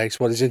pockets of space.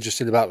 What is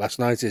interesting about last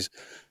night is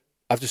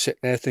I've just sitting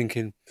there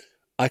thinking,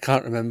 I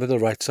can't remember the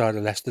right side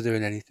of Leicester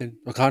doing anything.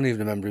 I can't even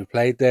remember who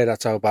played there.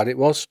 That's how bad it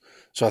was.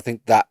 So I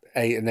think that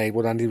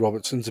enabled Andy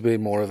Robertson to be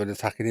more of an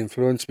attacking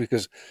influence,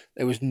 because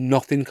there was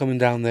nothing coming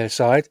down their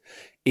side.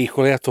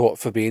 Equally, I thought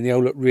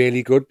Fabinho looked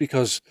really good,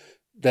 because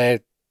their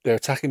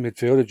attacking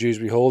midfielder,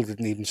 Dewsbury Hall,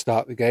 didn't even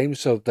start the game.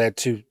 So they had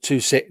two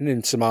sitting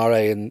in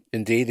Samare and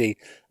Ndidi,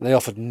 and they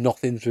offered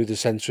nothing through the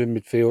centre in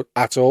midfield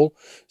at all.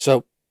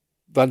 So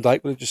Van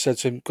Dijk would have just said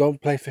to him, go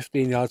and play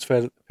 15 yards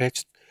further up the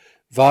pitch.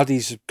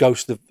 Vardy's a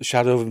ghost of the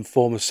shadow of his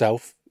former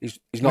self. He's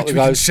not Which the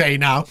guy. We can say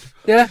now.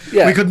 Yeah.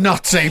 We could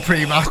not say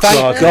pre-match.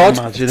 Thank God.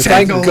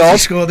 Thank God. He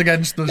scored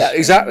against us. Yeah,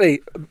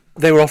 exactly.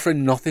 They were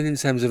offering nothing in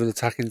terms of an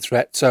attacking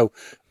threat. So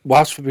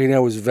whilst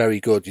Fabinho was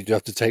very good, you do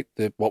have to take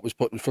what was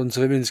put in front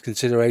of him into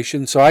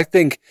consideration. So I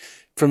think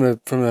from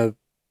a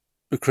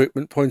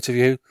recruitment point of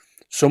view,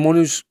 someone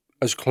who's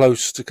as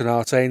close to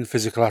Konate in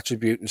physical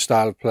attribute and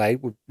style of play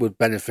would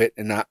benefit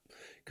in that,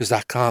 because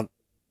that can't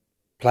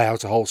play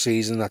out a whole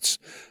season. That's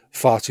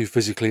far too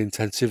physically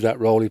intensive, that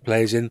role he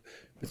plays in,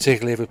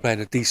 particularly if we're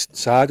playing a decent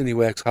side and he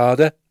works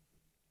harder.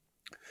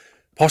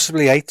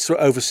 Possibly 8s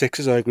over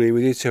 6s, I agree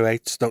with you. 2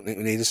 8s, don't think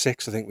we need a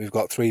 6. I think we've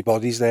got 3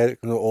 bodies there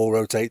that can all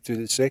rotate through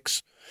the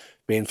 6,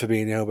 being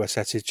Fabinho,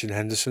 Basetic and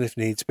Henderson if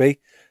needs be.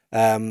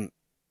 And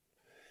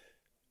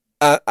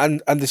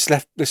this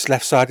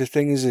left-sided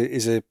thing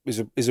is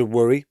a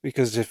worry,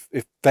 because if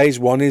phase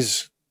 1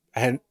 is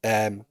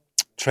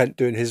Trent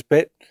doing his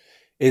bit,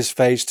 is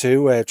phase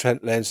 2 where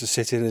Trent learns to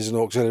sit in as an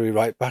auxiliary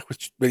right back,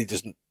 which really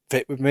doesn't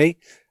fit with me,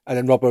 and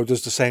then Robbo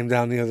does the same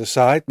down the other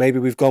side. Maybe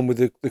we've gone with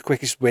the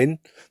quickest win,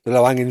 the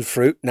low-hanging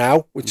fruit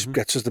now, which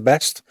gets us the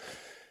best.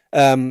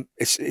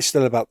 It's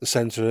still about the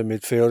centre of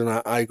midfield,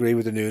 and I agree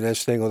with the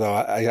Núñez thing, although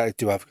I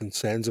do have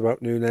concerns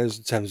about Núñez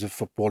in terms of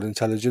football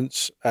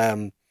intelligence.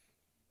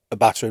 a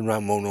battering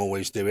ram won't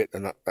always do it,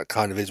 and that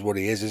kind of is what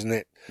he is, isn't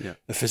it? Yeah.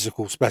 A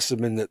physical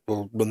specimen that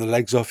will run the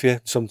legs off you.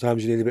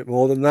 Sometimes you need a bit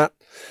more than that.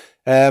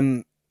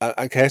 And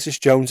Curtis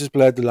Jones has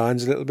blurred the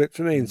lines a little bit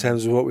for me in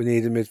terms of what we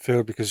need in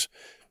midfield, because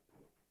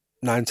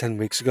 9-10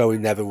 weeks ago, he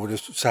never would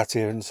have sat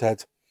here and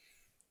said,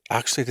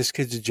 actually, this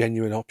kid's a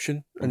genuine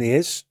option. And he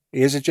is.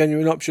 He is a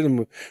genuine option.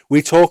 And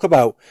we talk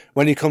about,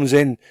 when he comes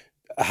in,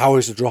 how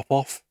is the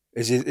drop-off?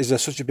 Is there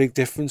such a big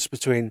difference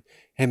between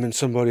him and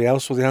somebody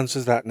else? Well, the answer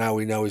to that now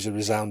we know is a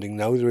resounding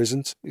no, there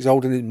isn't. He's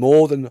holding it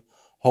more than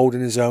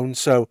holding his own.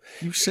 So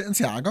You were sitting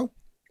Thiago.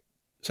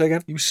 Say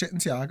again? You were sitting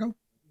Thiago.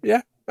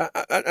 Yeah.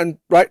 And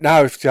right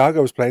now, if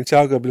Thiago was playing,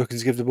 Thiago would be looking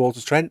to give the ball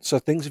to Trent. So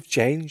things have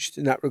changed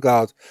in that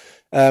regard.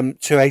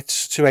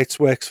 2-8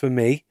 works for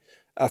me.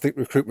 I think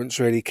recruitment's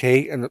really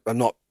key. And I'm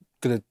not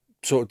going to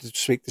sort of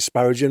speak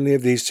disparagingly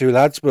of these two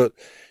lads, but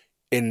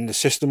in the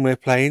system we're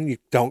playing, you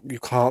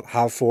can't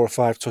have 4 or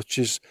 5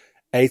 touches.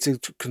 A, to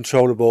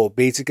control the ball.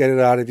 B, to get it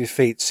out of your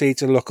feet. C,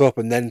 to look up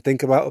and then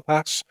think about a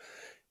pass.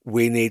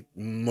 We need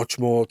much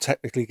more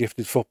technically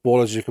gifted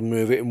footballers who can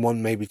move it in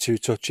 1, maybe 2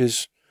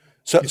 touches.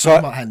 You're talking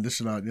about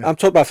Henderson, aren't you? I'm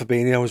talking about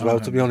Fabinho as well,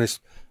 to be honest.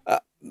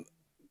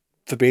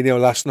 Fabinho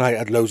last night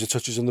had loads of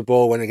touches on the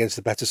ball, went against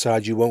the better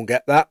side. You won't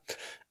get that.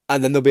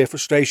 And then there'll be a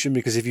frustration,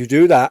 because if you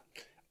do that,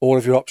 all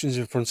of your options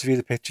in front of you,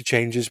 the picture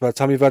changes. By the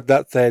time you've had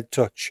that third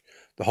touch,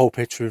 the whole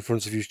picture in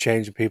front of you's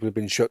changed and people have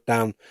been shut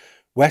down.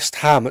 West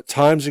Ham, at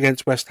times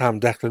against West Ham,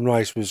 Declan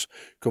Rice was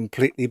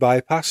completely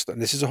bypassed.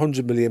 And this is a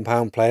 £100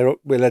 million player,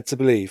 we're led to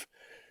believe,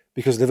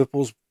 because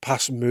Liverpool's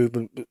pass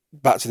movement,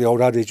 back to the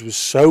old adage, was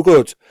so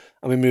good,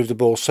 and we moved the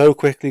ball so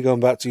quickly, going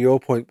back to your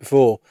point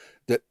before,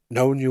 that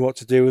no one knew what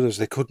to do with us.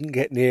 They couldn't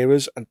get near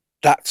us, and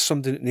that's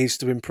something that needs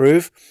to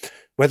improve.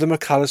 Whether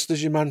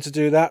McAllister's your man to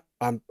do that,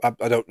 I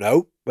don't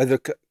know. Whether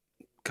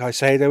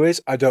Caicedo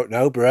is, I don't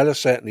know. Barella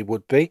certainly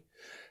would be.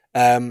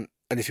 And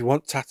if you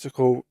want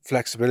tactical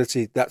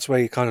flexibility, that's where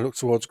you kind of look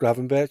towards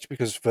Gravenberch,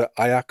 because for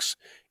Ajax,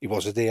 he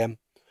was a DM.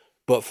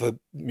 But for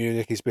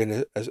Munich, he's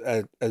been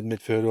a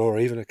midfielder or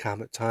even a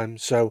cam at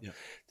times. So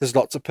there's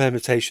lots of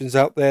permutations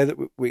out there that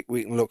we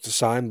can look to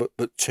sign,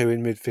 but 2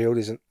 in midfield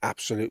is an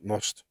absolute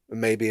must. And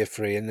maybe a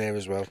 3 in there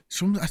as well.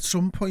 At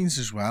some points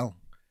as well,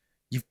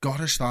 you've got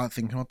to start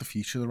thinking about the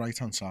future of the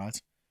right-hand side.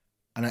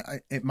 And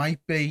it might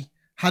be,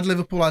 had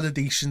Liverpool had a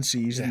decent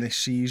season this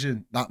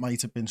season, that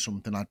might have been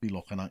something I'd be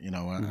looking at, you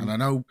know. And I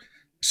know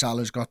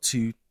Salah's got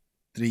 2-3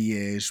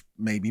 years,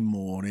 maybe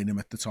more in him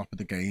at the top of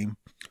the game.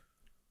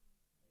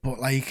 But,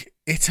 like,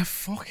 it's a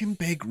fucking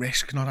big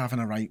risk not having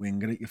a right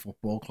winger at your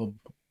football club,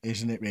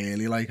 isn't it,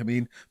 really? Like, I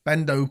mean,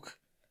 Ben Doak,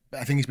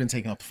 I think he's been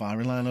taken off the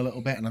firing line a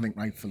little bit, and I think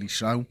rightfully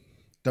so.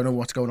 Don't know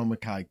what's going on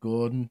with Kai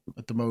Gordon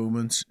at the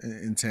moment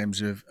in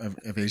terms of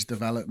his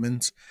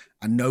development.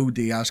 I know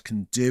Diaz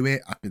can do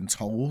it, I've been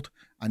told.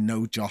 I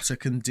know Jota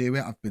can do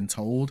it, I've been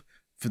told.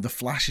 For the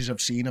flashes I've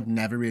seen, I've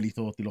never really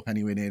thought they look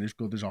anywhere near as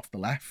good as off the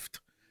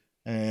left.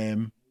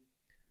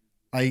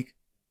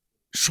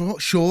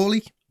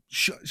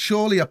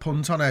 Surely a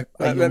punt on a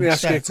let me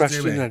ask you a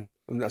question then.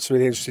 And that's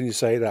really interesting you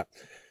say that.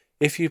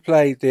 If you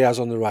play Diaz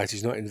on the right,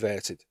 he's not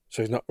inverted.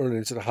 So he's not running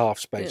into the half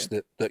space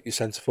that your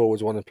centre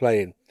forwards want to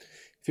play in.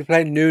 If you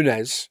play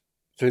Núñez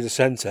through the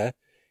centre,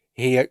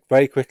 he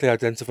very quickly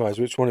identifies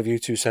which one of you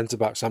 2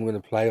 centre-backs I'm going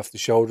to play off the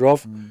shoulder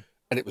of. And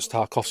it was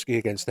Tarkowski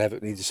against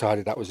Everton. He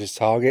decided that was his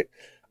target.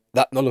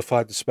 That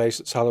nullified the space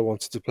that Salah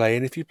wanted to play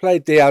in. If you play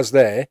Diaz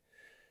there,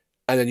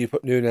 and then you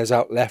put Núñez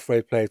out left where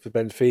he played for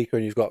Benfica,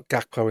 and you've got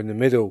Gakpo in the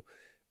middle,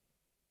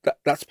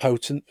 that's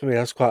potent for me.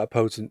 That's quite a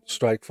potent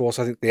strike force.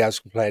 I think Diaz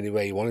can play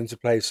anywhere you want him to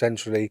play,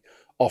 centrally,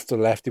 off the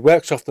left. He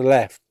works off the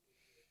left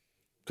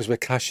because we're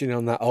cashing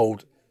on that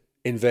old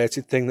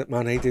inverted thing that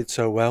Mane did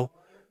so well.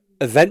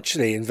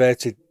 Eventually,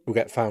 inverted will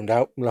get found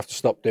out. We'll have to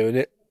stop doing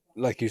it.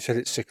 Like you said,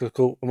 it's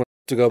cyclical. And we'll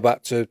have to go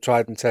back to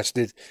tried and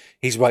tested.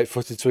 He's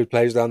right-footed, so he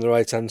plays down the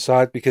right-hand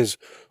side, because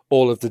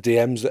all of the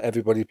DMs that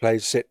everybody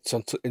plays sits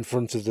in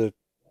front of the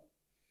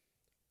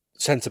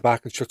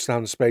centre-back and shuts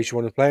down the space you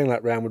want to play in,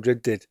 like Real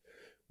Madrid did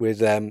with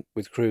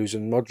Kroos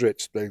and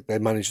Modric. They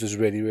managed us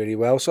really, really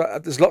well. So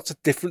there's lots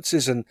of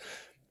differences, and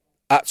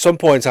at some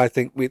point I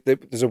think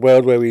there's a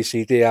world where we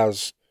see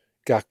Diaz,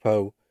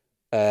 Gakpo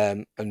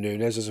and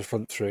Núñez as a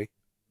front 3,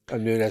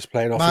 and Núñez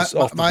playing off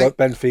the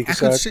Benfica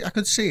side. I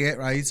could see it,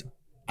 right?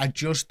 I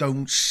just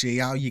don't see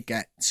how you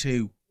get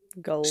to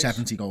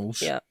 70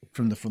 goals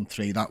from the front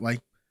 3 that way.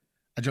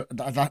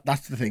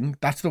 That's the thing.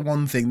 That's the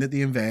one thing that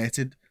the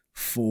inverted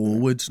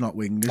forwards, not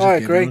wingers, I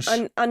agree.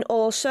 And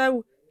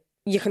also,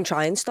 you can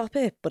try and stop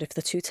it, but if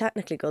they're too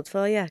technically good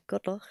for you,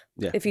 good luck.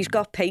 Yeah. If he's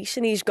got pace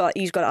and he's got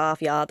a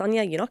half yard on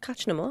you, you're not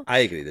catching him up. I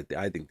agree.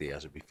 I think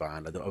Diaz would be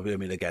fine. I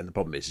mean, again, the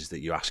problem is that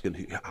you're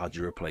asking how do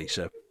you replace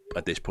at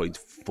this point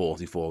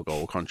 44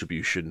 goal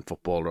contribution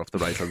footballer off the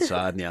right hand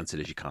side, and the answer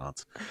is you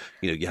can't.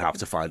 You know, you have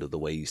to find other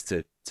ways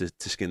to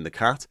skin the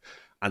cat,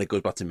 and it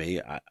goes back to me.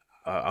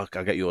 I'll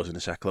get yours in a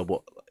second,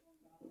 but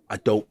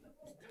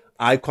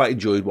I quite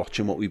enjoyed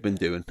watching what we've been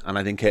doing, and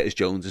I think Curtis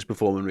Jones is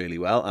performing really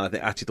well. And I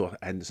actually thought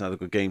Henderson had a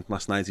good game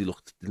last night. He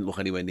didn't look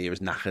anywhere near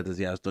as knackered as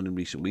he has done in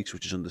recent weeks,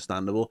 which is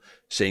understandable.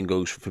 Same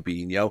goes for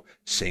Fabinho.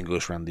 Same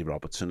goes for Andy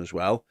Robertson as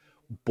well.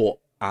 But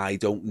I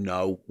don't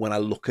know.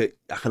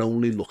 I can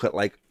only look at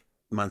like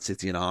Man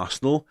City and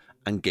Arsenal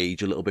and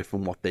gauge a little bit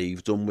from what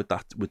they've done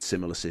with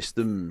similar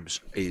systems.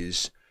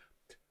 Is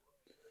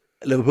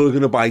Liverpool are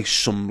going to buy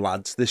some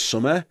lads this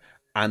summer,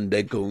 and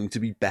they're going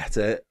to be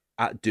better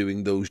at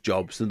doing those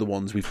jobs than the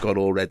ones we've got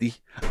already,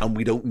 and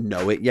we don't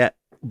know it yet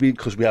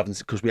because we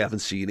haven't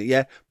seen it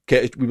yet.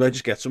 We might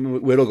just get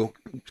someone. We're all going,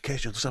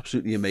 Curtis Jones is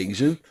absolutely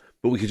amazing,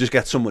 but we could just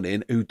get someone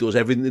in who does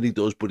everything that he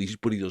does, but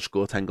he does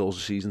score 10 goals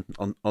a season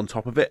on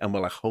top of it, and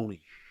we're like,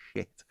 holy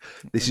shit,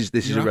 this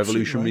is a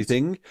revolutionary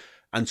thing.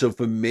 And so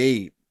for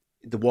me,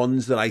 the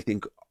ones that I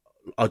think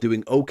are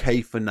doing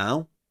okay for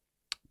now,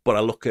 but I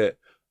look at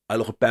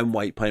Ben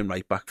White playing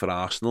right back for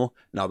Arsenal.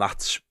 Now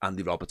that's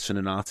Andy Robertson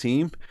in our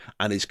team,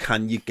 and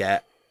can you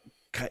get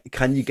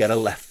a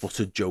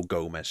left-footed Joe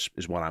Gomez?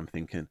 Is what I'm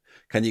thinking.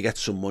 Can you get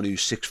someone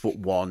who's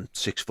 6'1",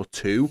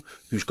 6'2",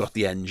 who's got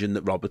the engine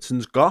that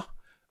Robertson's got?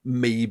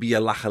 Maybe you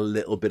lack a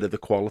little bit of the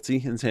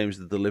quality in terms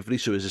of the delivery,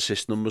 so his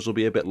assist numbers will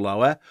be a bit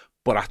lower.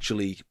 But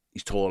actually,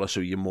 he's taller,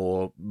 so you're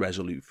more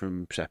resolute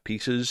from set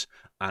pieces,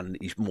 and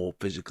he's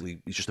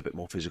just a bit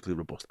more physically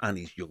robust, and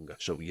he's younger.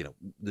 So,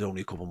 there's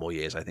only a couple more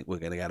years I think we're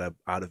going to get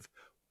out of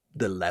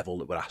the level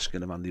that we're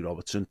asking of Andy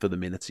Robertson for the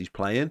minutes he's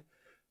playing.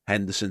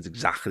 Henderson's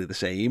exactly the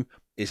same.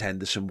 Is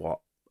Henderson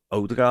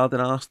Odegaard in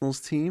Arsenal's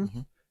team? Mm-hmm.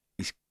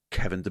 He's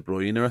Kevin De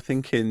Bruyne, I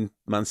think, in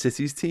Man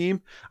City's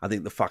team. I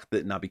think the fact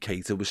that Naby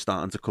Keita was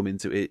starting to come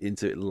into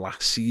it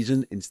last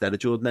season instead of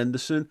Jordan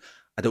Henderson,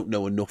 I don't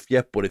know enough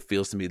yet, but it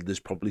feels to me there's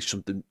probably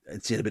something.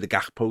 It's a bit of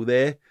Gakpo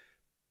there.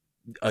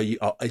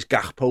 Is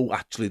Gakpo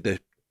actually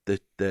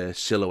the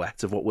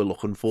silhouette of what we're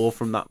looking for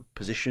from that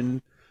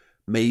position?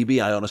 Maybe.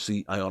 I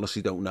honestly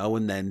don't know.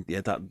 And then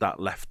that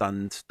left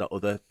hand, that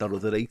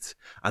other eight,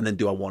 and then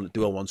do I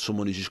want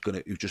someone who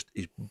just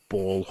is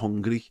ball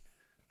hungry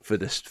for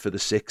the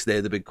six?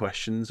 They're the big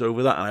questions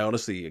over that. And I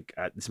honestly,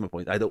 this is my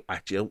point, I don't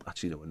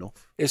actually know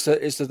enough. It's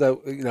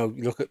the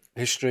you look at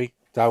history.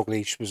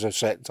 Dalglish was a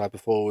certain type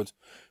of forward.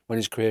 When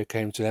his career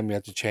came to them, we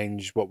had to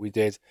change what we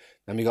did.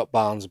 Then we got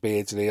Barnes,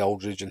 Beardsley,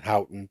 Aldridge and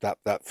Houghton. That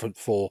front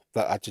four,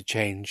 that had to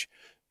change.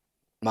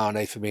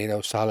 Mane,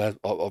 Firmino, Salah,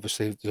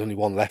 obviously there's only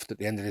one left at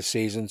the end of the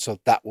season, so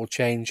that will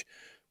change.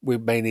 We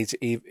may need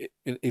to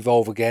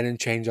evolve again and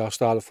change our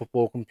style of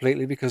football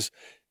completely, because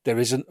there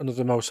isn't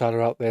another Mo Salah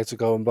out there to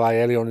go and buy.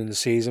 Early on in the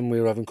season, we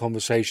were having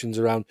conversations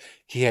around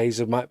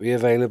Chiesa might be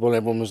available.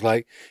 Everyone was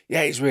like,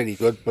 yeah, he's really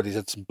good, but he's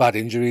had some bad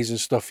injuries and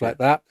stuff like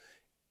that.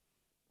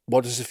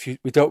 What does the future?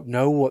 We don't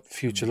know what the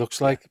future looks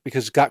like,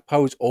 because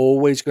Gakpo is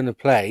always going to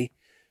play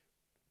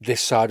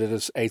this side of the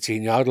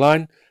 18-yard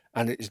line,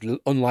 and it's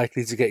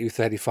unlikely to get you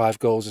 35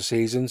 goals a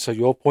season. So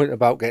your point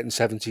about getting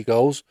 70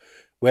 goals,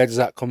 where does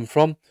that come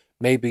from?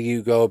 Maybe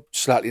you go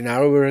slightly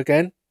narrower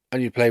again,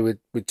 and you play with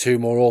two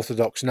more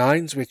orthodox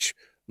nines, which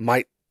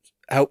might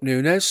help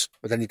Núñez,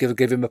 but then you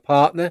give him a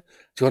partner.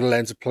 You've got to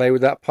learn to play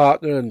with that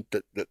partner, and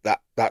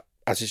that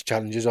has its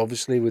challenges,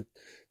 obviously, with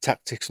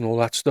tactics and all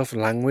that stuff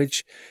and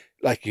language.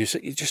 Like you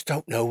said, you just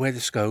don't know where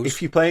this goes.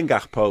 If you're playing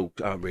Gakpo,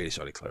 I'm really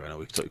sorry, Claire, I know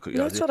we've cut you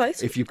No, out. it's all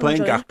right. If you're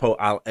playing Gakpo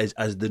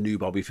as the new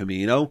Bobby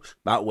Firmino,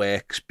 that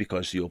works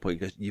because your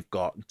point is you've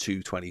got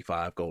 2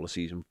 25 goal a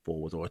season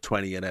forward, or a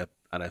 20 and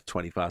a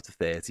 25 to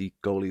 30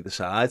 goal either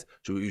side.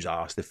 So who's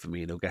asked if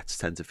Firmino gets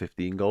 10 to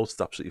 15 goals?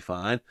 It's absolutely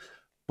fine.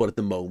 But at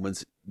the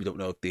moment, we don't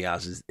know if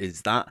Diaz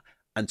is that.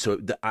 And so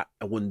I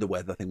wonder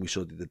whether, I think we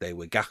saw the other day,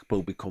 where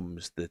Gakpo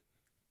becomes the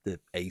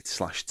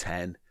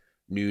 8/10.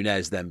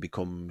 Núñez then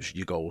becomes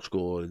your goal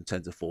scorer and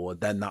centre forward.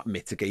 Then that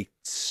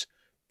mitigates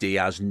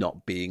Diaz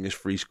not being as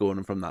free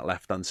scoring from that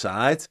left hand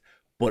side.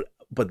 But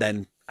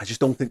then I just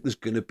don't think there's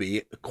going to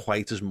be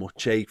quite as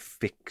much a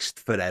fixed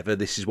forever.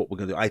 This is what we're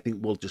going to do. I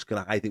think we're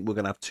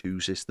going to have two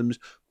systems,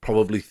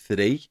 probably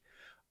three,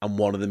 and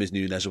one of them is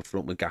Núñez up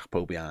front with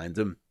Gakpo behind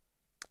him,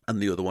 and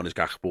the other one is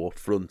Gakpo up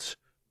front,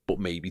 but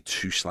maybe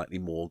two slightly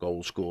more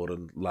goal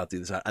scoring lads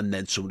either side, and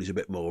then somebody's a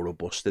bit more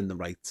robust in the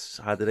right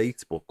side of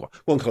 8. But go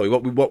on, Chloe,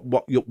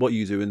 what are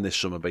you doing this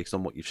summer based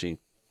on what you've seen?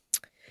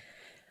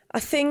 I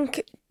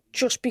think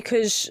just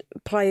because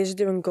players are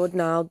doing good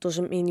now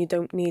doesn't mean you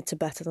don't need to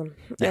better them.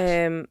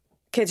 Yes.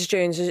 Curtis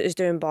Jones is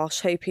doing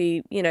boss. Hope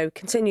he,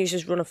 continues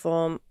his run of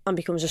form and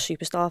becomes a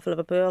superstar for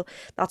Liverpool.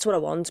 That's what I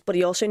want. But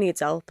he also needs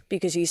help,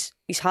 because he's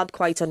had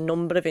quite a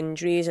number of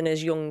injuries in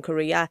his young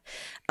career,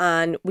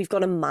 and we've got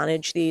to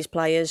manage these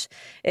players.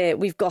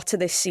 We've got to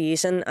this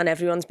season and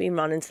everyone's been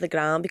run into the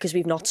ground because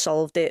we've not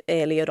solved it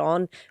earlier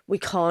on. We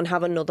can't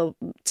have another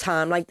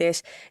time like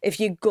this. If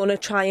you're going to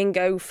try and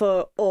go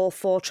for all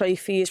 4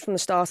 trophies from the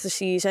start of the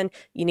season,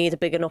 you need a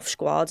big enough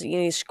squad. You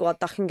need a squad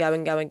that can go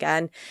and go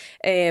again.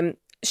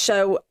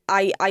 So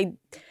I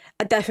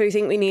definitely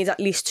think we need at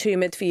least 2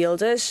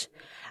 midfielders.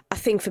 I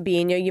think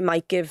Fabinho you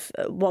might give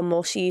one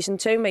more season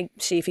to,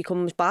 see if he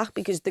comes back,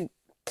 because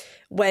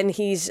when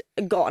he's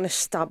got an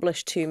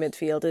established two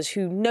midfielders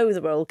who know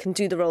the role, can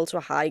do the role to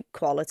a high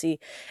quality,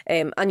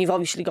 and you've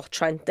obviously got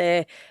Trent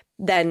there,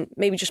 then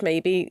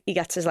maybe he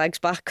gets his legs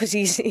back because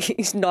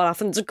he's not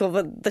having to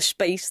cover the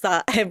space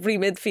that every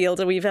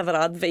midfielder we've ever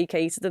had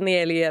vacated in the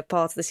earlier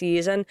part of the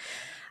season.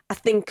 I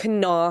think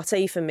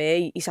Konate, for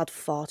me, he's had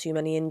far too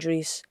many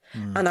injuries,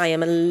 and I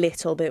am a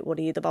little bit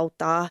worried about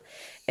that.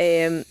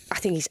 I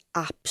think he's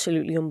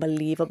absolutely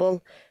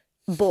unbelievable,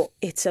 but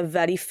it's a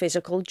very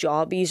physical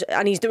job. He's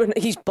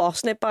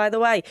bossing it, by the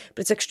way,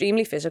 but it's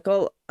extremely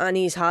physical, and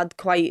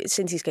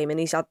since he's came in,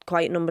 he's had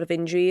quite a number of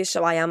injuries,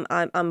 so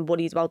I'm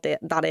worried about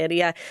that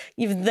area.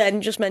 You've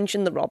then just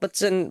mentioned the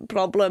Robertson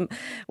problem,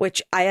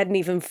 which I hadn't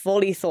even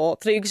fully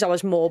thought through because I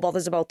was more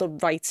bothered about the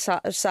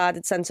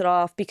right-sided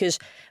centre-half, because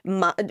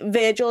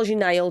Virgil, as you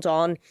nailed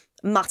on,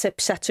 Matip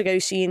set to go,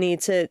 so you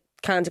need to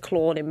kind of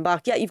claw him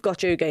back. Yeah, you've got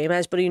Joe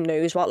Gomez, but who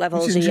knows what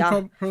levels he at.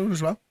 Problem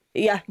as well.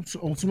 Yeah. So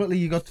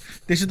ultimately,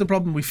 this is the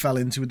problem we fell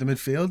into with the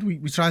midfield. We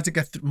tried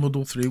to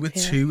muddle through with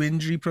two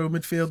injury-prone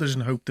midfielders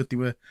and hope that they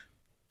were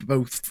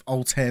both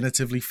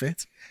alternatively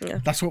fit. Yeah.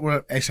 That's what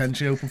we're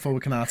essentially hoping for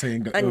with Konate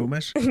and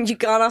Gomez. You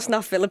can't ask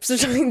Nat Phillips to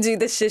try and do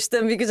this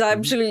system because I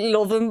absolutely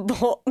love him,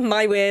 but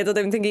my word, I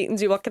don't think he can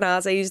do what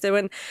Konate is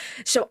doing.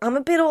 So I'm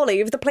a bit all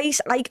over the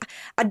place. Like,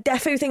 I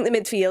definitely think the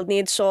midfield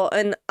needs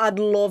sorting. I'd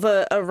love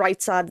a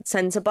right-sided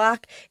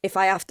centre-back if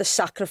I have to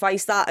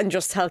sacrifice that and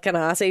just tell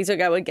Konate to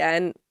go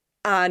again.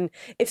 And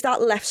if that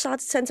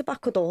left-sided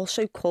centre-back could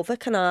also cover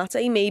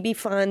Konate, maybe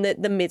find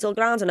the middle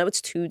ground. I know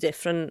it's two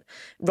different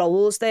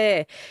roles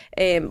there,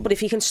 but if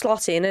he can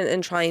slot in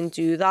and try and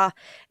do that,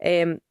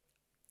 and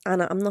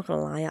I'm not going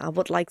to lie, I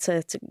would like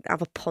to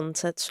have a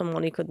punt at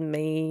someone who could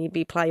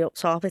maybe play up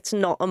top. It's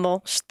not a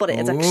must, but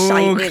it'd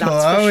excite me,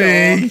 that's for sure.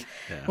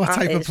 Yeah. What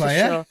type of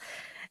player?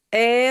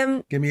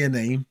 Sure. Give me a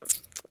name.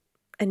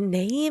 A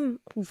name?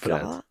 Oh,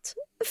 God.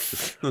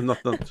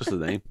 not just a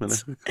name.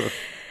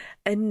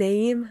 A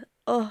name.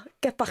 Oh,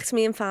 get back to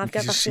me in 5.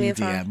 Get back to me in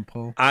 5.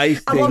 Paul. I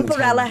want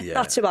Barella. Yeah.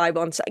 That's who I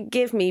want.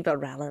 Give me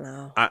Barella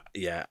now.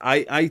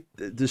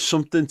 There's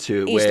something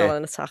to it. He's not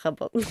an attacker,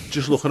 but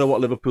just looking at what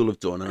Liverpool have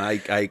done,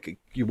 and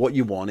what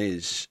you want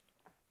is,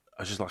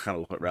 I just kind of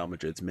look at Real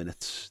Madrid's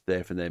minutes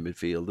there for their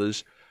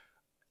midfielders.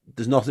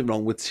 There's nothing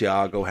wrong with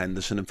Thiago,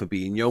 Henderson, and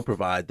Fabinho,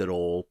 provided they're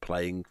all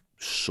playing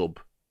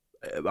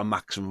a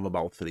maximum of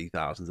about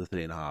 3,000 to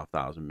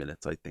 3,500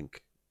 minutes, I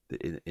think,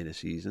 in a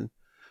season.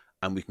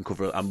 And we can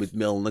cover, and with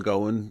Milner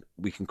going,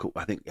 we can.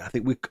 I think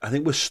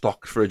we're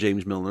stocked for a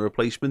James Milner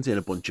replacement in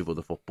a bunch of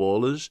other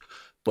footballers.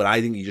 But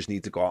I think you just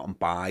need to go out and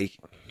buy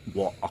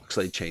what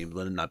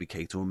Oxlade-Chamberlain and Naby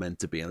Keita were meant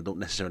to be. And I don't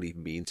necessarily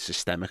even mean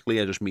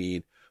systemically. I just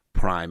mean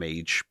prime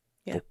age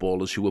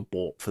footballers who were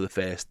bought for the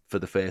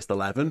first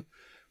 11.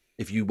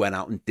 If you went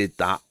out and did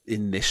that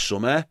in this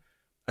summer,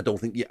 I don't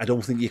think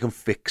you can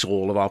fix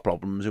all of our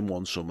problems in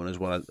one summer. As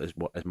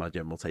my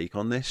general take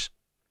on this.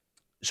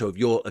 So if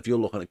you're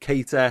looking at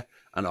Keita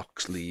and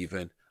Ox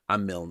leaving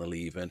and Milner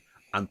leaving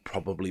and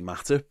probably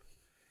Matip,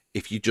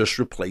 if you just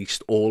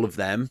replaced all of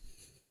them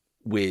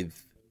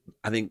with,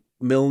 I think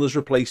Milner's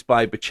replaced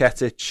by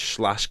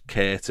Bajcetic /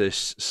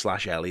 Curtis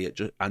 /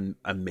 Elliott and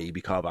maybe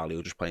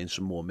Carvalho just playing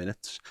some more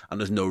minutes, and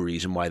there's no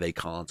reason why they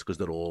can't because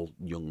they're all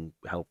young,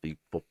 healthy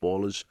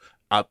footballers.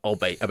 I'll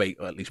bet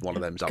at least one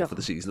of them's out for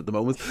the season at the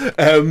moment.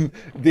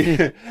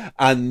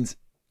 And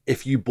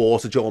if you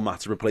bought a Joel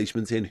Matip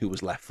replacement in who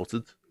was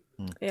left-footed,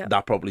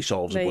 that probably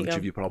solves a bunch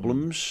of your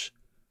problems.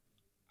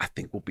 I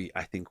think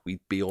we'd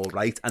be all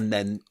right. And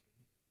then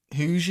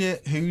who's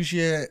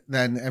your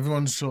then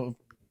everyone's sort of,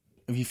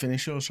 have you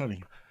finished yours?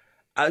 Sorry.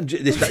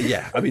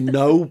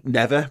 No,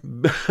 never.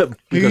 All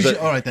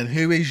right then.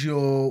 Who is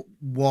your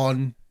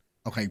one?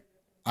 Okay,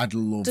 I'd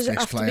love this player.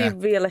 Does it have to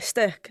be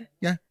realistic?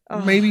 Yeah,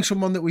 maybe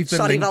someone that we've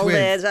been linked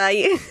with.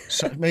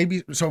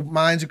 So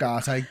mine's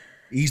Ugarte.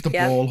 He's the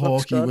ball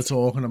hawk you were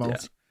talking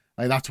about. Yeah.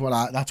 Like that's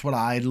what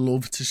I'd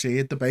love to see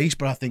at the base,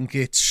 but I think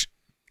it's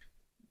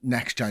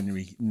next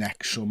January,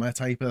 next summer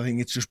type. I think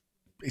it's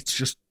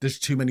just there's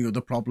too many other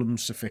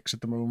problems to fix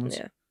at the moment.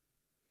 Yeah.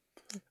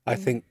 I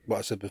think what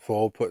I said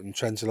before, putting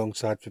Trent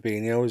alongside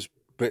Fabinho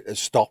has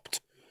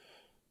stopped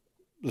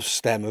the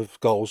stem of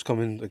goals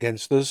coming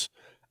against us,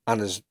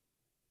 and has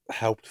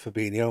helped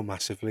Fabinho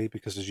massively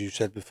because, as you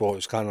said before,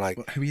 it's kind of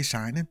like, who are you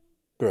signing?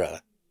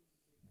 Barella.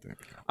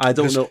 I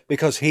don't know,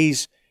 because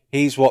he's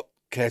what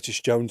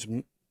Curtis Jones.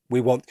 We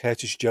want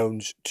Curtis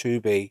Jones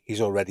to be. He's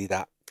already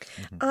that.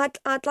 Mm-hmm.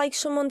 I'd like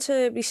someone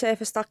to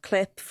resurface that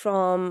clip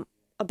from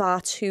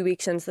about 2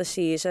 weeks into the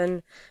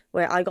season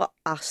where I got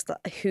asked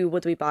who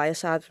would we buy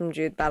aside from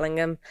Jude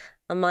Bellingham,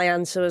 and my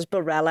answer was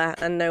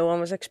Barella, and no one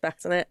was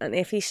expecting it. And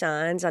if he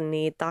signs, I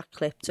need that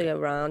clip to go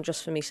around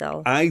just for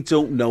myself. I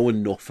don't know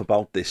enough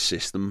about this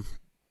system.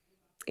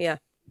 Yeah.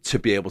 to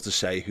be able to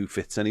say who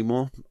fits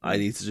anymore. I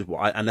need to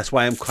and that's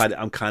why I'm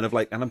kind of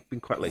like, and I've been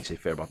quite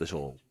laissez-faire about this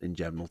all in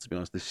general, to be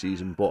honest, this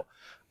season. But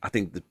I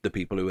think the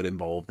people who are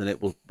involved in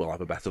it will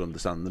have a better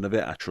understanding of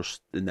it. I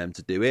trust in them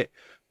to do it.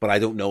 But I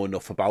don't know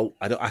enough about.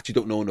 I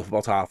don't know enough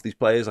about half these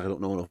players. Like, I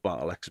don't know enough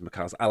about Alexis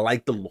McAllister. I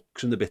like the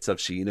looks and the bits I've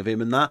seen of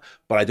him and that,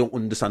 but I don't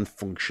understand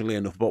functionally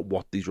enough about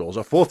what these roles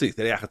are.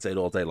 4-3-3, I could say it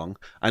all day long.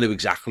 I knew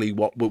exactly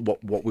what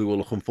we were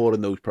looking for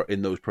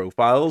in those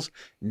profiles.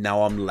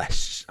 Now I'm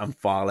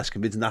far less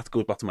convinced, and that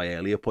goes back to my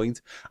earlier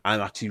point.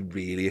 I'm actually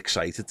really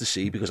excited to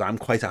see, because I'm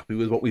quite happy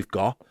with what we've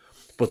got.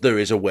 But there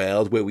is a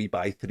world where we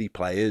buy 3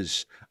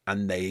 players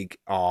and they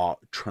are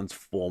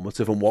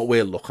transformative. And what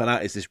we're looking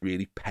at is this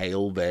really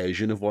pale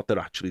version of what they're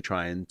actually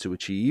trying to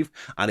achieve.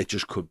 And it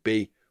just could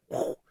be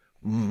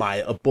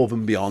above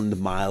and beyond,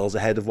 miles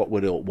ahead of what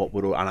we're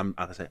and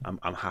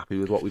I'm happy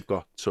with what we've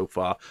got so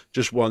far.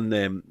 Just one,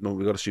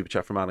 we got a super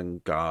chat from Alan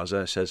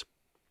Garza. It says,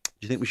 do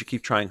you think we should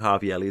keep trying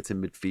Harvey Elliott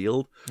in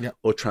midfield,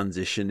 or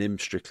transition him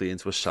strictly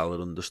into a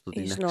Salah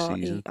understudy next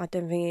season? I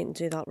don't think he can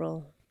do that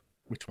role.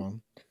 Which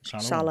one?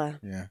 Salah.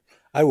 Yeah.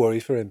 I worry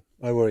for him.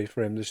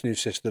 This new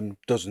system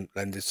doesn't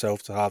lend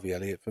itself to Harvey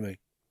Elliott for me.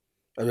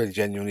 I really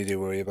genuinely do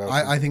worry about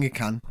him. I think it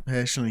can,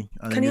 personally.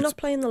 Can he not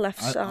play on the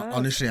left side?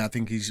 Honestly, I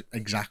think he's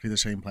exactly the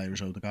same player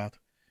as Odegaard.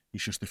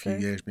 He's just a few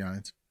years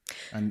behind.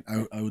 And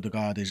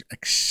Odegaard is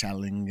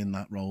excelling in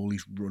that role.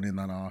 He's running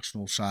that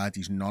Arsenal side.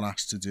 He's not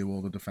asked to do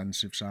all the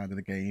defensive side of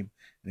the game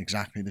in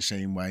exactly the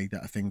same way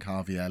that I think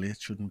Harvey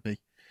Elliott shouldn't be.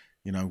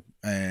 You know,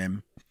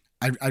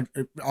 I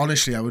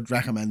honestly, I would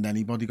recommend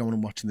anybody going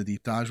and watching the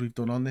deep dives we've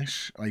done on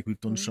this. Like, we've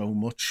done so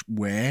much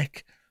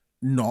work,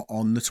 not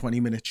on the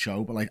 20-minute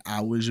show, but like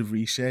hours of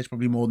research,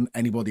 probably more than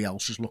anybody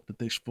else has looked at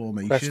this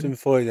formation. Question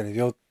for you then: if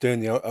you're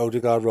doing the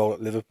Odegaard role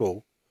at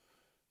Liverpool,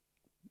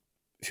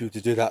 if you were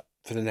to do that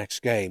for the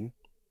next game,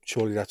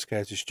 surely that's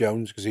Curtis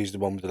Jones, because he's the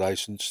one with the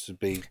licence to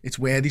be. It's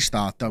where they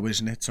start, though,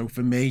 isn't it? So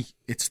for me,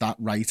 it's that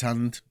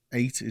right-hand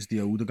 8 is the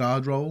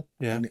Odegaard role.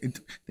 Yeah. And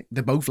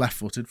they're both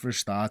left-footed for a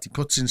start. He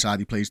cuts inside,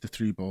 he plays the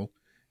through ball.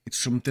 It's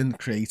something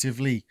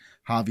creatively.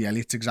 Harvey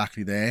Elliott's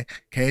exactly there.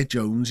 Curtis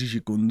Jones is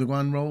your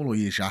Gundogan role or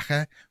your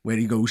Xhaka, where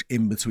he goes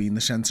in between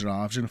the centre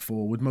halves in a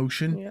forward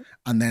motion,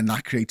 and then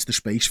that creates the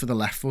space for the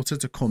left-footer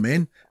to come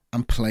in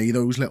and play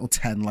those little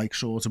 10-like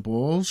sort of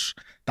balls.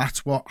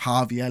 That's what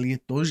Harvey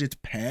Elliott does. It's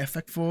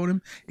perfect for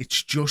him.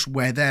 It's just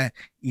whether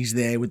he's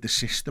there with the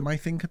system, I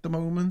think, at the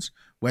moment.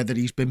 Whether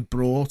he's been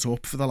brought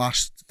up for the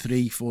last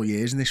 3-4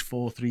 years in this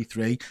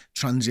 4-3-3,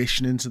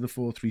 transitioning to the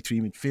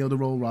 4-3-3 midfielder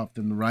role rather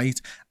than the right.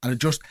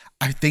 And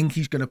I think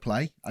he's going to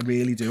play. I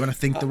really do. And I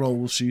think the role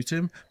will suit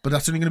him. But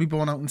that's only going to be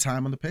borne out in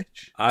time on the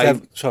pitch.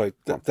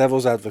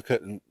 Devil's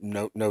advocate, and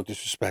no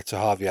disrespect to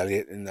Harvey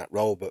Elliott in that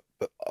role, but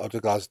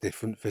Odegaard's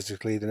different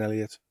physically than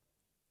Elliott.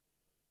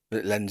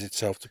 It lends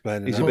itself to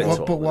playing. He's a bit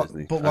taller, isn't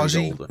he? But was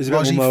he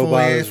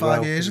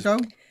 5 years ago?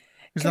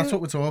 Because that's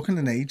what we're talking,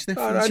 an age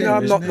difference.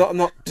 I'm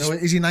not.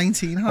 Is he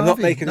 19, Harvey? I'm not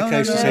making a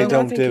case to say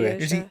don't do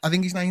it. Is he? I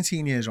think he's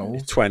 19 years old.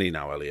 He's 20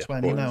 now, Elliot.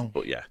 20 now.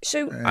 But yeah.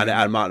 So,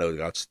 and Martin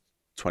Odegaard's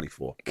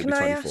 24. Can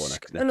I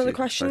ask another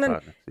question then?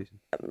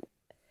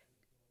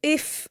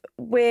 If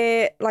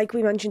we're, like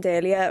we mentioned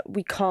earlier,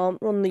 we can't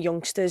run the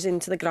youngsters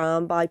into the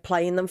ground by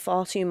playing them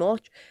far too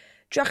much,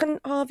 do you reckon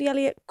Harvey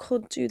Elliott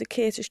could do the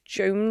Curtis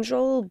Jones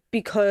role?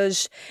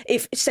 Because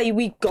if, say,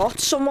 we got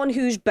someone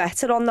who's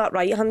better on that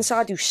right-hand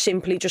side, who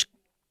simply just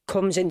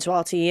comes into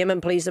our team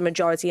and plays the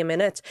majority of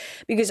minutes,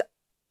 because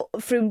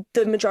through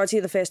the majority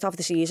of the first half of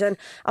the season,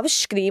 I was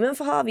screaming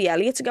for Harvey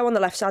Elliott to go on the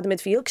left side of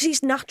midfield, because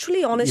he's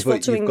naturally on his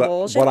foot to wing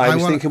balls. What I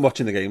was thinking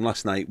watching the game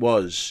last night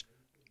was,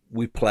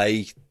 we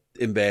play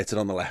inverted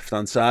on the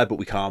left-hand side, but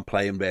we can't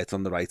play inverted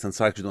on the right-hand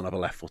side because we don't have a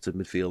left-footed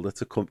midfielder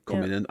to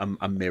come in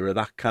and mirror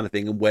that kind of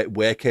thing. And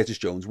where Curtis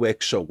Jones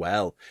works so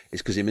well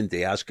is because him and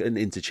Diaz can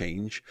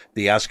interchange.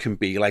 Diaz can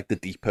be like the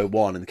deeper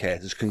one, and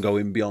Curtis can go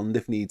in beyond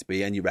if needs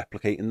be, and you're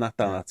replicating that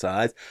down that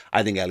side.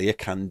 I think Elliott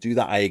can do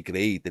that. I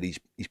agree that he's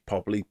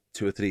probably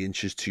 2 or 3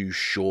 inches too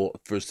short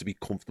for us to be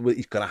comfortable.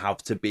 He's going to have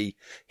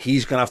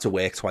to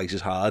work twice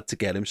as hard to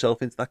get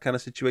himself into that kind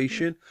of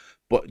situation.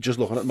 But just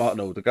looking at Martin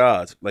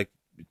Odegaard, like,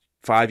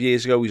 5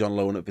 years ago, he's on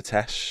loan at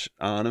Vitesse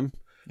Arnhem.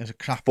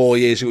 4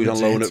 years ago, he's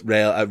on loan at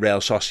Real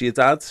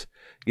Sociedad.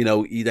 You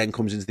know, he then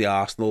comes into the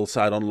Arsenal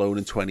side on loan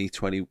in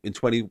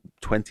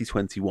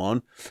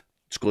 2021.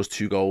 Scores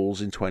 2 goals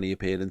in 20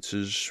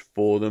 appearances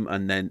for them,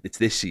 and then it's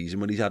this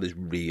season when he's had his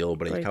real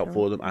breakout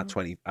for them at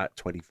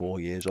 24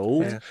 years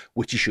old,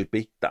 which he should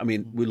be. I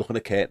mean, we're looking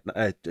at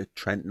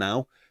Trent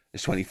now.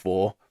 He's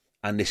 24,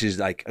 and this is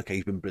like, okay,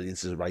 he's been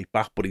brilliant as a right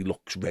back, but he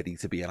looks ready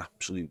to be an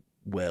absolute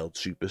world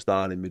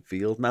superstar in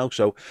midfield now.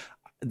 So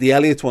the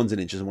Elliott one's an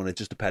interesting one. It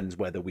just depends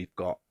whether we've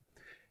got,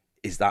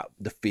 is that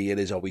the fear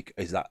is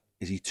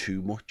he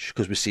too much?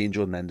 Because we're seeing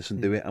Jordan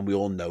Henderson do it, and we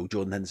all know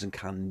Jordan Henderson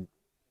can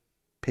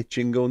pitch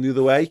in going the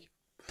other way.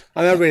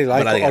 And I really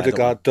like what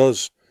Odegaard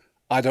does.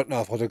 I don't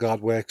know if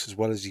Odegaard works as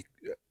well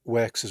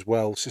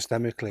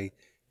systemically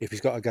if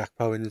he's got a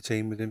Gakpo in the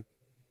team with him.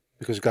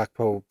 because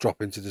Gakpo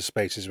drop into the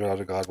spaces where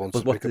Odegaard wants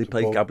But to what pick did up he the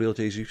play? ball. Gabriel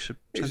Jesus?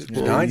 He's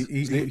Yeah, nine.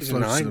 he He's a floats to the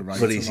nine. right.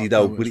 But is a he lot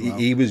though? though But as well.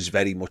 he was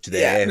very much Yeah,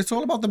 there. but it's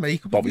all about the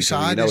makeup of Bobby your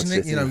side, Firmino, isn't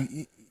it? You know,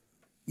 City.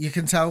 you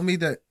can tell me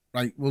that,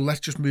 right, well, let's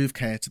just move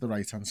Kerr to the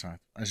right-hand side,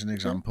 as an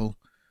example.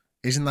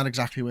 Isn't that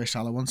exactly where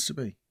Salah wants to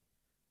be?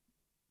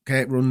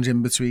 Kerr runs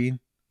in between.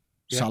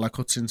 Yeah. Salah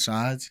cuts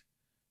inside.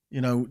 You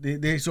know,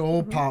 it's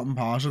all part and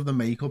parcel of the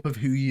makeup of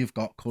who you've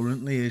got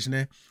currently, isn't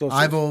it?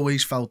 I've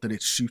always felt that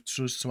it suits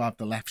us to have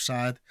the left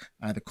side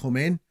either come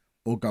in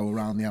or go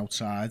around the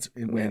outside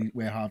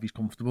where Harvey's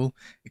comfortable.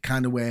 It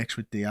kind of works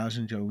with Diaz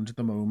and Jones at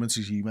the moment,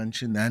 as you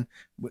mentioned then.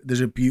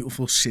 There's a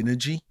beautiful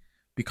synergy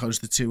because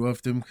the two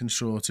of them can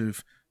sort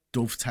of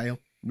dovetail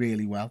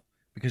really well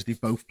because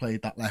they've both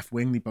played that left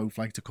wing. They both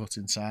like to cut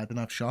inside and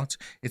have shots.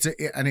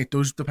 And it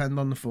does depend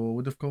on the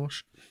forward, of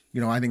course.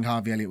 You know, I think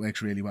Harvey Elliott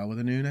works really well with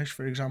a Nunes,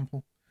 for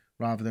example,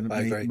 rather than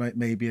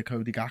maybe a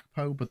Cody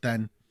Gakpo. But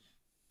then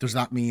does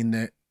that mean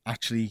that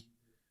actually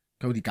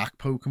Cody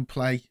Gakpo can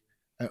play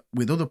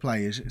with other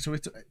players? So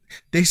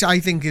this, I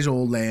think, is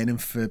all learning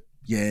for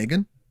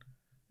Jurgen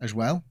as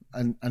well.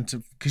 And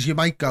because you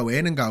might go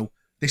in and go,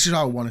 this is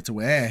how I want it to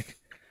work.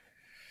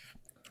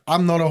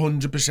 I'm not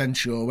 100%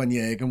 sure when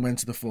Jurgen went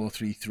to the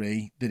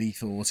 4-3-3 that he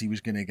thought he was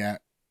going to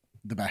get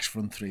the best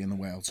front three in the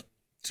world,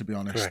 to be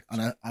honest.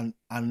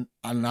 And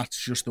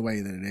that's just the way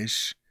that it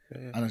is.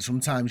 Yeah. And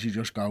sometimes you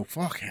just go,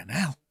 fucking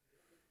hell.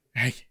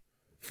 Hey,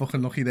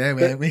 fucking lucky there,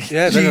 weren't we?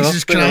 Yeah,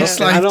 Jesus Christ,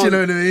 you know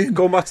what I mean?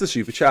 Going back to the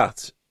Super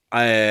Chat,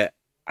 I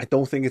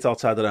don't think it's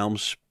outside the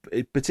realms,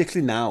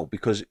 particularly now,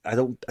 because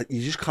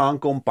you just can't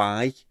go and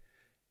buy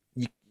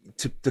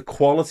the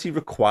quality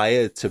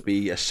required to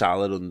be a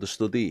Salah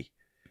understudy.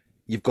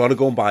 You've got to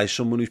go and buy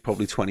someone who's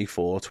probably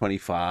 24,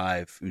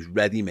 25, who's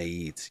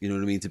ready-made, you know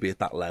what I mean, to be at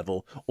that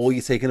level. Or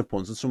you're taking a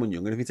punt on someone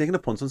younger. If you're taking a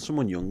punt on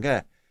someone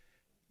younger,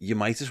 you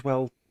might as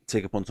well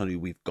take a punt on who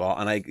we've got.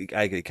 And I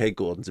agree, Kate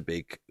Gordon's a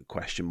big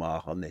question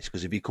mark on this,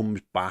 because if he comes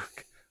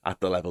back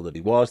at the level that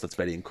he was, that's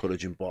very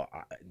encouraging. But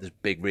there's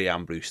big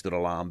Ryan Brewster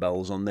alarm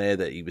bells on there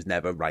that he was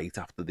never right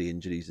after the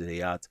injuries that he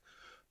had.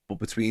 But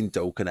between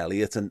Doak and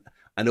Elliott, and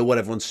I know what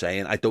everyone's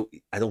saying, I don't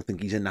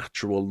think he's a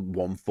natural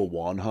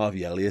 1-for-1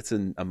 Harvey Elliott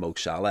and Mo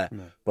Salah.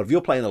 No. But if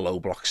you're playing a low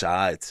block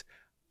side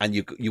and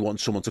you want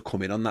someone to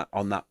come in on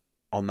that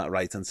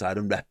right hand side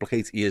and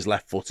replicate, he is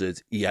left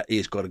footed.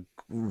 He's got a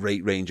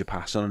great range of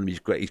pass on him. He's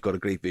got a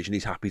great vision.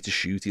 He's happy to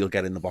shoot. He'll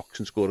get in the box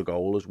and score a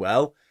goal as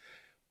well.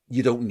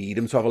 You don't need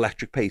him to have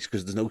electric pace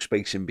because there's no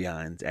space in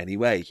behind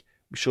anyway.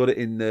 We saw it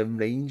in the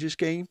Rangers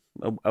game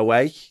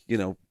away. You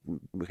know,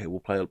 okay, we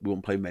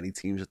won't play many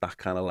teams at that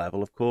kind of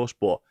level, of course,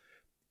 but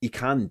he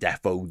can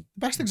defo.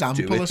 Best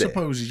example, I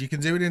suppose, is you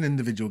can do it in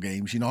individual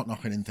games. You're not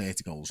knocking in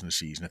 30 goals in a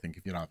season, I think,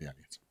 if you're Harvey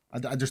Elliott.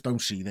 I just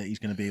don't see that he's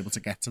going to be able to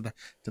get to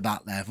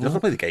that level. He doesn't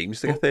play the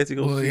games to get 30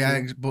 goals. Well,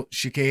 yeah, but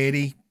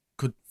Shaqiri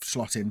could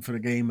slot in for a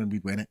game and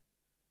we'd win it.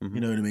 Mm-hmm.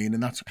 You know what I mean?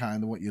 And that's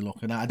kind of what you're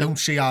looking at. I don't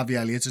see Harvey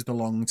Elliott as the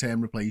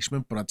long-term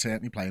replacement, but I'd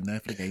certainly play him there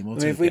for a game or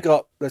two. I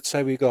mean, let's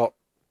say we got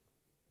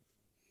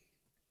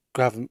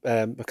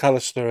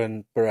McAllister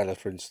and Barella,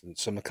 for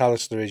instance. So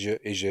McAllister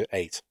is your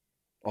 8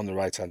 on the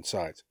right-hand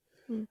side.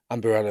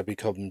 And Barella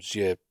becomes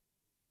your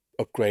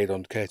upgrade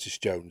on Curtis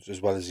Jones,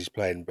 as well as he's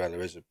playing.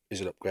 Barella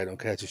is an upgrade on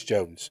Curtis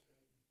Jones.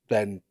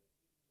 Then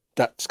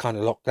that's kind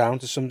of locked down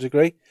to some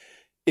degree.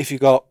 If you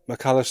got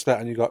McAllister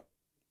and you got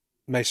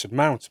Mason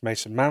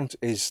Mount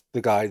is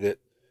the guy that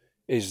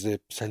is the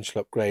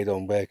potential upgrade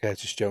on where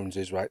Curtis Jones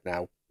is right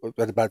now.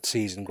 Had a bad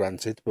season,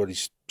 granted, but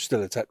he's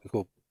still a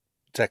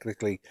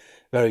technically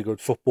very good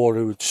footballer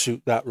who would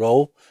suit that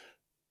role.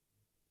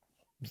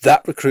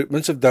 That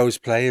recruitment of those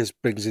players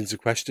brings into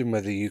question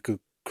whether you could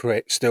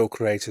still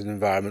create an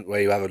environment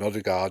where you have an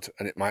Odegaard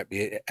and it might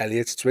be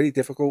Elliott. It's really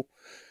difficult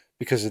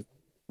because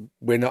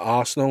we're not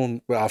Arsenal,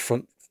 and our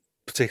front,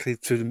 particularly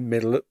to the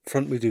middle up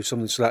front, we do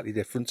something slightly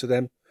different to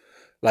them.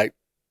 Like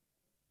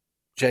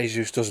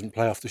Jesus doesn't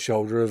play off the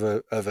shoulder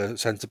of a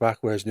centre back,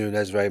 whereas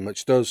Nunes very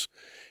much does.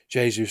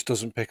 Jesus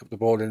doesn't pick up the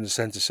ball in the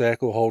centre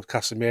circle, hold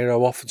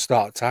Casemiro off and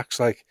start attacks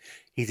like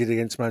he did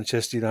against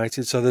Manchester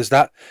United. So there's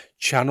that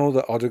channel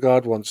that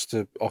Odegaard wants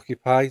to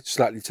occupy,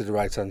 slightly to the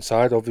right-hand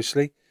side,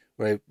 obviously,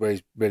 where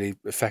he's really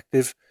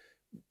effective.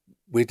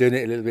 We're doing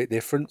it a little bit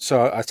different.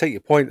 So I take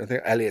your point. I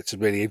think Elliott's a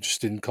really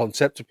interesting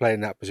concept to play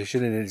in that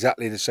position. In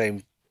exactly the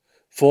same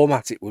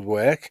format it would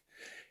work.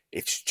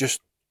 It's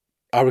just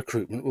our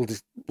recruitment will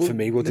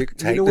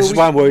dictate. This is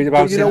why I'm worried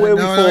about it. You know where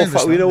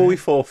we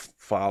fall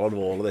foul of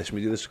all of this, and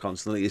we do this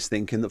constantly, is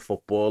thinking that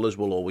footballers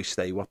will always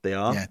stay what they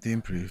are. Yeah, they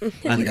improve.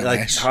 And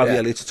like Harvey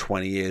Elliott's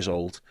 20 years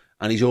old,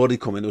 and he's already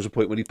come in. There was a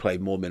point when he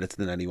played more minutes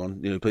than anyone.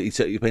 You know, but he's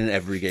playing in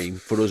every game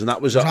for us, and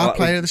that was our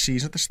player of the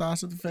season at the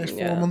start of the first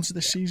 4 months of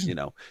this season. You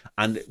know,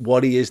 and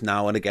what he is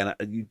now, and again,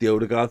 the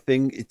Odegaard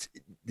thing.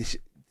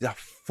 That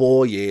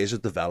 4 years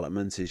of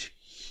development is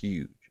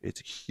huge.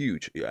 It's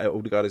huge.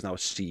 Odegaard is now a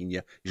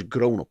senior. He's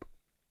grown up.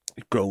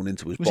 grown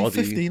into his Was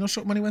body. he 15 or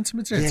something when he went to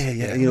Madrid?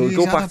 Yeah. You know, He's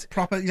go had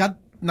back. He had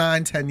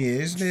 9-10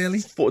 years nearly.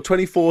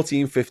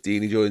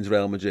 2014-15, he joins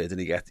Real Madrid and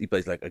he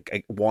plays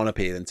like one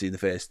appearance in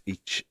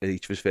each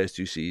of his first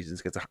 2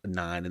 seasons, gets a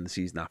 9 in the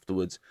season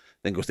afterwards,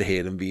 then goes to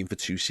Heerenveen for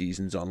 2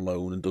 seasons on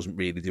loan and doesn't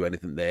really do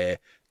anything there.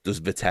 Does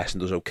Vitesse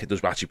and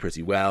does actually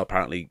pretty well.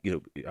 Apparently, you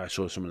know, I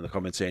saw someone in the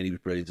comments saying he was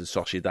brilliant at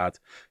Sociedad.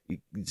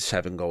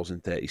 7 goals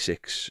in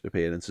 36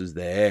 appearances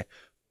there.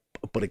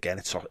 But again,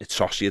 it's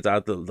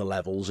Sociedad. The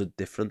levels are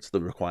different.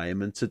 The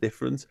requirements are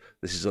different.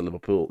 This is a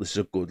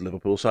good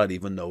Liverpool side,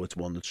 even though it's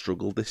one that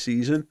struggled this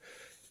season.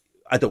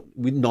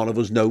 None of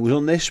us knows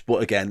on this,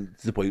 but again,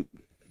 to the point.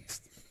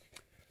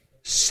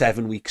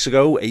 8 weeks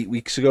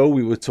ago,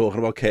 we were talking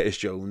about Curtis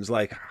Jones,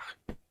 like,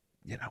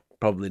 you know,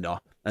 probably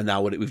not. And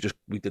now we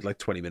did like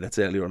 20 minutes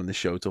earlier on in the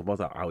show talking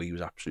about how he was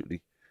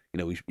absolutely, you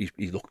know,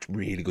 he looked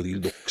really good. He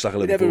looks like a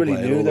Liverpool player. We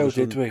never really knew, though,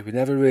 did we? We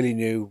never really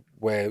knew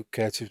where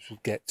Curtis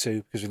would get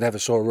to because we never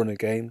saw a run of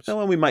games. No,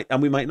 and we might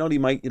not. He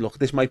might look.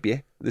 This might be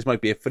it. This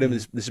might be it for him.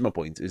 This is my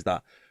point: is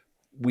that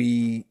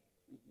we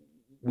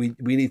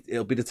need.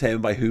 It'll be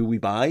determined by who we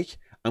buy,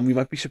 and we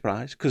might be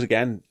surprised because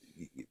again,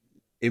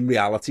 in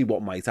reality,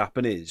 what might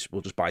happen is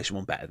we'll just buy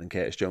someone better than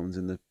Curtis Jones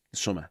in the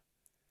summer,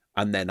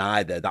 and then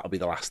either that'll be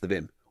the last of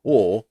him,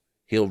 or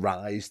he'll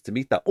rise to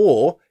meet that,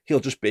 or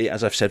he'll just be,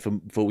 as I've said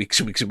for weeks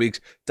and weeks and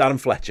weeks, Darren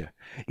Fletcher.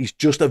 He's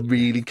just a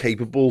really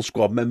capable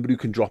squad member who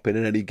can drop in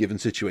any given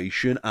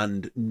situation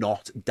and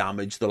not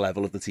damage the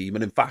level of the team.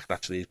 And in fact,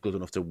 actually, is good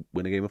enough to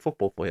win a game of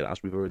football for you,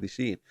 as we've already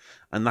seen.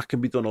 And that can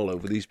be done all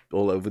over these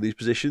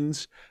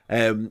positions.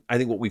 I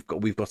think what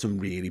we've got some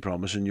really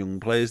promising young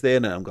players there,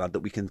 and I'm glad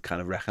that we can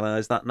kind of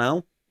recognise that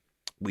now.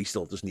 We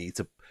still just need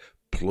to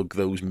plug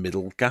those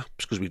middle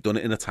gaps because we've done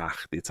it in attack.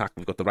 We've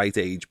got the right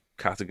age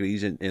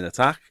categories in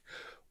attack.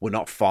 We're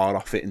not far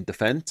off it in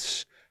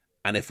defence.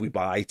 And if we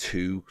buy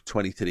 2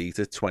 23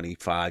 to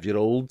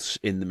 25-year-olds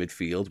in the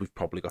midfield, we've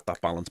probably got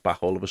that balance back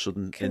all of a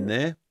sudden in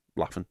there.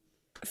 Laughing.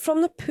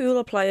 From the pool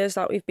of players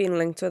that we've been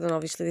linked with, and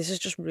obviously this is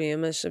just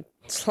rumours, so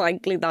it's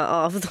likely that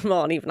half of them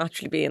aren't even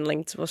actually being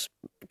linked to us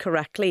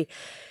correctly.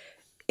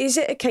 Is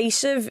it a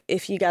case of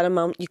if you get a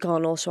Mount, you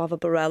can't also have a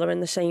Barella in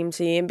the same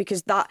team?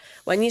 Because that,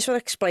 when you were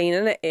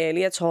explaining it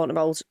earlier, talking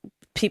about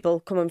people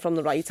coming from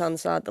the right-hand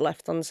side, the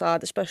left-hand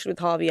side, especially with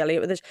Harvey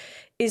Elliott with this,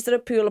 is there a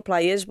pool of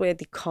players where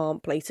they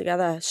can't play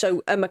together?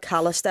 So a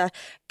McAllister,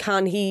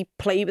 can he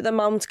play with a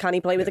Mount? Can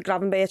he play with a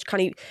Gravenberch?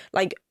 Can he,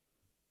 like,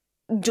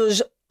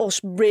 does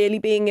us really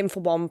being in for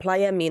one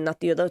player mean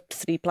that the other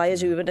 3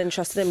 players who were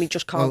interested in we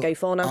just can't go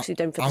for now because they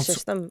don't fit the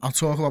system? I'll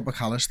talk about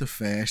McAllister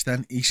first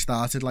then. He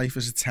started life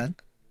as a 10.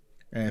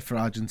 For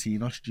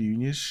Argentinos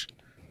Juniors,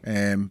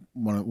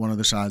 one of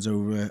the sides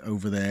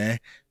over there,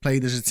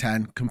 played as a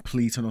 10,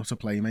 complete and utter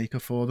playmaker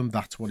for them.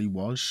 That's what he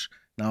was.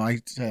 Now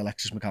I say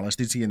Alexis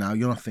McAllister to you now,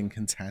 you're not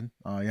thinking 10,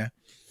 are you?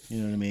 You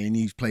know what I mean?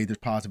 He's played as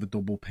part of a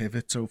double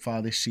pivot so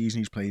far this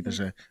season. He's played as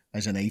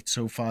an 8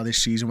 so far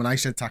this season. When I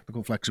said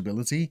tactical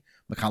flexibility,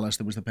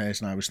 McAllister was the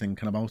person I was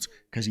thinking about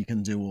because he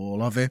can do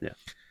all of it. Yeah.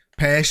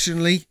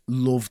 Personally,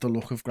 love the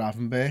look of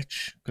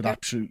Gravenberch. Could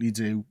absolutely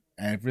do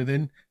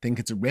everything. Think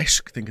it's a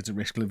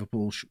risk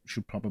Liverpool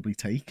should probably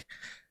take.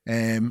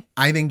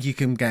 I think you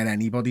can get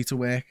anybody to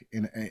work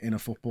in a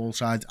football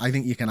side. I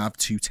think you can have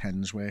 2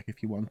 10s work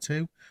if you want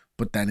to,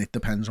 but then it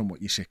depends on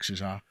what your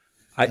 6s are.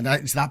 And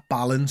it's that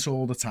balance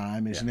all the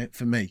time, isn't it,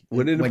 for me,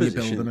 when you're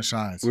building a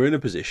side? We're in a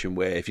position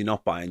where if you're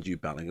not buying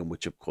Jude Bellingham,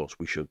 which of course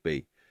we should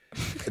be,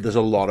 there's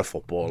a lot of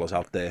footballers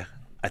out there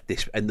at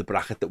this in the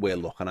bracket that we're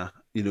looking at,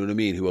 you know what I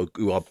mean,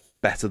 who are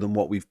better than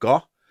what we've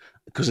got.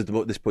 Because at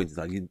this point in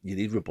time, you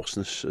need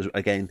robustness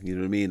again, you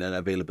know what I mean, and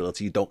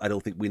availability. I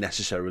don't think we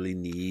necessarily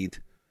need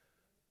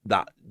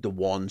the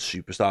one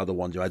superstar, the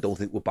one. I don't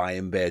think we're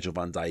buying Virgil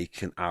van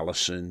Dijk and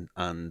Alisson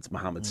and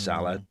Mohamed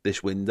Salah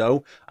this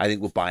window. I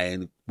think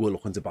we're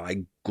looking to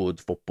buy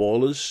good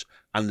footballers,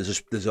 and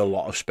there's a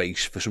lot of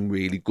space for some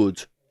really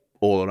good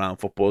all around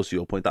footballers. To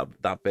your point,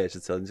 that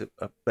versatility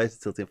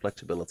and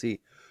flexibility.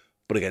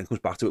 But again, it comes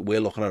back to it.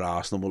 We're looking at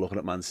Arsenal, we're looking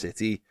at Man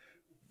City.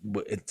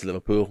 It's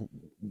Liverpool.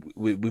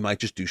 We might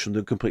just do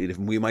something completely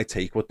different. We might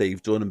take what they've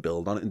done and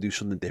build on it and do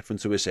something different.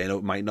 So we're saying,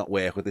 it might not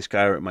work with this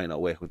guy or it might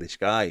not work with this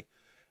guy.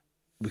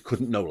 We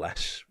couldn't know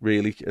less,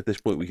 really. At this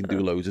point, we can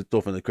do loads of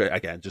stuff. And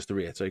again, just to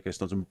reiterate, Chris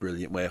done some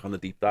brilliant work on the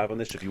deep dive on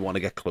this. So if you want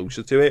to get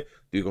closer to it,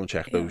 do go and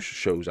check those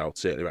shows out.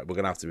 Certainly, right. We're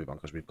going to have to move on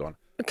because we've gone.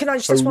 Can I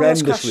just ask one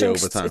last question?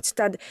 It's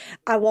dead.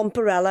 I want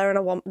Barella and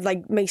I want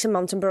Mason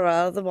Mount and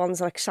Barella, the ones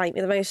that excite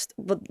me the most.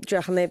 But do you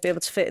reckon they'd be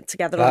able to fit it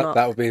together or not?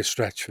 That would be a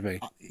stretch for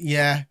me.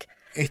 Yeah,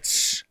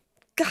 it's.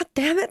 God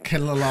damn it.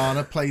 Can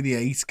Lallana play the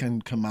 8?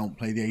 Can Mount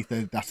play the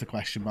 8? That's a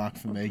question mark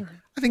for me.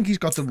 I think he's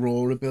got the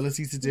raw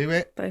ability to do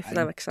it. Both of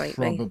them excite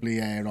me. Probably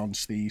err on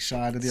Steve's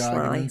side of the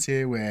argument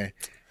here, where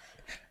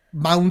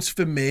Mount,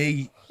 for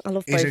me,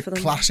 is a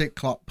classic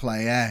Klopp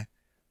player.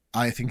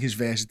 I think his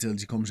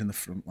versatility comes in the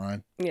front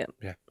line. Yeah.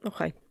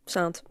 Okay.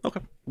 Sound.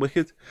 Okay.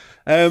 Wicked.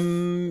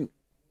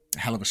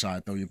 Hell of a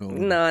side, though, you're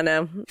building.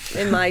 No,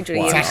 in my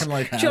dreams.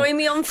 Like Join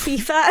me on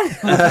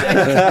FIFA.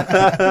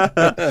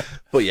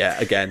 But yeah,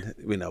 again,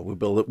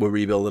 we're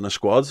rebuilding a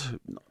squad,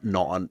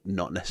 not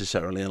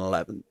necessarily an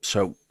 11.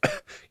 So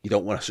you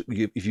don't want to.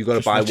 If you've got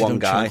to buy one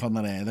guy,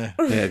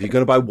 if you've got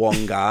to buy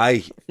one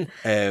guy,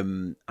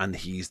 and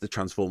he's the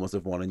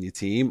transformative one in your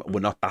team,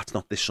 that's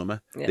not this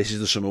summer. Yeah. This is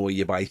the summer where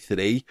you buy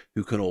 3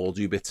 who can all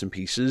do bits and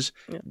pieces.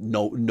 Yeah.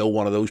 No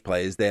one of those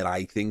players there,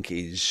 I think,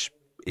 is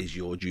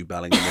your Jude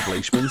Bellingham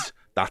replacement.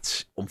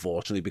 That's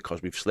unfortunately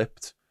because we've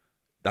slipped.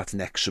 That's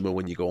next summer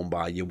when you go and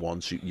buy your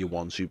one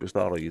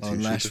superstar or your 2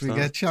 Unless superstars. we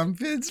get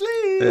Champions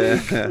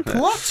League.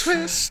 Plot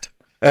twist.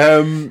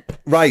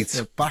 Right.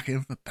 So back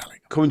in for Bellingham.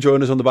 Come and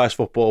join us on the Bias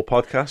Football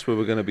podcast, where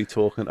we're going to be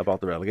talking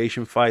about the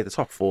relegation fight, the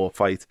top 4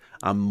 fight,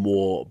 and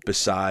more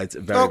besides.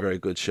 A very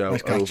good show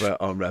over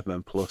on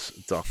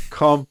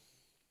redmenplus.com.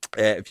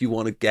 If you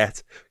want to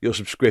get your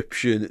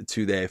subscription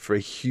to there for a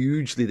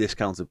hugely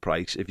discounted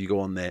price, if you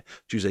go on there,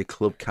 choose a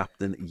Club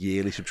Captain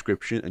yearly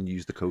subscription and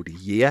use the code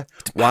YEAR,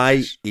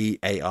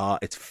 YEAR,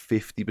 it's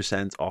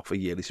 50% off a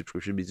yearly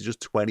subscription. It's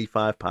just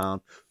 £25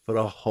 for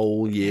a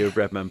whole year of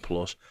Redmen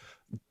Plus.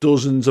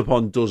 Dozens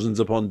upon dozens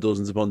upon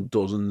dozens upon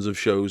dozens of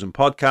shows and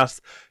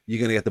podcasts. You're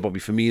going to get the Bobby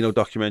Firmino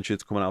documentary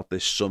that's coming out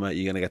this summer.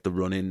 You're going to get the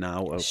run-in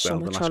now of the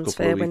last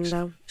couple of weeks.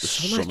 Window. The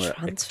summer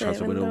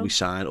transfer window. We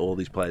sign all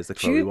these players that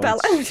Chloe Jude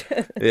wants.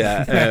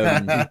 Yeah.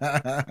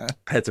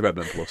 Head to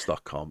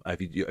redmenplus.com.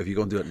 If you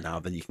go and do it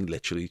now, then you can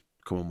literally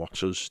come and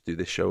watch us do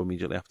this show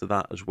immediately after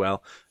that as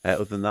well.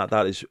 Other than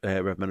that is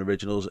Redmen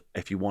Originals.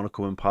 If you want to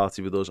come and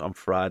party with us on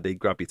Friday,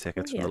 grab your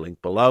tickets from the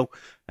link below,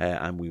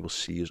 and we will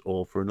see you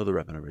all for another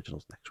Redmen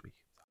Originals next week.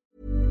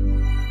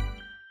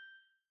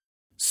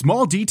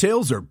 Small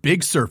details are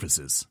big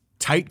surfaces.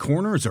 Tight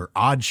corners are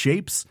odd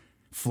shapes.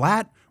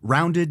 Flat,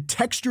 rounded,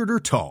 textured, or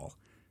tall.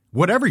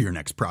 Whatever your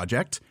next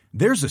project,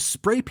 there's a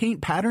spray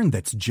paint pattern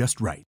that's just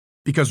right.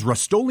 Because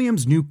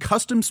Rust-Oleum's new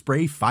Custom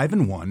Spray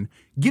 5-in-1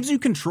 gives you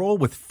control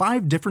with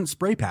 5 different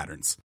spray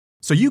patterns.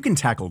 So you can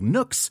tackle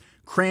nooks,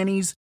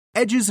 crannies,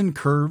 edges, and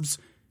curves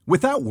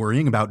without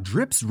worrying about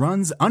drips,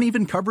 runs,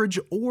 uneven coverage,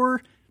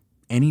 or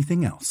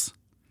anything else.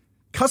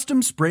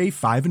 Custom Spray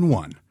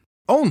 5-in-1.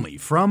 Only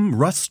from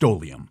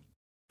Rust-Oleum.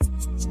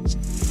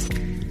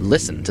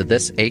 Listen to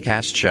this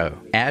Acast show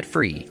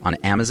ad-free on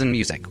Amazon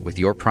Music with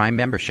your Prime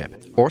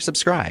membership, or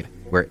subscribe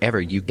wherever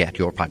you get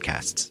your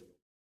podcasts.